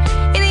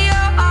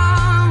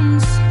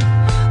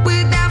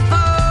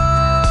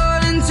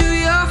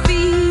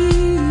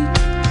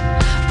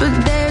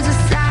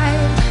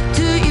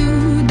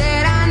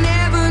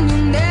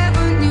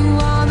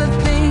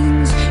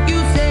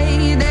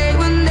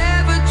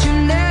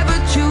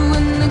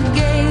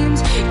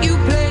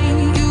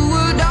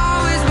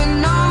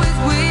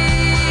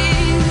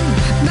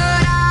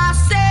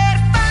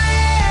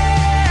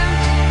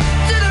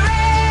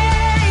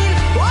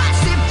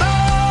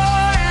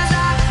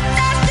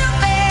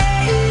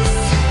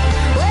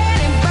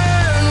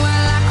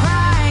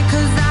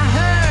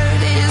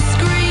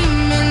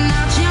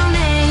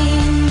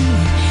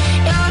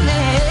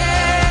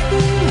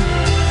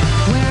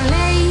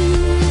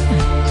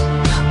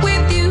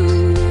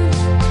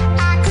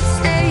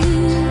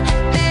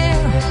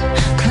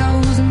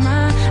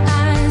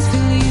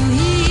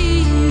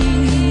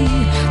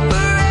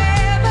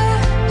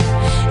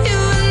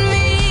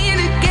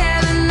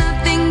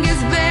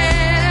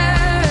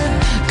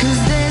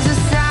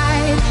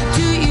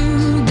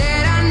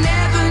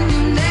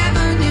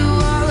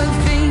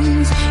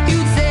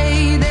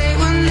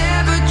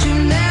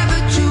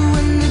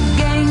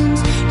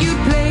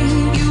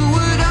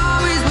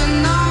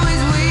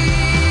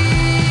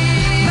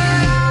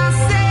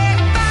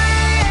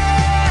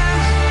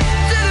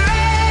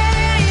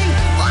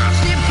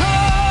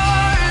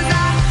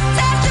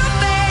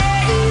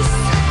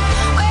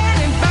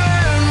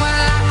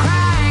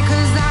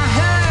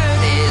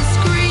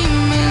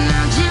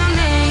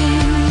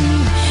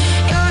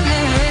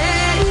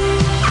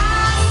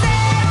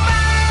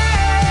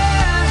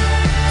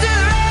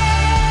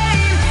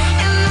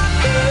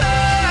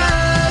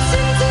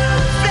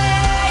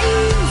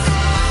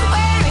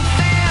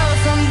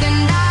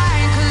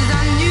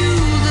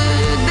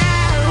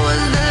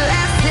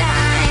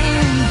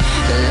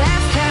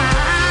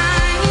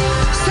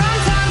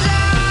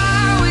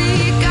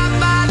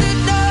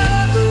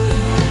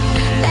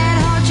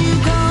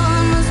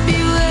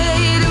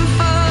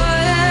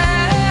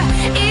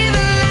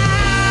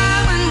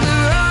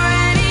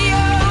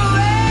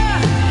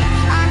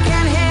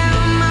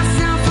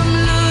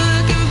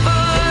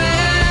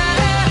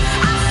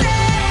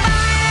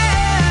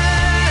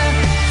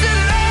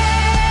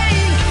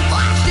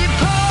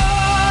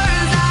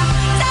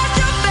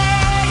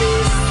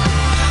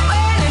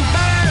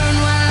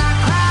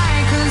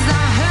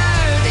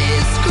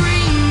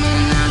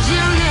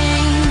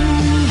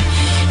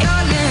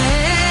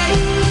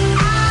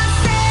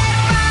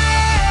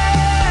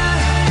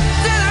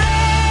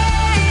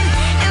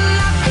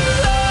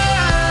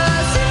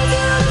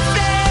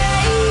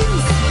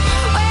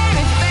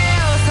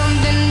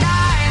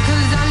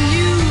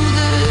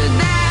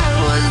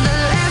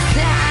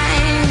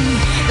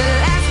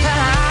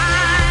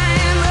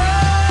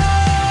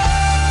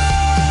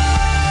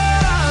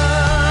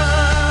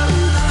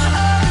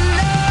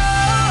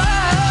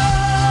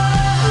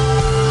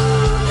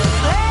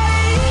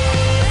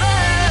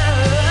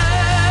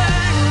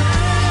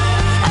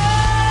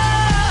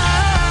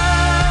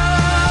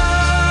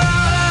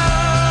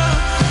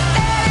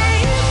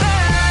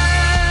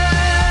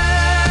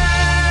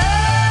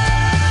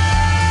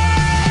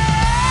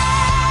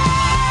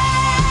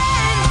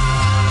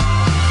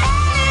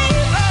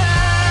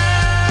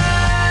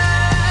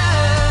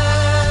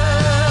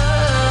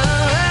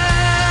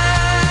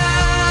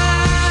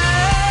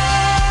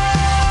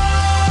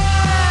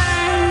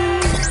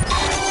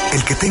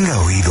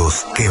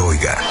oídos, que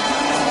oiga.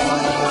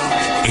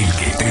 El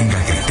que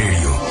tenga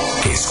criterio,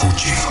 que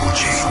escuche.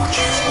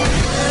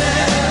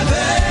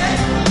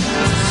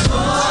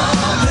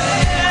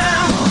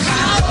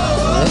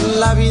 En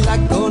la vida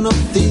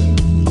conocí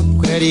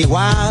mujer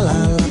igual a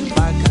la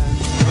vaca.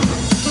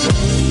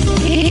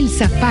 El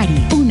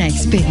Safari, una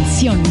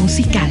expedición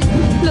musical.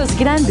 Los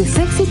grandes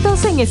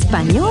éxitos en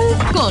español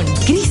con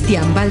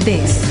Cristian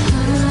Valdés.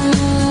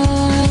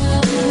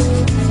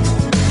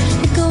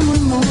 Cómo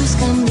hemos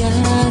cambiado.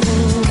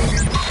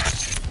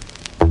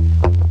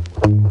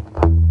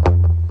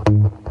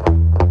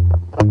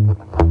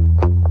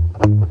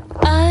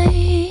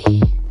 Ay,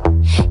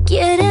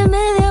 quiéreme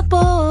de a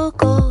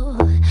poco,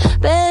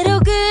 pero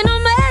que no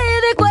me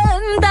dé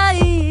cuenta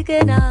y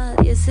que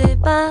nadie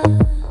sepa.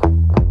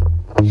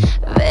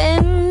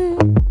 Ven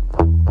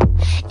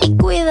y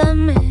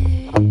cuídame,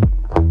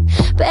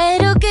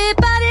 pero que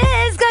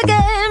parezca que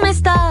me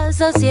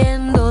estás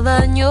haciendo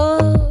daño.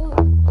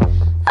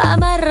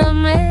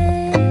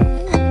 Amárrame.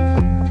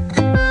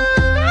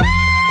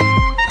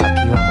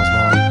 Aquí vamos,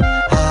 amor.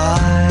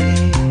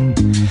 Ay,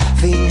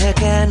 finge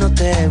que no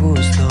te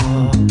gustó.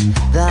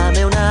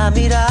 Dame una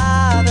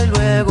mirada y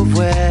luego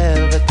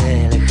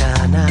vuélvete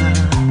lejana.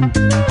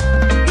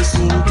 Y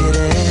sin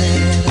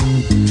querer,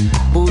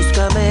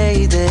 búscame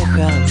y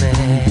déjame.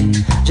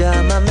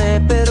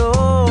 Llámame,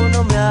 pero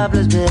no me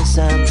hables,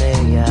 bésame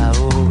y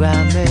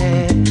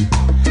ahógame.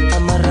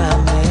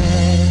 Amárrame.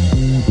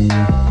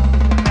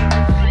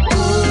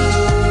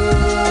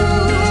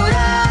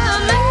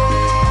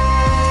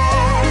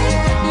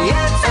 Y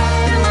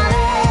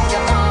enfermaré de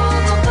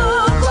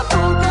poco a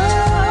poco.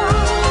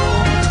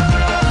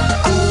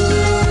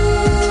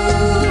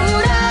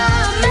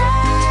 Cúrame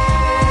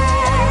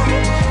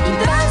y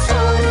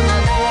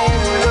transfórmame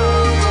en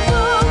un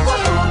loco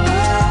poco a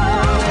poco.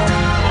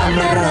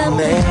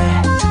 Amárrame.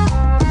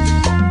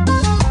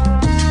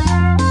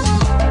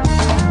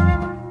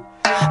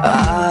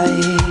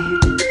 Ay,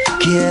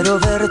 quiero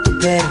ver tu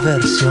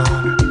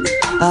perversión.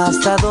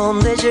 Hasta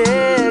dónde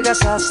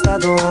llegas, hasta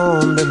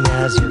dónde me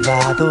has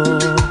llevado.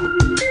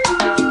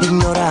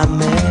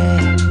 Ignórame,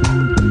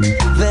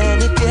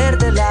 ven y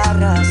pierde la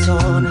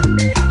razón.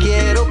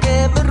 Quiero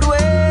que me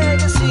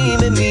ruegues y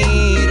me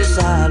mires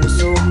a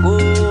los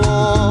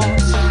ojos.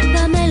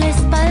 Dame la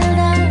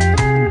espalda,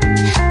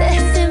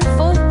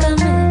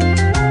 desenfócame,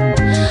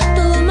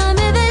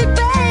 tómame del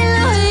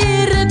pelo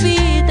y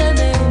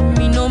repítame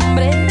mi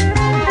nombre.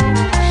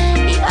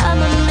 Y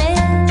ámame,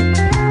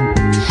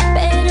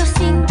 pero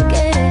sin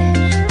querer.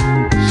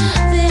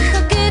 Deja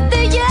que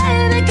te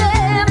lleve, que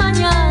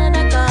mañana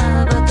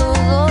acaba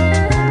todo.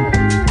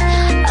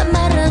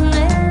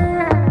 Amárrame.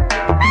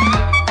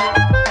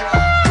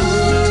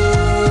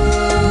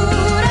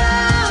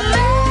 Cúrame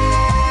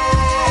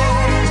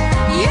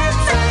y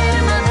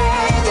enfermame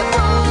de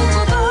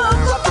poco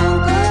a poco.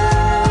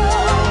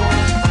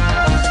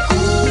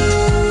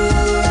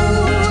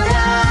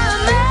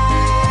 Cúrame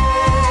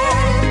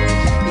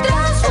y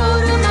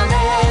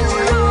transfórmame en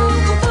un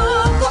loco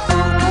poco a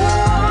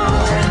poco.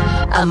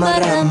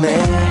 Amárrame.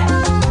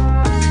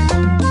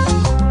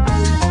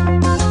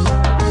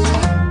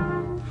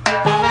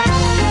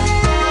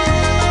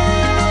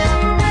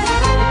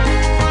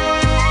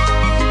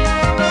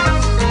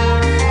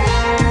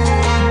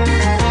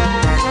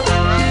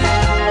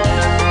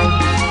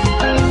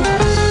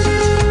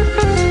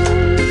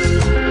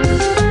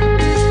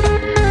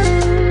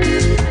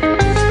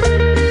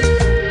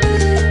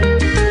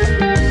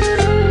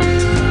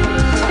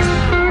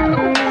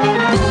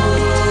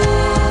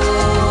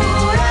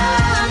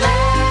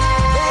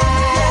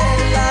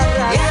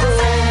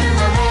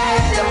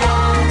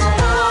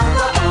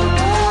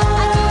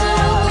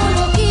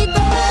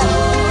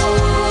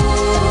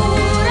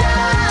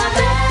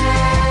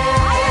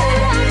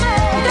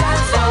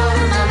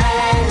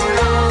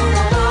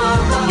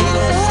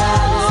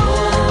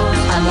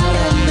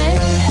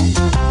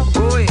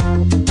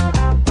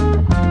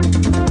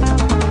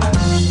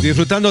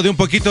 Disfrutando de un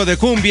poquito de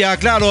cumbia,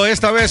 claro,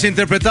 esta vez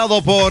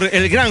interpretado por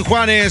el Gran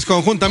Juanes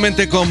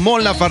conjuntamente con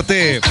Mon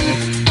Laferte.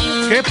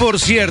 Que por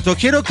cierto,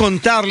 quiero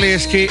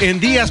contarles que en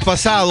días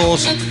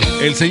pasados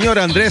el señor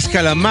Andrés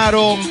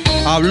Calamaro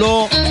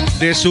habló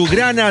de su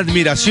gran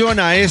admiración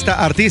a esta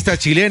artista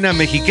chilena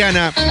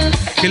mexicana,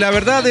 que la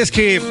verdad es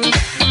que,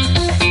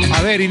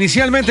 a ver,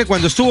 inicialmente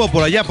cuando estuvo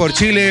por allá por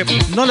Chile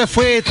no le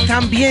fue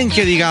tan bien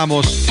que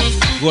digamos,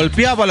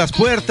 golpeaba las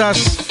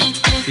puertas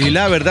y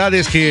la verdad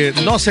es que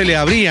no se le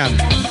abrían.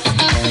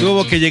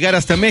 Tuvo que llegar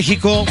hasta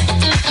México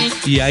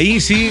y ahí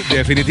sí,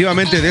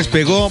 definitivamente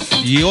despegó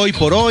y hoy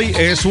por hoy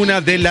es una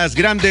de las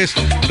grandes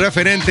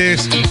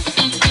referentes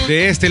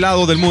de este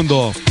lado del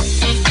mundo.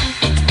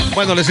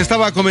 Bueno, les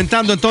estaba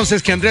comentando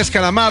entonces que Andrés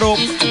Calamaro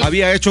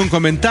había hecho un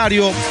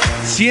comentario.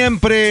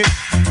 Siempre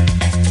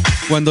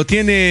cuando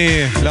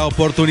tiene la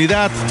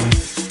oportunidad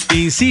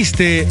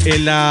insiste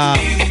en la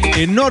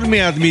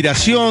enorme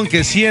admiración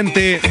que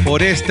siente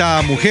por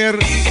esta mujer.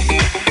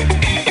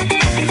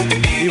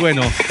 Y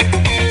bueno,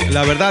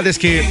 la verdad es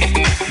que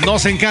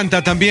nos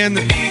encanta también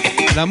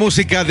la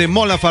música de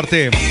Mon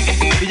Laferte.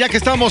 Y ya que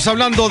estamos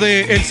hablando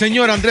de el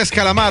señor Andrés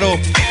Calamaro,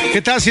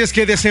 ¿qué tal si es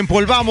que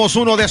desempolvamos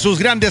uno de sus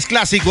grandes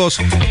clásicos,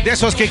 de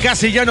esos que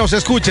casi ya no se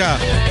escucha?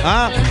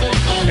 ¿Ah?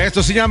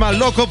 Esto se llama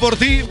Loco por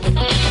ti.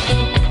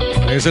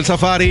 Es el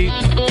Safari,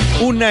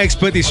 una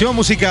expedición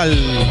musical.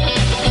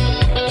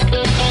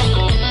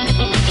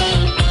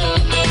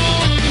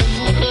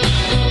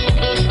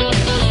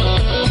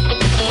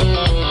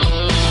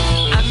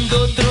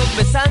 Ando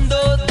tropezando,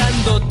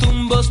 dando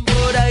tumbos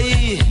por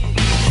ahí.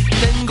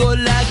 Tengo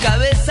la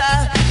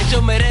cabeza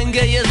hecho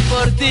merengue y es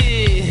por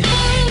ti.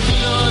 Tú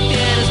no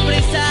tienes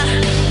prisa,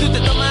 tú te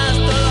tomas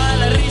toda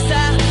la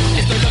risa.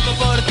 Estoy loco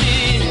por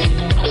ti.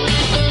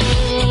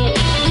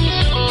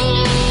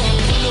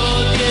 Tú no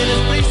tienes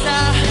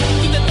prisa,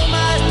 tú te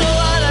tomas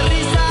toda la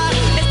risa.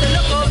 Estoy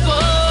loco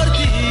por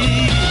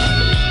ti.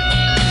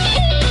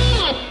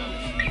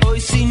 Hoy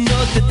si no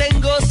te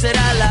tengo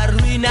será la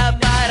ruina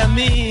para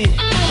mí.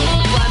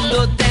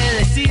 Cuando te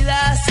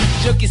decidas,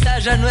 yo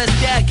quizás ya no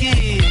esté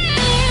aquí.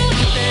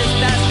 Tú te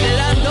estás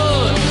quedando,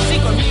 si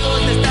conmigo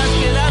te estás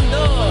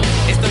quedando,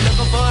 estoy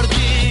loco por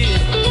ti.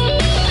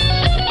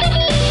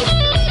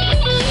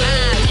 Tú te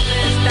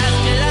estás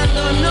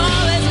quedando, no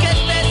ves que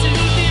este es el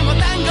último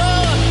tango,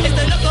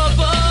 estoy loco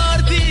por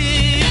ti.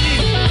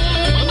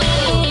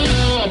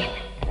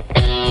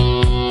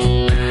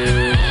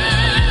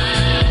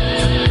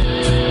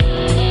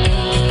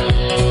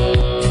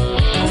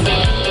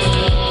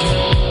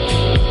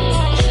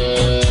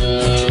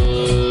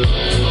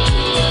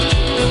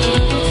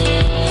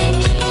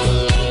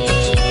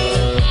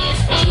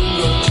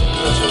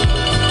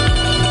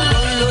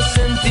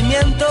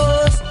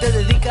 Te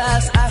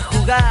dedicas a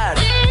jugar,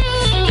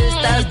 te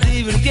estás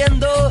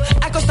divirtiendo,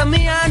 a costa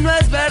mía no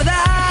es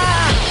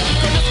verdad.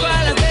 Conozco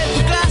a las de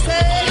tu clase,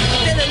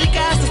 te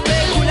dedicas a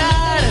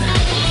especular,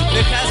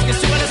 dejas que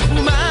suba la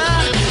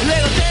espuma,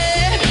 luego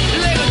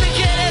te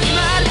quieres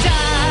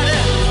marchar.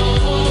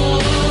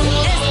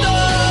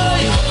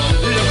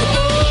 Estoy loco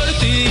por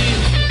ti.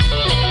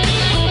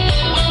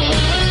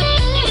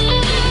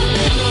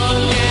 No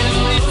tienes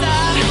prisa,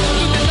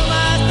 tú te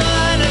tomas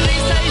toda la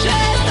risa y ya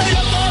estoy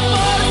loco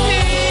por ti.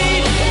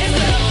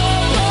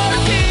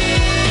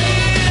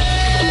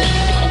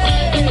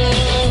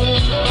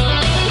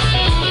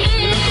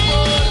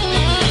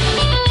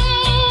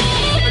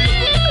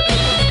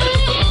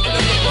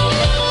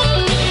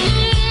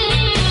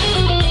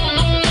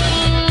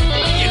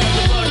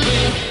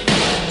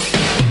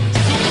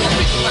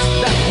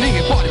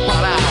 Ninguém pode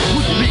parar,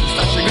 muito bem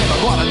está chegando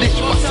agora,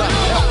 deixa passar.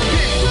 É o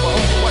peso do balão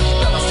que pode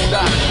estar na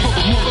cidade.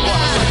 Todo mundo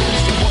agora sabe que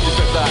isso é bom de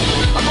verdade.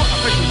 Agora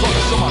fecha os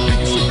olhos, é uma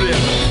big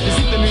surpresa.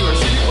 Visita New York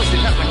City, você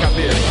mete na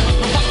cabeça.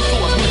 Não faça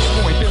suas noites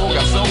com a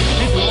interrogação.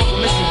 Entre logo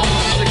nesse mundo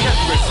se você quer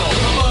diversão.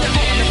 Agora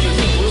me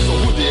apresento, eu sou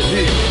o Rudy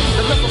Eli.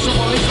 Levanta o seu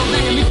valente, eu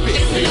nem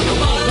MPC.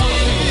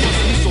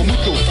 Eu sou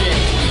muito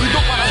quente.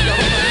 Então para as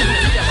garotas,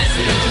 tudo que é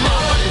recente.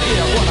 Nada de ver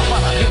agora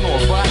para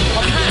renovar.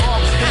 A vida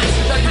nova, tem a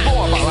cidade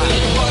boa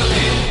balada.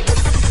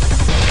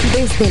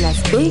 Desde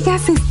Las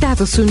Vegas,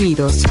 Estados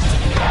Unidos,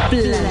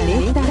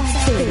 Planeta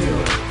Estéreo.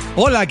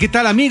 Hola, ¿qué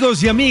tal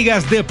amigos y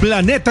amigas de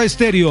Planeta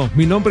Estéreo?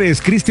 Mi nombre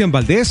es Cristian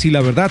Valdés y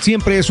la verdad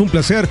siempre es un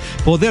placer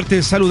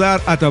poderte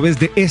saludar a través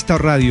de esta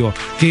radio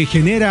que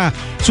genera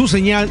su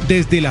señal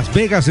desde Las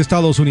Vegas,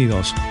 Estados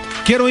Unidos.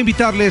 Quiero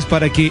invitarles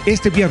para que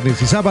este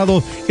viernes y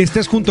sábado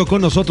estés junto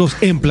con nosotros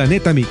en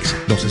Planeta Mix.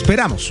 Los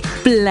esperamos.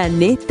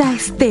 Planeta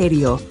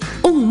Estéreo,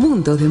 un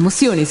mundo de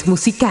emociones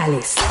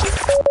musicales.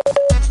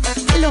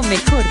 Lo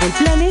mejor del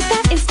planeta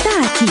está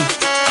aquí.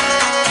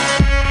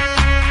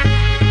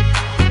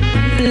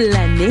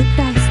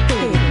 Planeta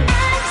Estéreo.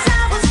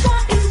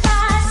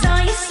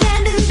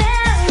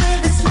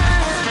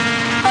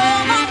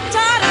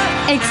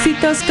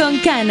 Éxitos con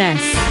canas.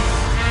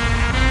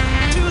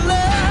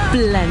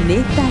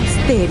 Planeta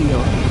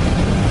Estéreo.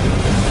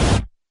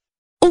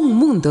 Un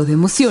mundo de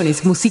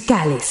emociones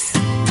musicales.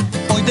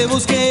 Hoy te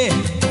busqué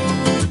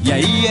y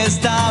ahí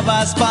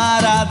estabas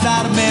para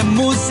darme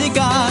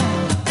música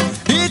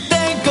y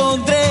te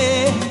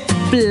encontré.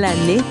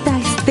 Planeta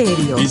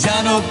Estéreo. Y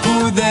ya no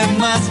pude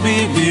más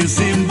vivir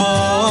sin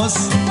vos.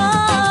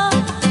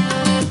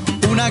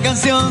 Una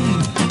canción,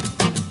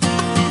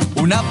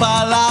 una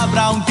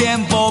palabra, un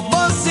tiempo,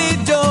 vos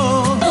y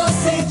yo. Vos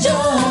y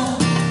yo.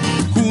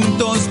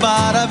 Juntos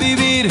para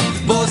vivir,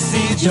 vos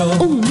y yo.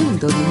 Un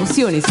mundo de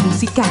emociones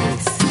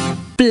musicales.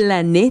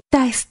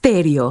 Planeta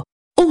Estéreo.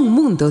 Un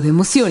mundo de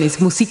emociones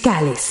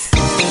musicales.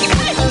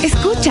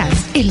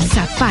 Escuchas El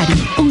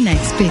Safari, una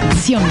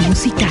expedición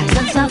musical.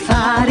 El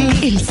Safari.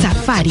 El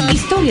Safari.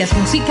 Historias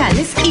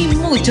musicales y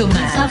mucho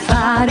más.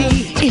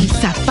 Safari. El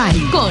Safari.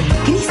 Con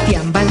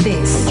Cristian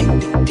Valdés.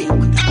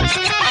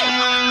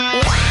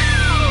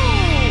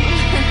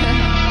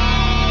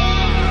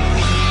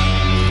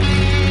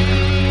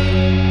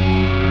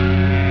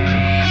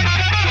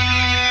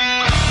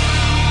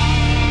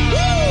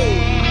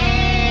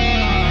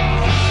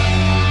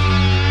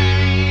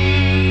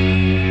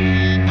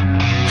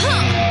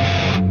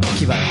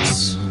 Aquí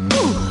vamos.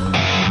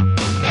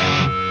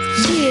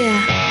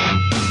 Yeah.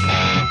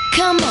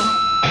 Come on.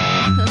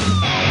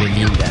 Qué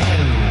lindo.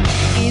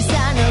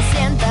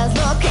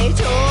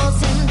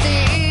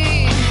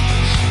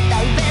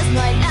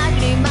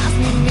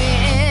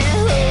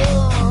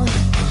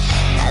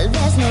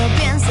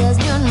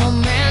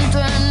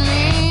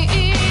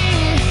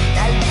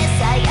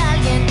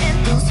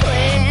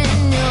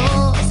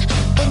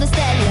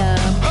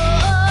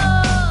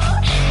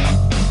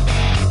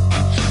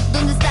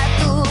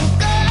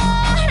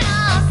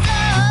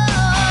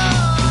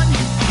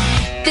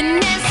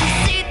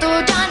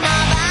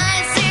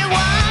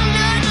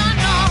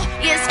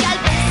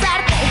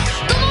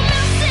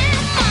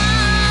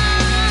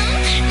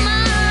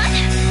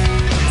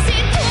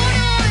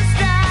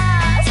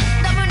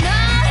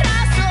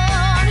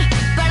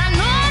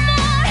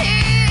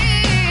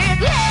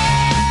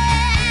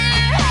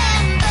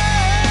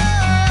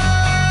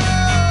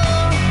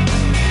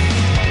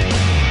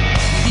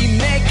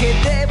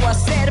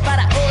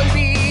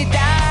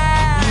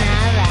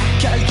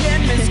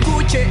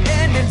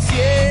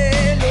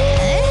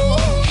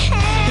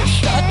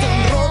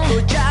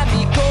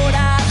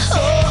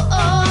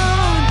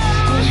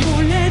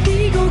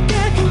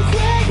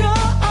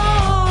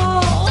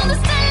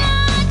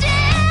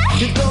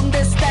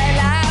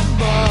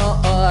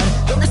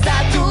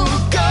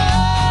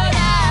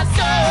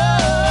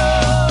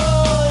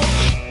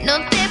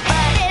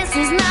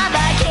 pareces nada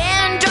que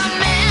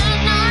entrarme,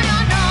 no, no,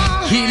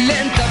 no. Y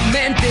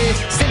lentamente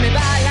se me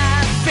va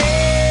la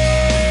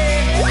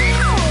fe.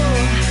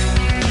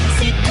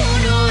 Si tú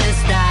no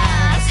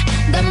estás,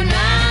 dame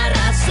una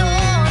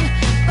razón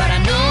para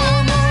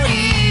no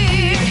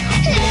morir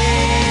lento,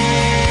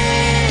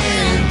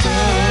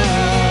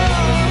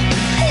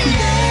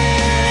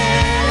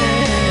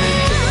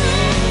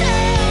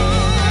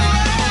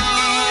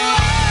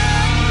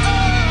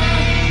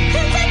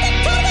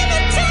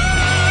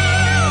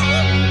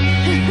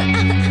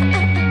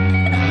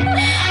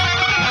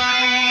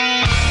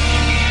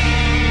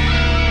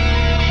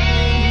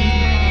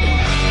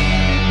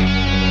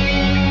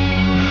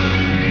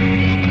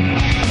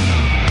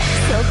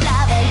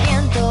 soplaba el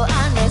viento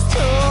a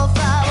nuestro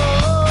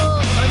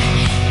favor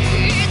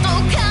y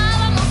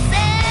tocábamos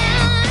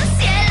el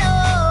cielo.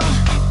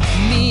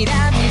 Mira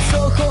mis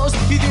ojos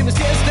y dime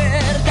si es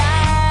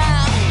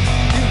verdad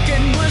que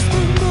nuestro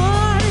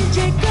amor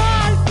llegó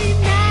al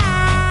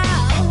final.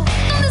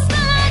 ¿Dónde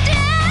está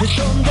ayer?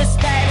 ¿Dónde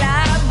está el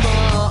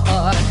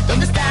amor?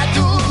 ¿Dónde está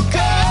tu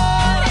corazón?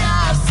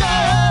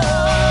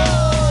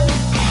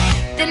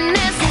 Te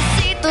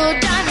necesito,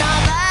 ya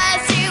nada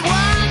es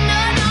igual,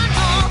 no, no,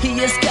 no. Y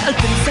es que al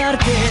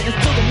pensarte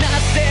todo me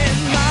hace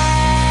mal.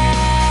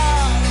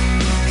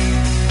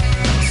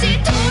 Si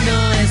tú no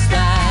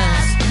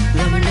estás,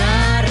 dame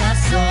una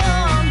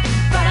razón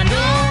para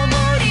no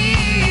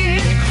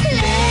morir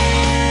lento,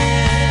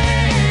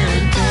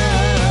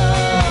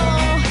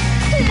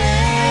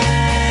 lento.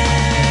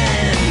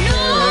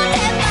 No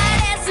te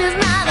pareces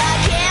nada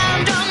que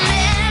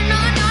entrarme,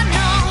 no, no,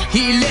 no. Y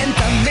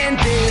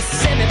lentamente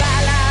se me va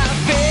la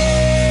fe.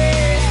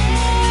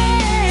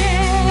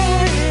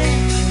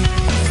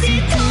 Si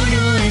tú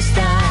no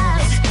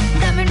estás,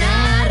 dame una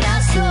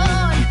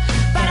razón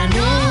para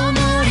no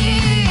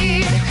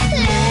morir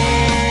lento,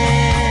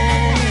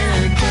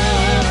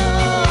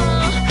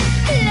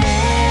 lento,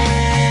 lento.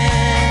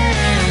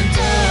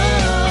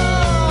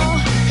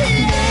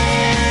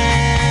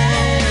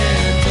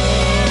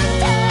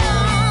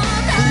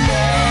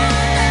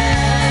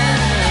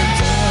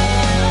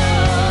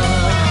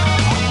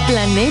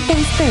 Planeta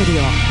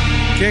Estéreo.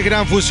 Qué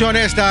gran fusión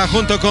esta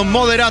junto con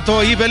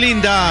Moderato y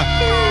Belinda.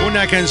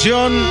 Una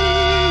canción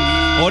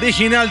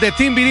original de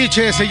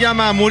Timbiriche, se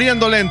llama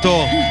Muriendo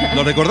Lento.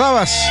 ¿Lo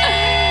recordabas?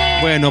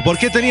 Bueno, ¿por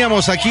qué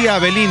teníamos aquí a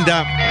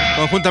Belinda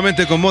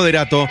conjuntamente con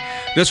Moderato?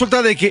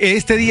 Resulta de que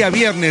este día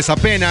viernes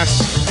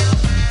apenas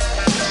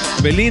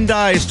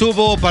Belinda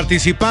estuvo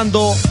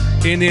participando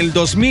en el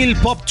 2000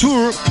 Pop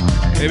Tour,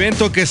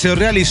 evento que se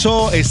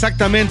realizó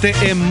exactamente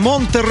en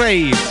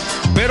Monterrey.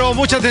 Pero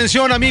mucha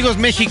atención, amigos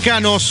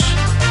mexicanos.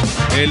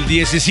 El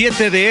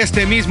 17 de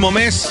este mismo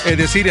mes, es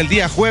decir, el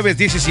día jueves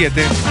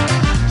 17,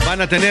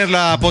 van a tener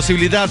la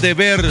posibilidad de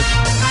ver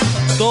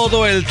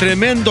todo el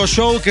tremendo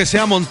show que se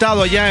ha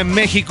montado allá en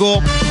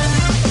México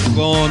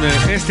con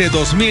este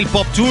 2000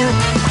 Pop Tour.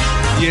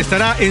 Y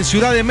estará en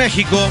Ciudad de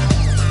México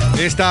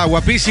esta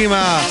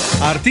guapísima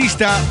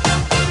artista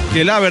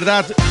que la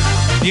verdad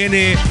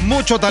tiene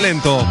mucho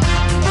talento.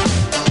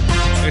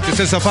 Este es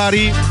el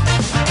Safari.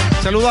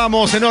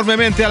 Saludamos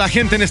enormemente a la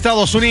gente en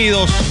Estados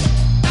Unidos.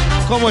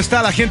 ¿Cómo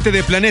está la gente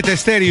de Planeta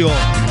Estéreo?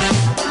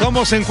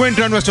 ¿Cómo se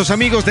encuentran nuestros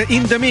amigos de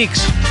In The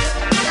Mix?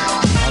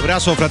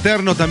 Abrazo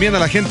fraterno también a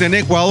la gente en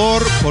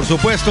Ecuador, por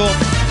supuesto.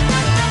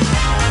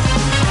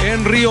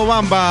 En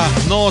Riobamba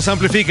nos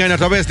amplifican a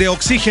través de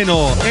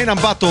Oxígeno. En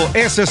Ambato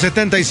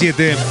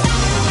S77.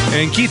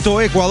 En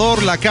Quito,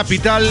 Ecuador, la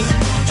capital.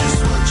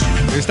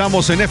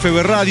 Estamos en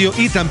FB Radio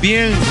y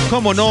también,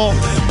 como no,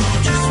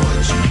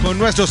 con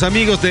nuestros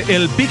amigos de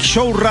El Big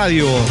Show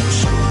Radio.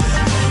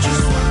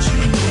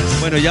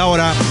 Bueno, y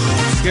ahora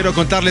quiero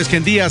contarles que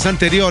en días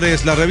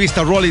anteriores la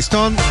revista Rolling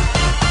Stone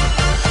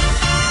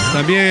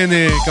también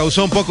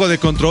causó un poco de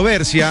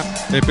controversia,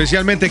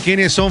 especialmente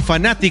quienes son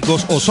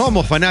fanáticos o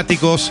somos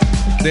fanáticos,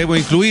 debo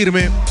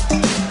incluirme,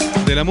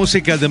 de la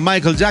música de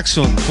Michael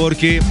Jackson,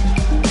 porque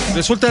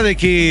resulta de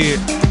que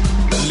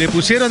le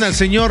pusieron al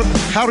señor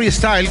Harry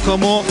Styles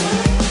como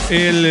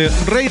el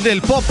rey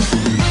del pop.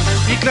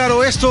 Y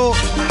claro, esto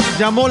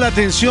llamó la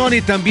atención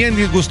y también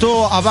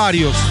disgustó a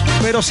varios,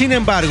 pero sin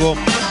embargo,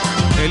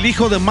 el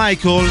hijo de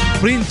Michael,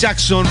 Prince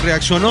Jackson,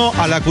 reaccionó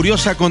a la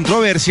curiosa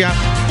controversia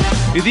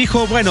y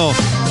dijo, bueno,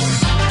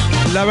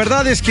 la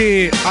verdad es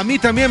que a mí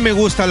también me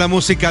gusta la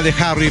música de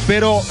Harry,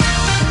 pero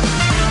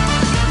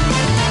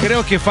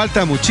creo que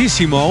falta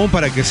muchísimo aún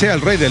para que sea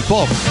el rey del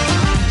pop.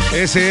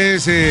 Ese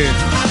es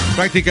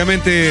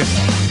prácticamente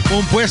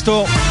un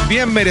puesto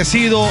bien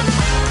merecido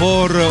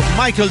por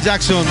Michael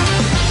Jackson.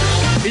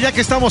 Y ya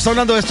que estamos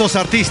hablando de estos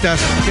artistas,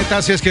 ¿qué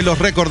tal si es que los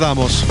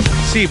recordamos?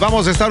 Sí,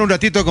 vamos a estar un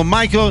ratito con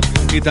Michael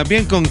y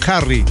también con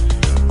Harry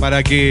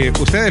para que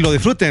ustedes lo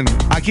disfruten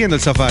aquí en el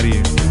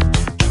Safari.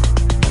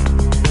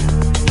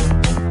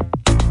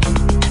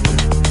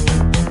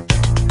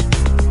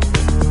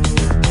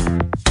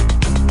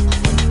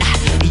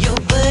 Your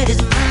word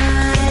is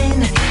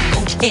mine,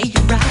 gonna tell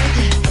you right.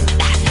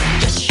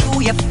 Just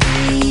show your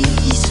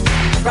face,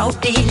 broad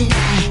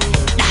daylight.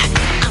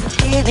 I'm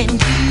telling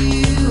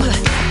you,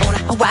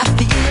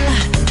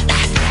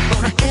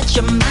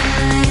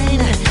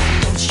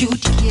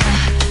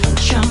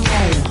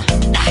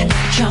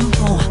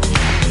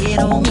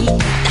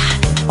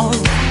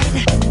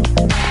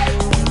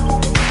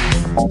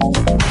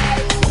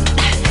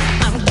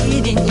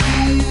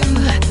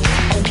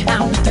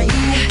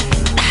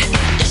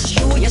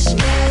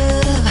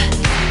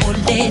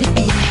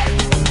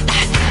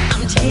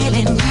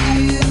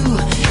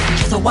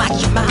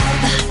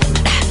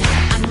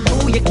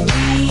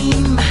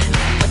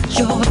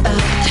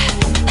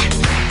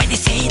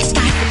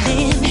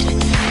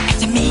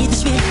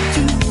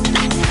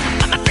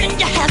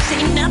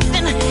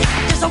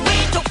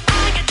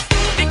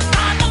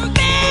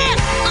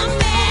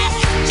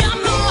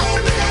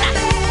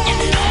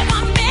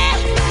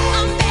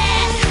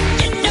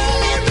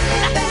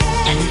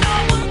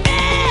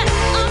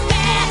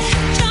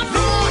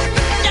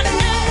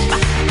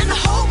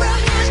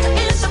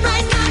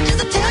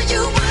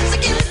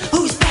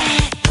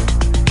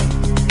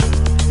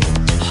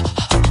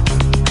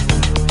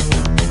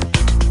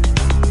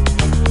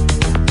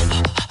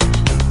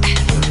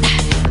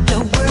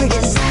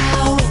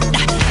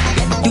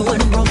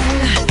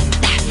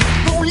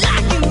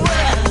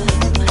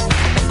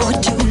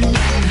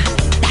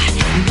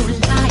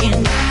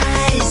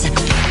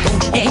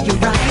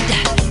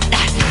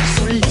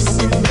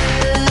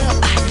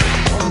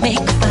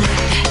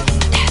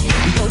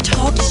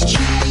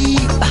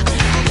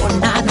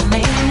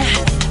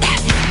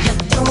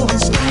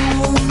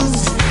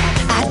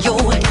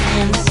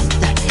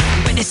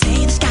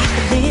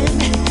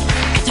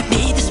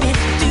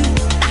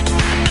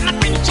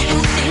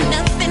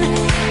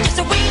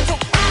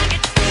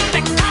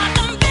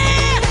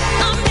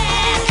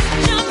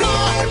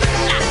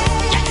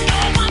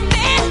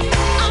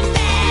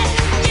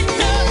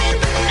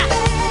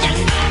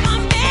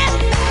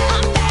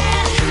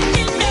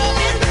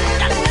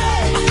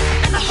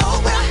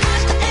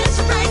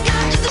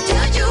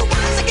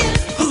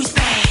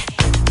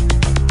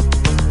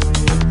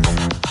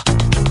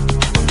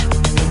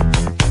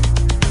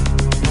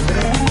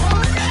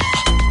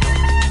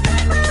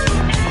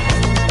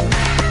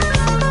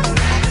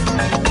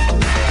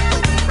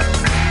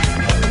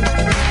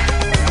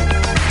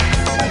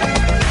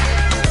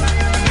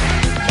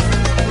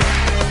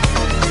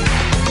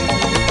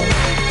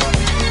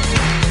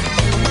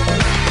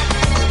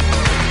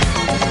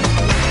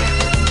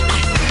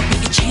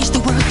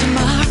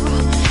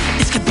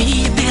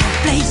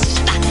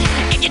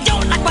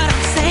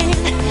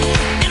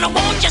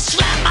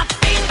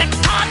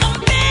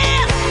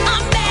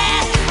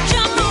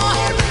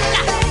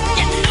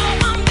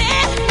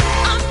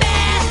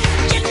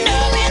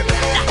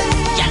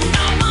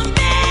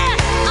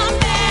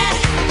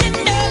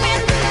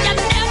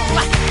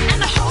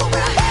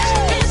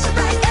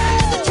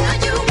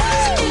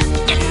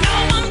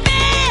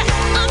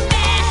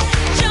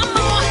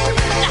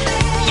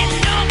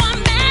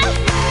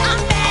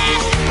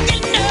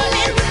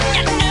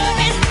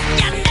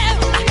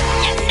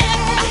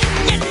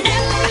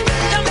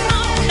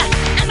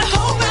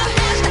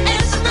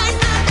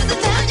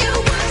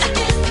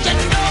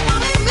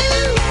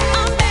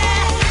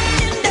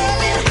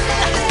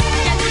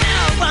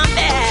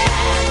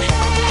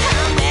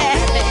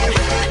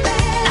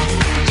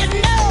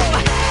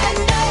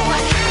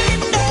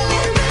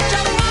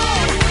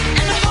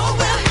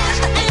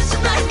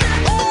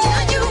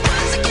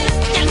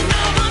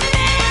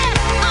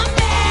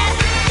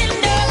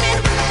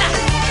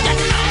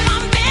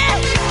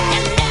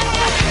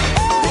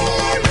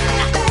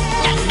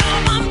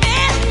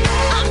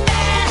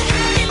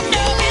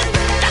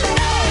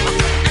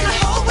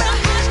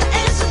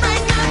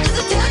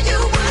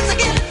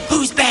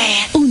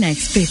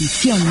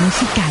 expedición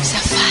musical.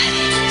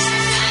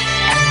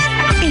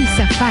 El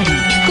Safari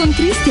con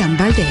Cristian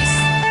Valdés.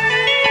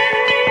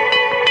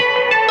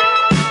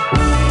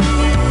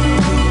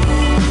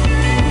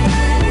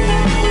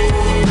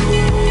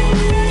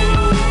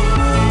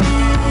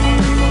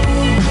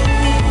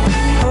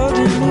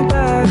 Holding me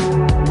back,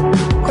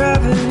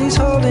 gravity's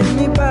holding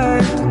me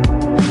back.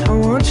 I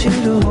want you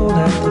to hold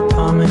out the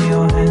palm of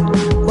your hand.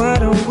 Why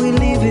don't we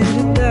leave it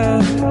at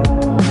that?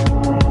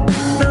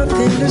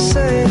 Nothing to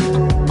say,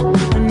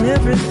 and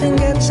everything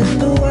gets in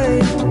the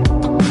way.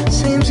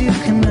 Seems you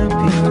cannot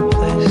be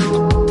replaced,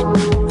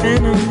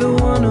 and I'm the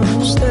one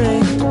who'll stay.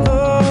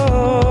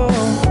 Oh,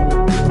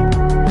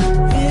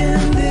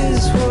 in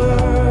this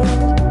world,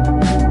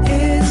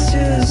 it's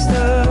just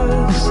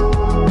us.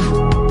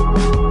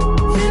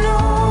 You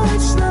know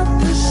it's not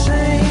the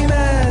same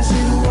as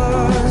it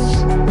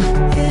was.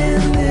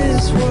 In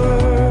this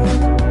world,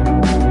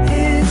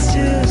 it's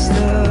just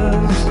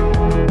us.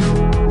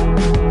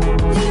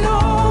 You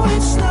know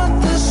it's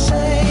not the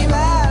same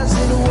as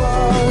it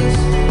was.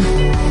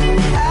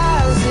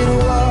 As it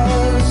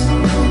was.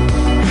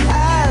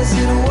 As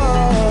it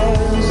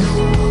was.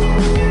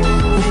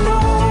 You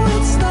know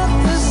it's not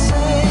the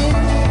same.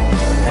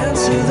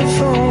 Answer the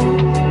phone.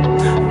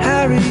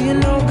 Harry, you're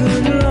no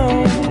good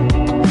alone.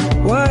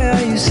 Why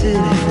are you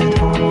sitting at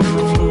home on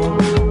the floor?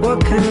 What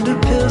kind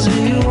of pills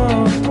are you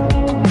on?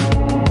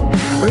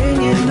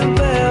 Ringing the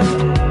bell,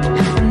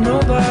 and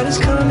nobody's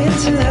coming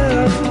to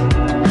help.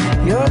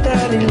 Your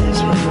daddy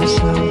lives by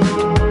himself.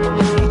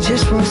 He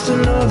just wants to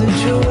know that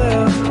you're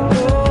well.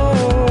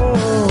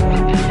 Oh,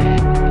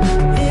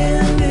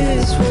 in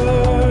this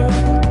world,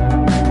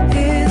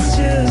 it's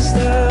just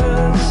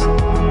us.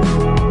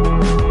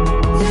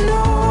 You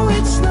know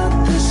it's not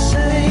the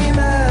same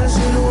as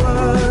it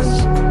was.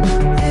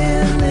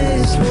 In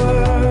this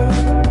world,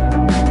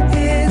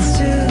 it's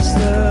just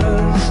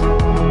us.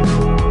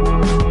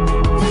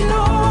 You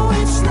know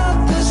it's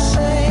not the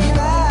same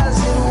as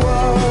it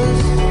was.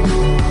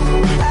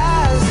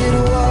 As it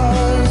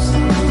was.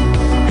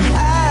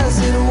 As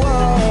it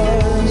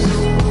was.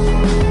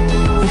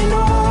 You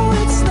know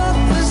it's not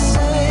the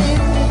same.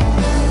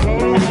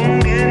 Go home,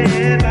 get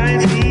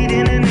headlines, feed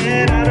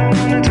internet. I don't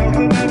wanna talk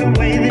about the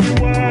way that it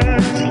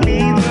was.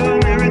 Leave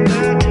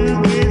America,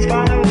 2 kids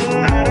follow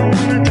her. I don't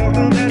wanna talk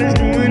about us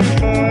doing it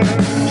first.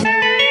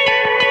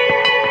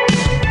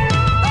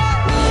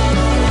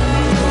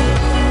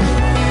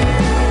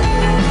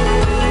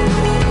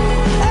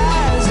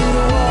 As it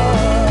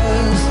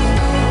was.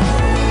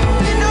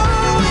 You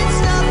know it's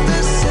not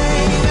the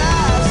same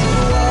as it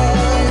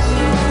was.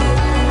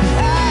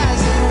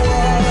 As it was.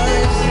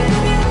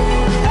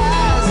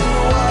 As it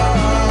was.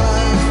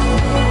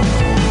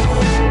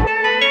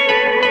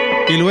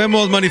 Y lo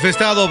hemos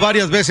manifestado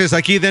varias veces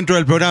aquí dentro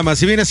del programa.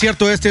 Si bien es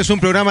cierto, este es un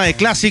programa de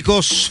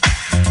clásicos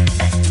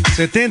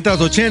 70s,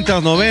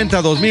 80s,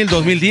 90, 2000,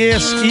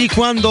 2010. Y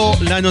cuando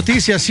la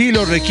noticia sí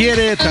lo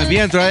requiere,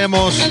 también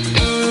traemos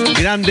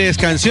grandes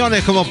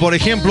canciones, como por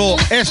ejemplo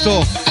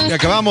esto que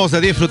acabamos de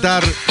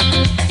disfrutar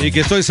y que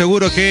estoy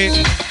seguro que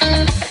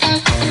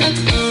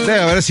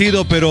debe haber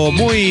sido, pero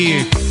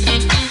muy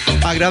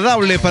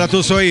agradable para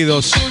tus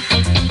oídos.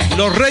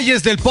 Los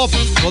reyes del pop,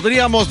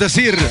 podríamos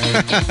decir.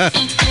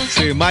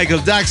 Sí,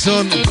 Michael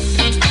Jackson,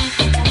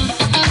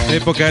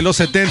 época de los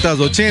 70s,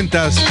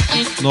 80s,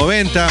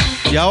 90,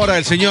 y ahora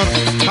el señor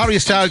Harry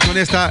Styles con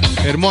esta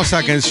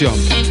hermosa canción.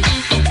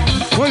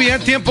 Muy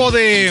bien, tiempo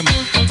de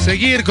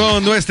seguir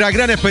con nuestra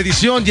gran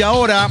expedición, y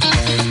ahora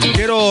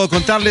quiero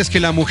contarles que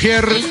la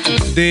mujer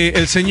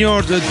del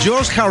señor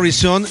George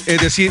Harrison, es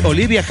decir,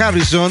 Olivia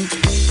Harrison,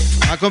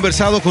 ha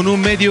conversado con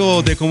un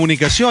medio de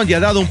comunicación y ha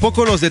dado un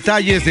poco los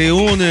detalles de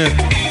un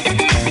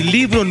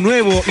libro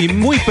nuevo y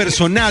muy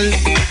personal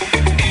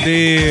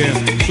de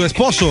su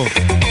esposo.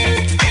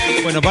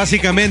 Bueno,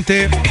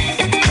 básicamente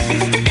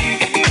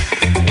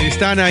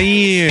están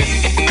ahí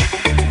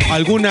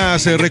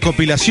algunas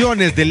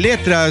recopilaciones de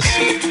letras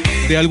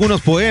de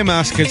algunos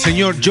poemas que el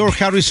señor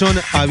George Harrison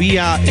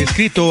había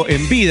escrito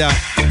en vida,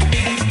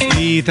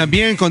 y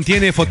también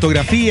contiene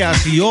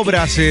fotografías y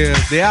obras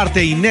de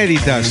arte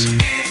inéditas.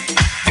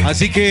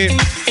 Así que,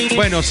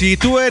 bueno, si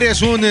tú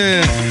eres un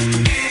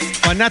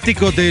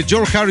fanático de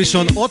George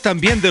Harrison o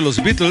también de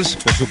los Beatles,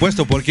 por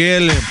supuesto, porque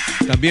él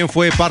también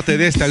fue parte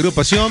de esta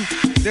agrupación,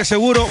 de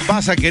seguro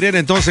vas a querer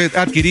entonces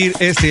adquirir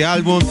este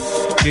álbum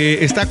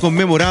que está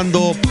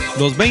conmemorando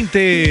los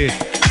 20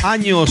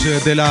 años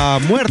de la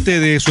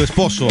muerte de su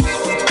esposo.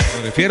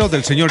 Me refiero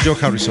del señor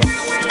George Harrison.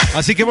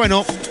 Así que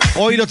bueno,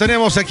 hoy lo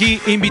tenemos aquí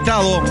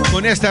invitado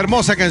con esta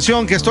hermosa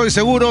canción que estoy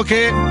seguro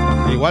que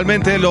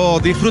igualmente lo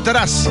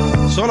disfrutarás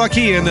solo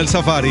aquí en el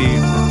Safari.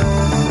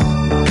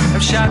 I'm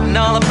shouting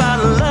all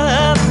about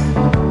love.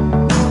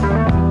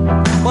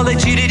 Well, they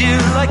cheated you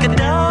like a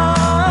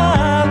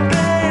dog,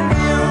 and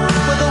you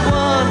were the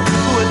one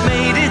who had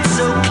made it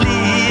so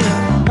clear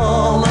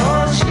all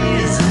those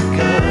years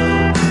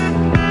ago.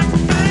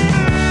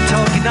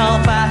 Talking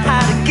all about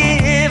how to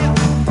give.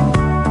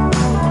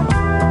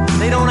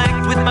 They don't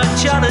act with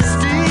much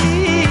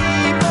honesty,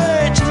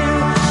 but you,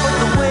 but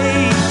the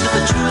way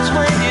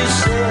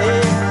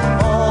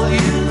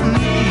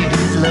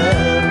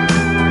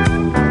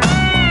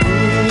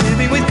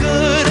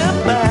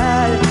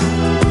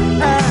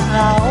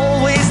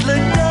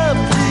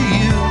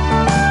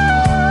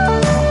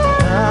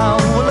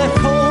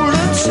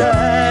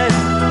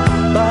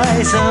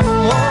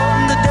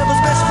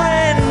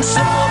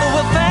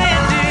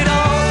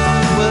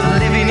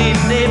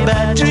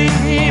bad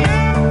dream.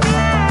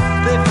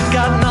 They've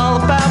forgotten all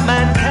about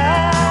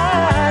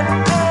mankind,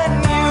 and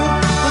you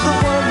were the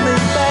one they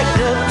backed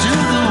up to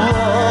the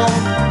wall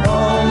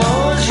all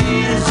those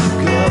years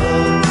ago.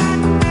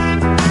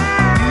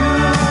 You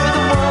were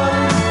the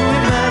one who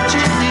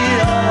imagined it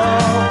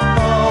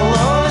all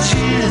those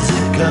years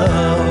ago.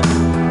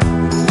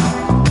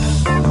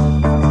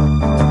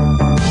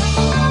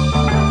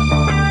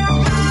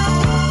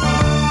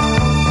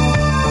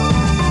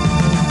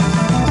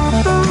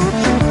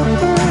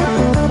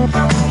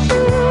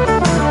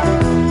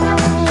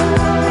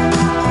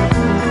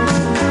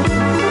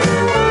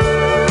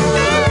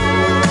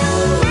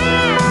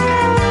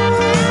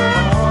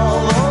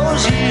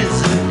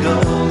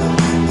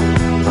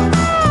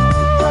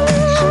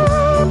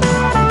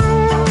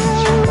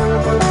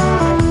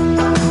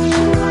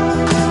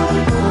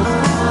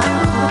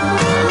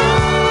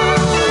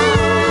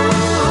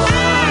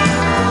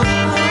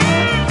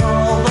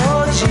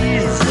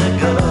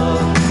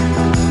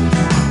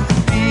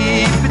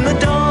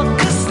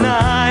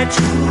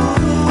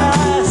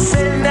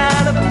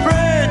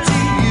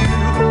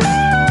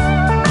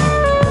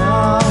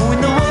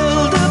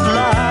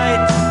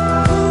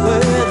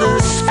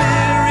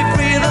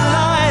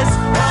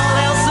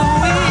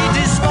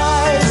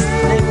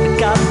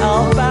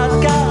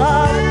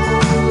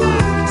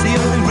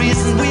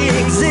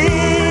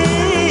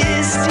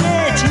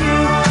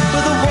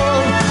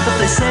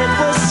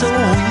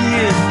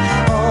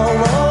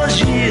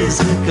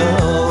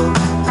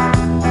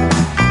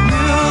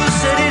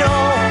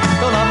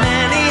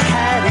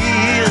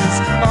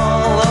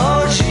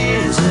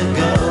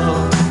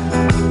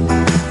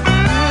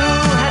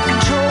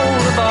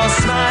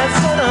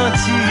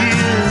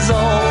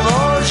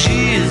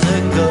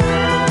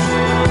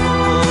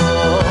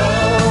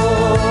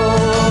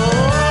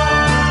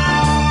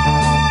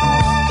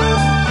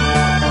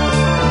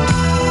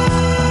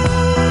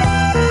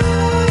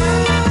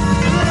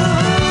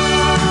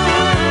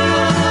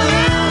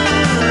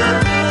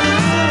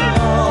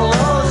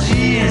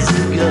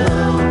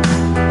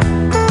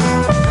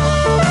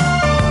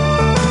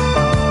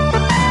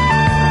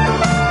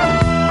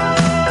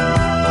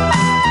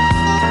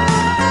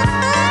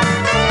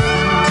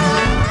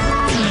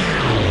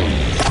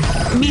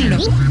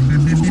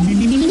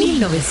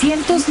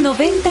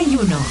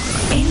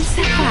 El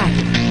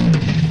Safari.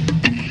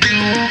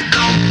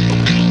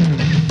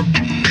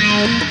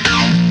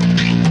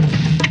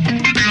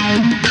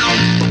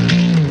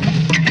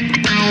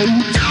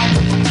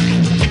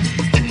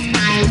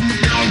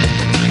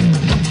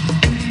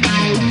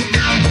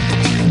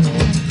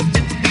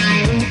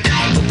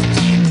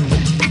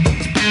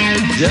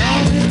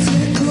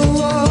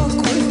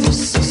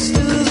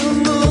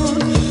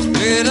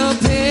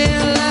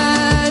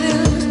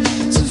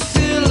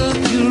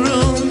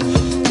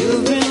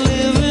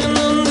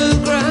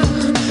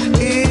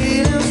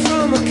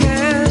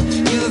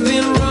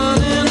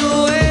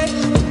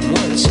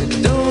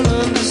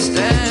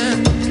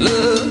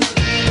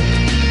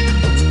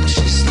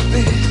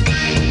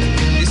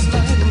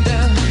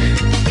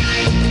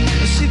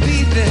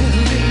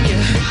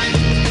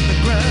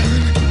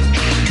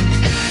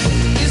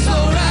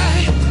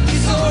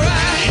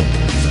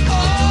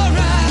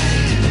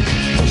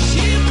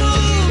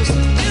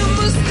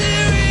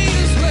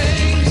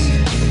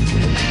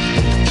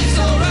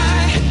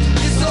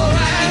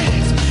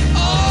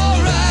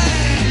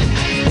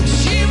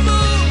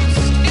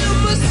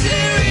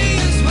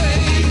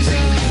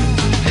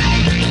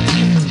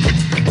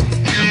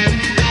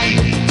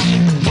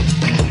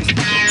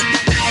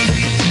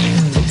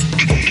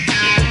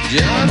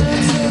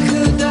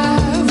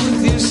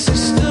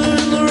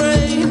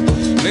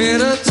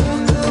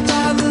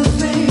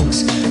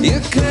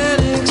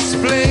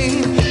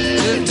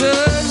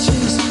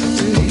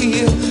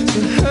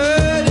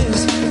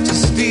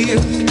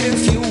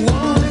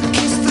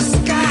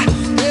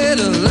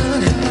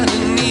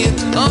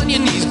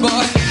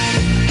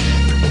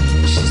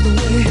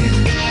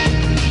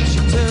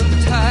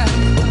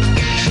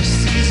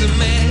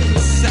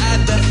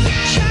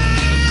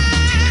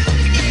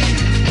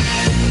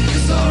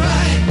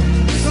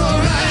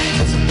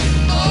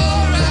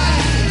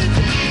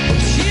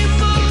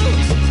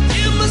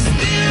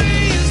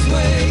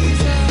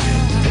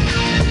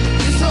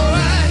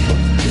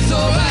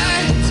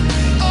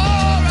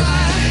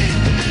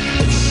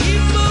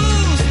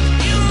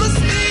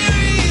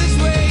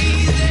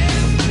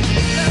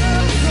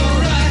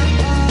 Alright.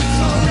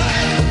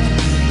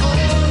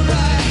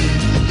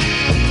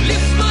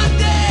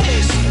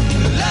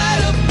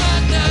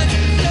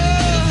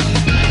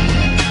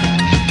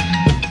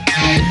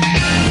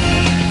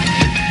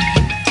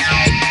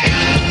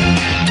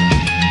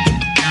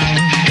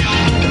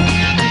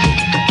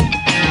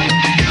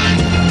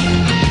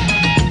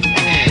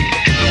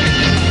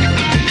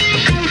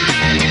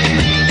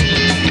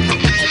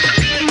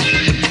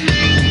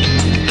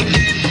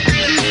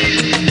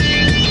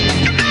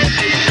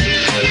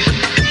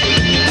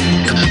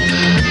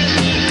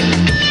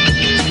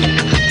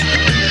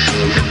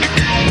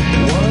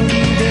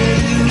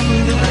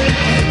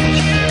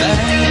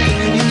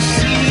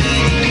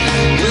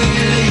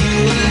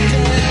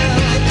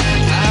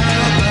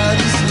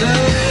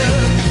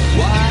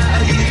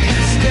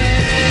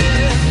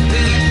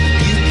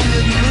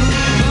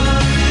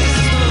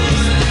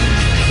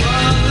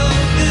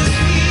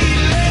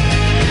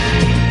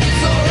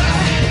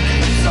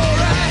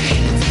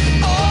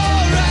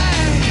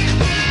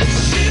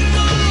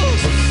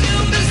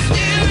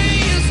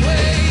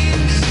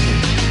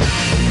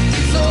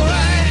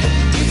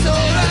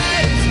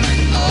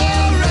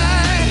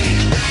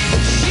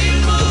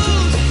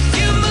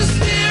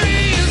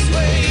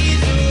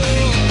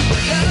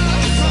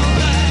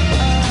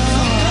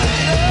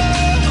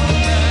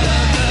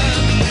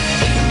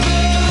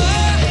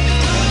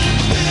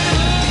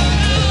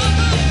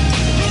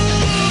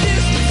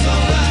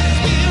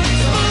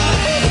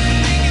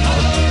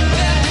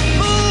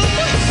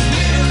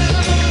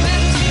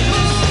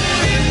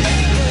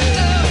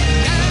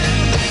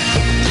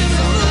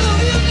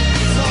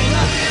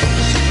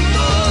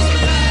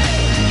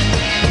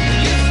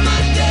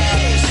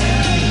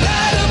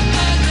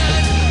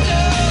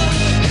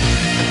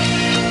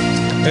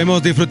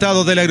 Hemos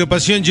disfrutado de la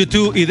agrupación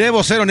U2 y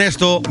debo ser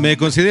honesto, me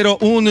considero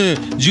un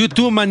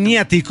U2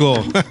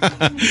 maniático.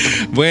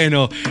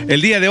 Bueno,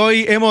 el día de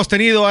hoy hemos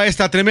tenido a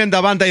esta tremenda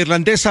banda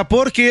irlandesa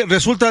porque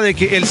resulta de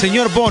que el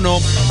señor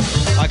Bono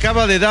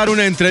acaba de dar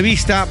una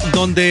entrevista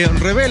donde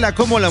revela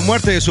cómo la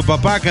muerte de su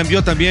papá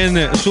cambió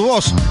también su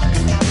voz.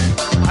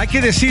 Hay que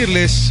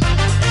decirles,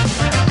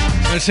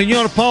 el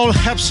señor Paul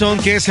Hepson,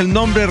 que es el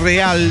nombre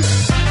real,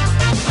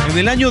 en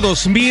el año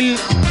 2000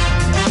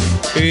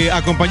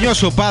 acompañó a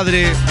su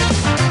padre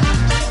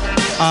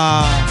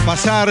a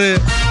pasar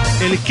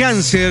el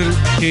cáncer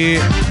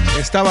que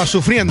estaba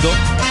sufriendo.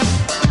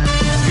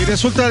 Y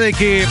resulta de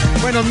que,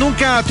 bueno,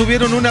 nunca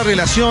tuvieron una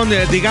relación,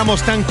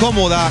 digamos, tan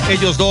cómoda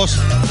ellos dos.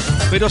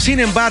 Pero sin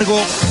embargo,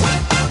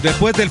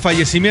 después del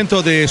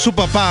fallecimiento de su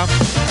papá,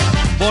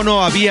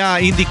 Bono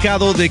había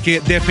indicado de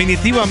que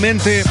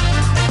definitivamente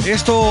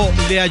esto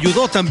le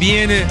ayudó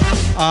también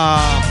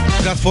a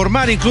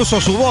transformar incluso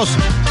su voz.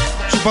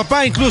 Su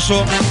papá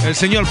incluso, el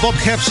señor Bob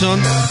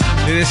Hepson,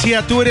 le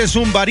decía: tú eres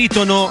un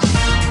barítono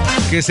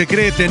que se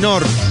cree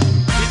tenor.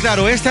 Y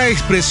claro, esta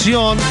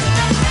expresión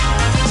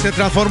se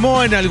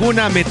transformó en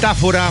alguna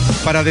metáfora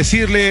para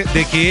decirle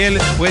de que él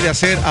puede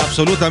hacer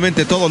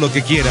absolutamente todo lo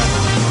que quiera.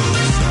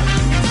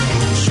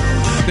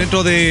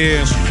 Dentro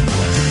de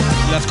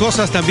las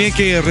cosas también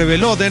que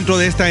reveló dentro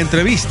de esta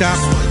entrevista,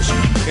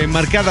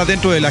 enmarcada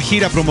dentro de la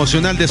gira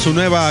promocional de su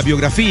nueva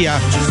biografía,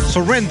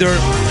 Surrender,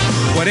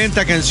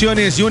 40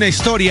 canciones y una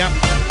historia,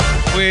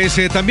 pues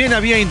también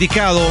había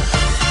indicado: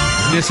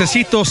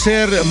 necesito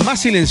ser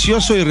más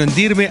silencioso y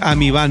rendirme a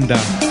mi banda.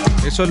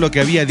 Eso es lo que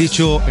había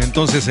dicho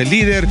entonces el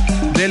líder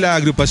de la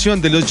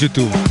agrupación de los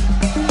U2.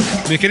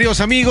 Mis queridos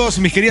amigos,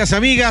 mis queridas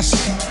amigas,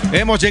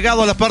 hemos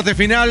llegado a la parte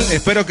final.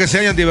 Espero que se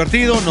hayan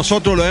divertido.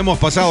 Nosotros lo hemos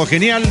pasado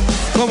genial,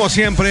 como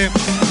siempre,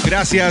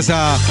 gracias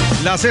a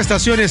las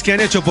estaciones que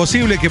han hecho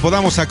posible que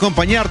podamos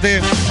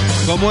acompañarte,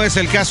 como es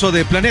el caso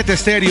de Planeta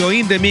Estéreo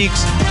In The Mix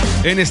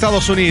en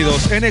Estados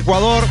Unidos, en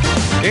Ecuador,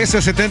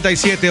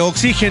 S77,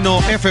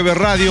 Oxígeno, FB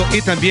Radio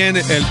y también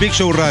el Big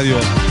Show Radio.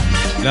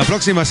 La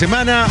próxima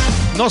semana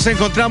nos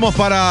encontramos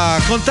para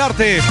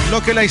contarte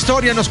lo que la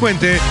historia nos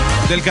cuente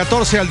del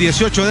 14 al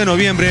 18 de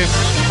noviembre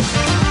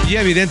y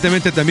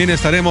evidentemente también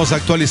estaremos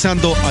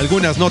actualizando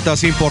algunas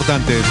notas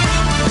importantes.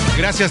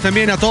 Gracias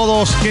también a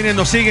todos quienes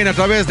nos siguen a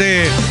través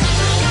de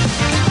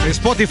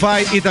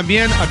Spotify y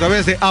también a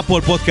través de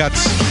Apple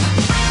Podcasts.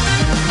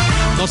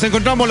 Nos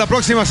encontramos la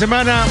próxima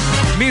semana,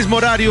 mismo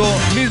horario,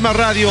 misma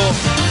radio,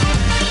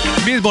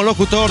 mismo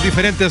locutor,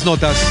 diferentes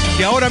notas.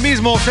 Que ahora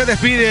mismo se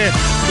despide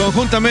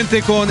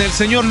conjuntamente con el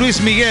señor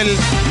Luis Miguel,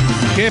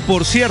 que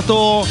por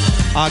cierto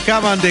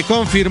acaban de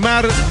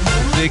confirmar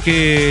de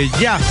que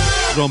ya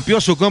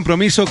rompió su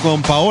compromiso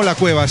con Paola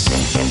Cuevas.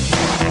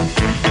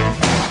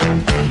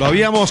 Lo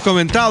habíamos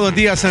comentado en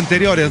días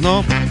anteriores,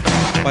 ¿no?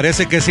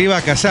 Parece que se iba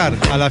a casar.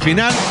 A la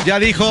final ya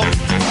dijo: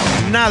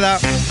 nada,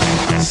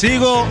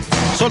 sigo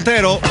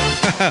soltero.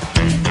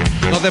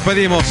 Nos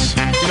despedimos.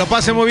 Que lo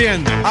pasen muy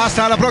bien.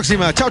 Hasta la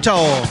próxima. Chao,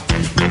 chao.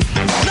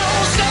 No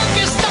sé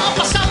qué está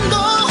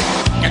pasando,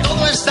 que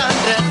todo está al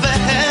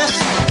revés,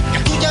 que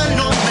tú ya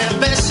no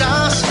me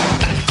besas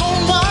tal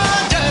como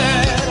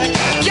ayer,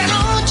 que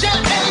anoche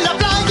en la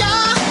playa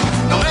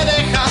no me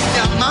dejaste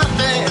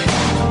amarte,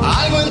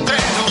 algo entre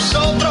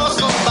nosotros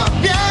no va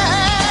bien.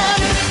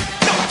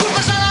 No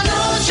culpes a la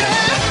noche,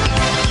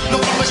 no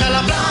culpes a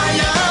la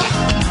playa,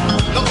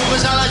 no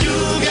culpes a la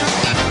lluvia,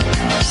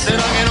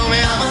 ¿será que no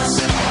me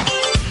amas?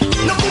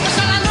 No culpes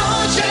a la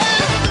noche,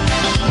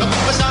 no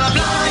culpes a la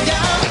playa,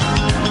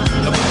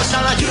 no culpes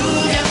a la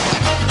lluvia,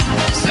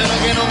 ¿será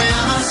que no me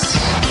amas?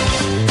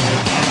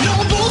 No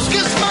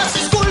busques más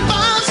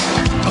disculpas,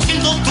 no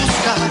siento tus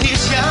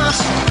caricias,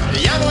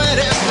 ya no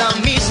eres la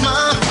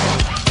misma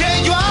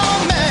que yo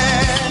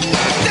amé.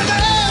 Te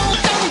veo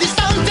tan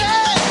distante,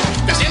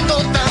 te siento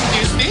tan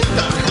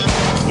distinta,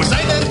 pues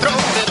hay dentro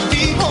de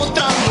ti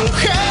otra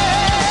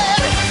mujer.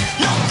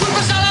 No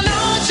culpes a la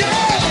noche,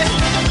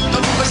 no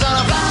culpes a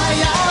la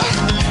playa,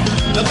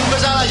 no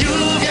culpes a la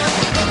lluvia,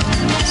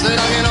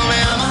 ¿será que no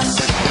me amas?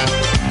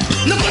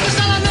 No culpes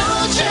a la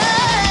noche,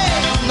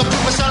 no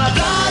culpes a la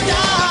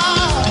playa,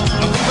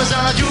 no culpes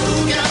a la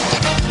lluvia,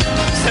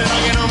 ¿será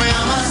que no me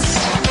amas?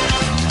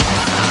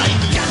 Ay,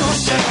 ya no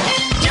sé,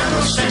 ya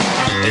no sé,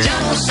 ya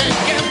no sé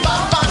qué va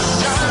a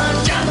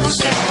pasar, ya no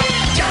sé,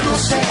 ya no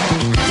sé,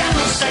 ya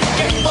no sé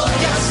qué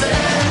voy a hacer,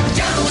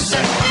 ya no sé,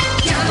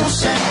 ya no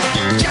sé,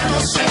 ya no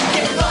sé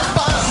qué va a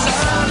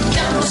pasar,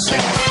 ya no sé,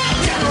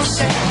 ya no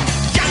sé,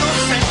 ya no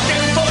sé qué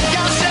voy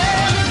a hacer.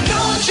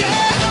 Noche,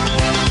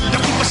 no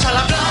culpes a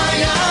la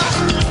playa,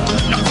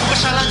 no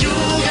culpes a la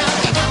lluvia,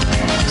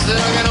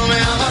 ¿será que no me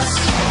amas?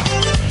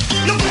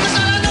 No culpes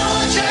a la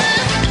noche,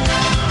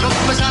 no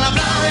culpes a la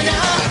playa,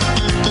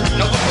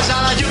 no culpes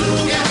a la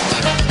lluvia,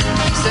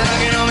 ¿será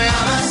que no me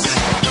amas?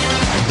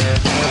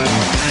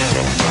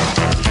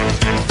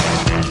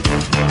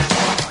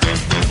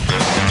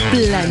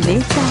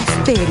 Planeta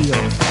Estéreo,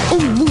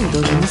 un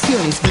mundo de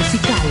emociones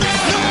musicales.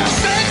 No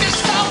sé qué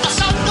está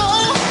pasando,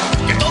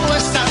 que todo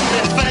está al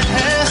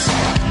revés,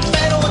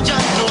 pero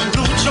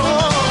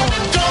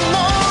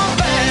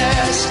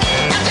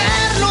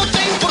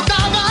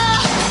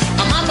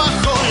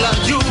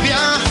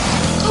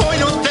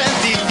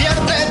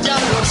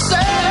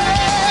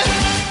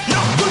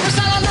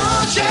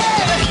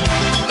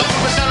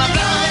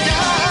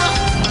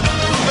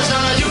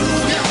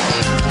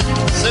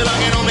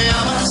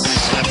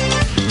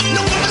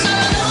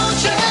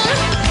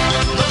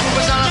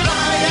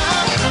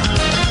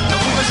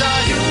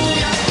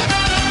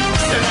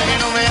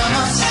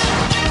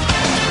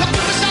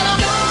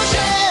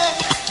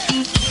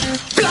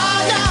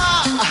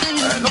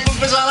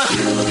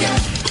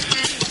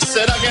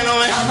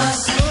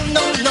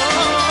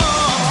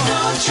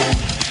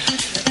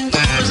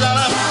culpes a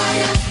la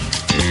playa,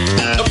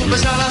 no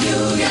culpes a la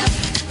lluvia.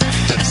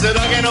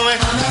 ¿Será que no me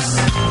amas?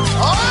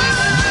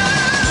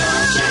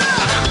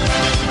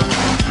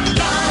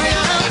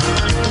 Playa,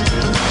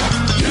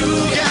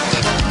 lluvia,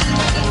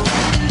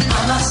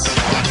 amas.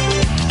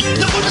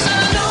 No culpes a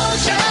la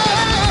noche,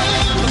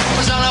 no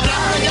culpes a la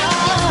playa,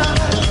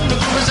 no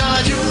culpes a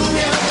la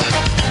lluvia.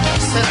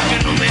 ¿Será que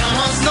no me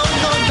amas? No,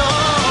 no, no.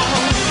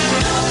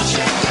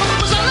 Noche, no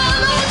culpes a la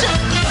noche,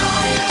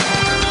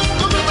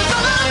 no culpes a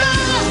la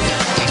lluvia,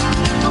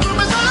 no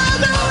culpes a la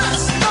lluvia.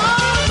 No,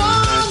 no,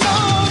 no,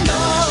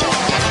 no.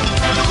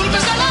 No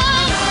culpes a la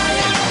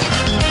playa,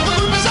 no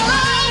culpes a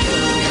la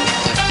lluvia.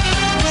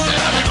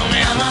 ¿Será que no me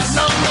amas?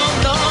 No, no,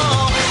 no.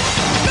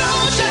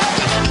 Noche,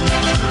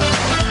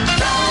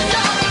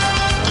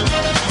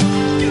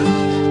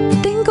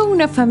 Tengo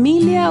una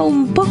familia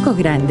un poco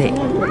grande.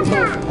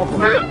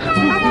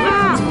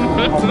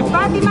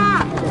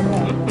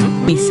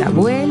 Mis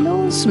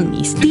abuelos,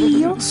 mis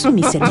tíos,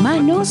 mis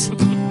hermanos,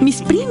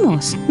 mis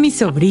primos, mis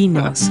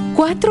sobrinos.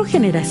 4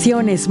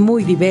 generaciones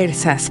muy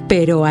diversas,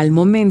 pero al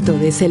momento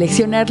de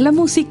seleccionar la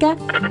música,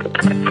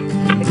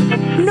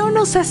 no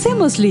nos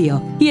hacemos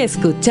lío y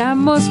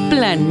escuchamos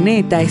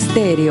Planeta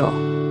Estéreo.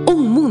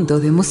 Un mundo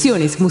de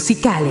emociones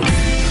musicales.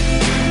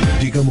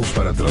 Llegamos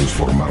para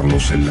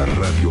transformarnos en la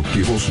radio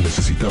que vos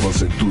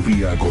necesitabas en tu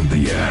día con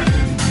día.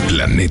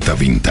 Planeta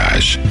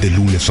Vintage, de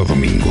lunes a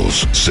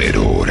domingos,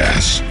 0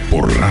 horas,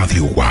 por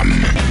Radio Guam.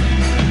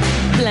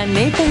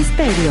 Planeta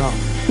Estéreo.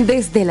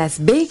 Desde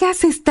Las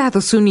Vegas,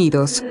 Estados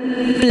Unidos.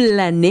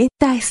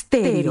 Planeta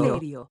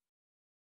Estéreo.